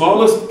have the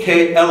smallest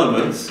k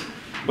elements,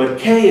 but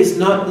k is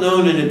not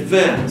known in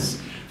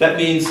advance. That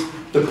means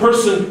the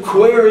person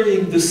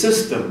querying the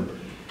system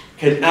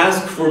can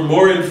ask for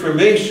more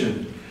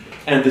information,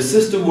 and the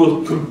system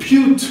will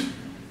compute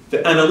the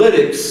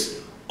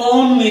analytics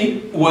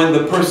only when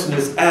the person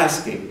is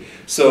asking.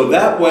 So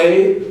that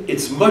way,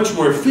 it's much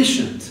more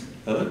efficient.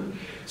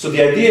 So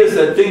the idea is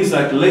that things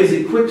like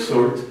lazy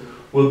quicksort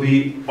will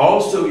be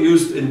also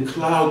used in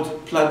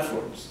cloud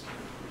platforms.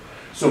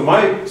 So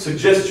my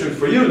suggestion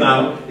for you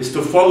now is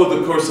to follow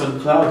the course on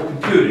cloud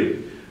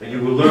computing, and you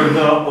will learn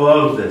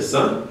all of this.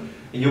 And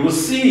you will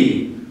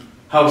see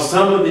how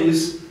some of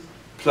these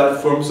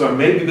platforms are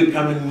maybe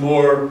becoming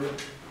more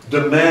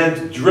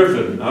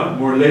demand-driven,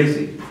 more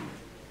lazy.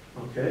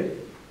 Okay?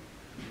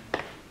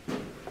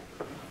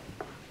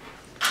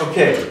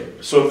 Okay,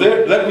 so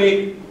let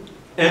me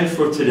end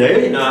for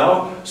today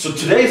now. So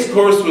today's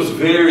course was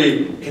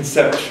very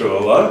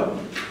conceptual,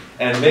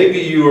 and maybe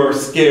you are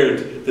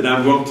scared that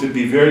I'm going to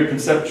be very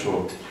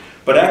conceptual.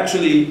 But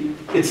actually,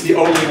 it's the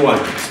only one.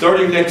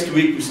 Starting next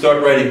week, we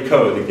start writing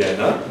code again.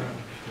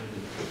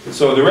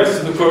 So the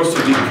rest of the course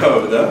will be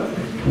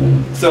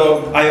code.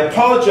 So I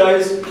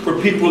apologize for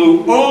people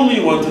who only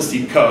want to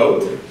see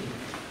code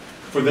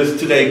for this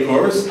today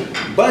course,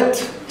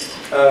 but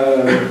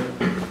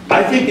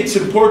I think it's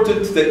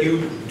important that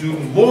you do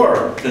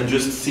more than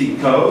just see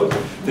code,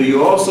 that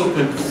you also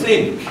can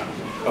think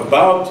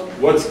about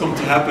what's going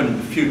to happen in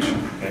the future.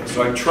 Okay?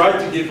 So I tried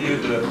to give you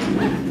the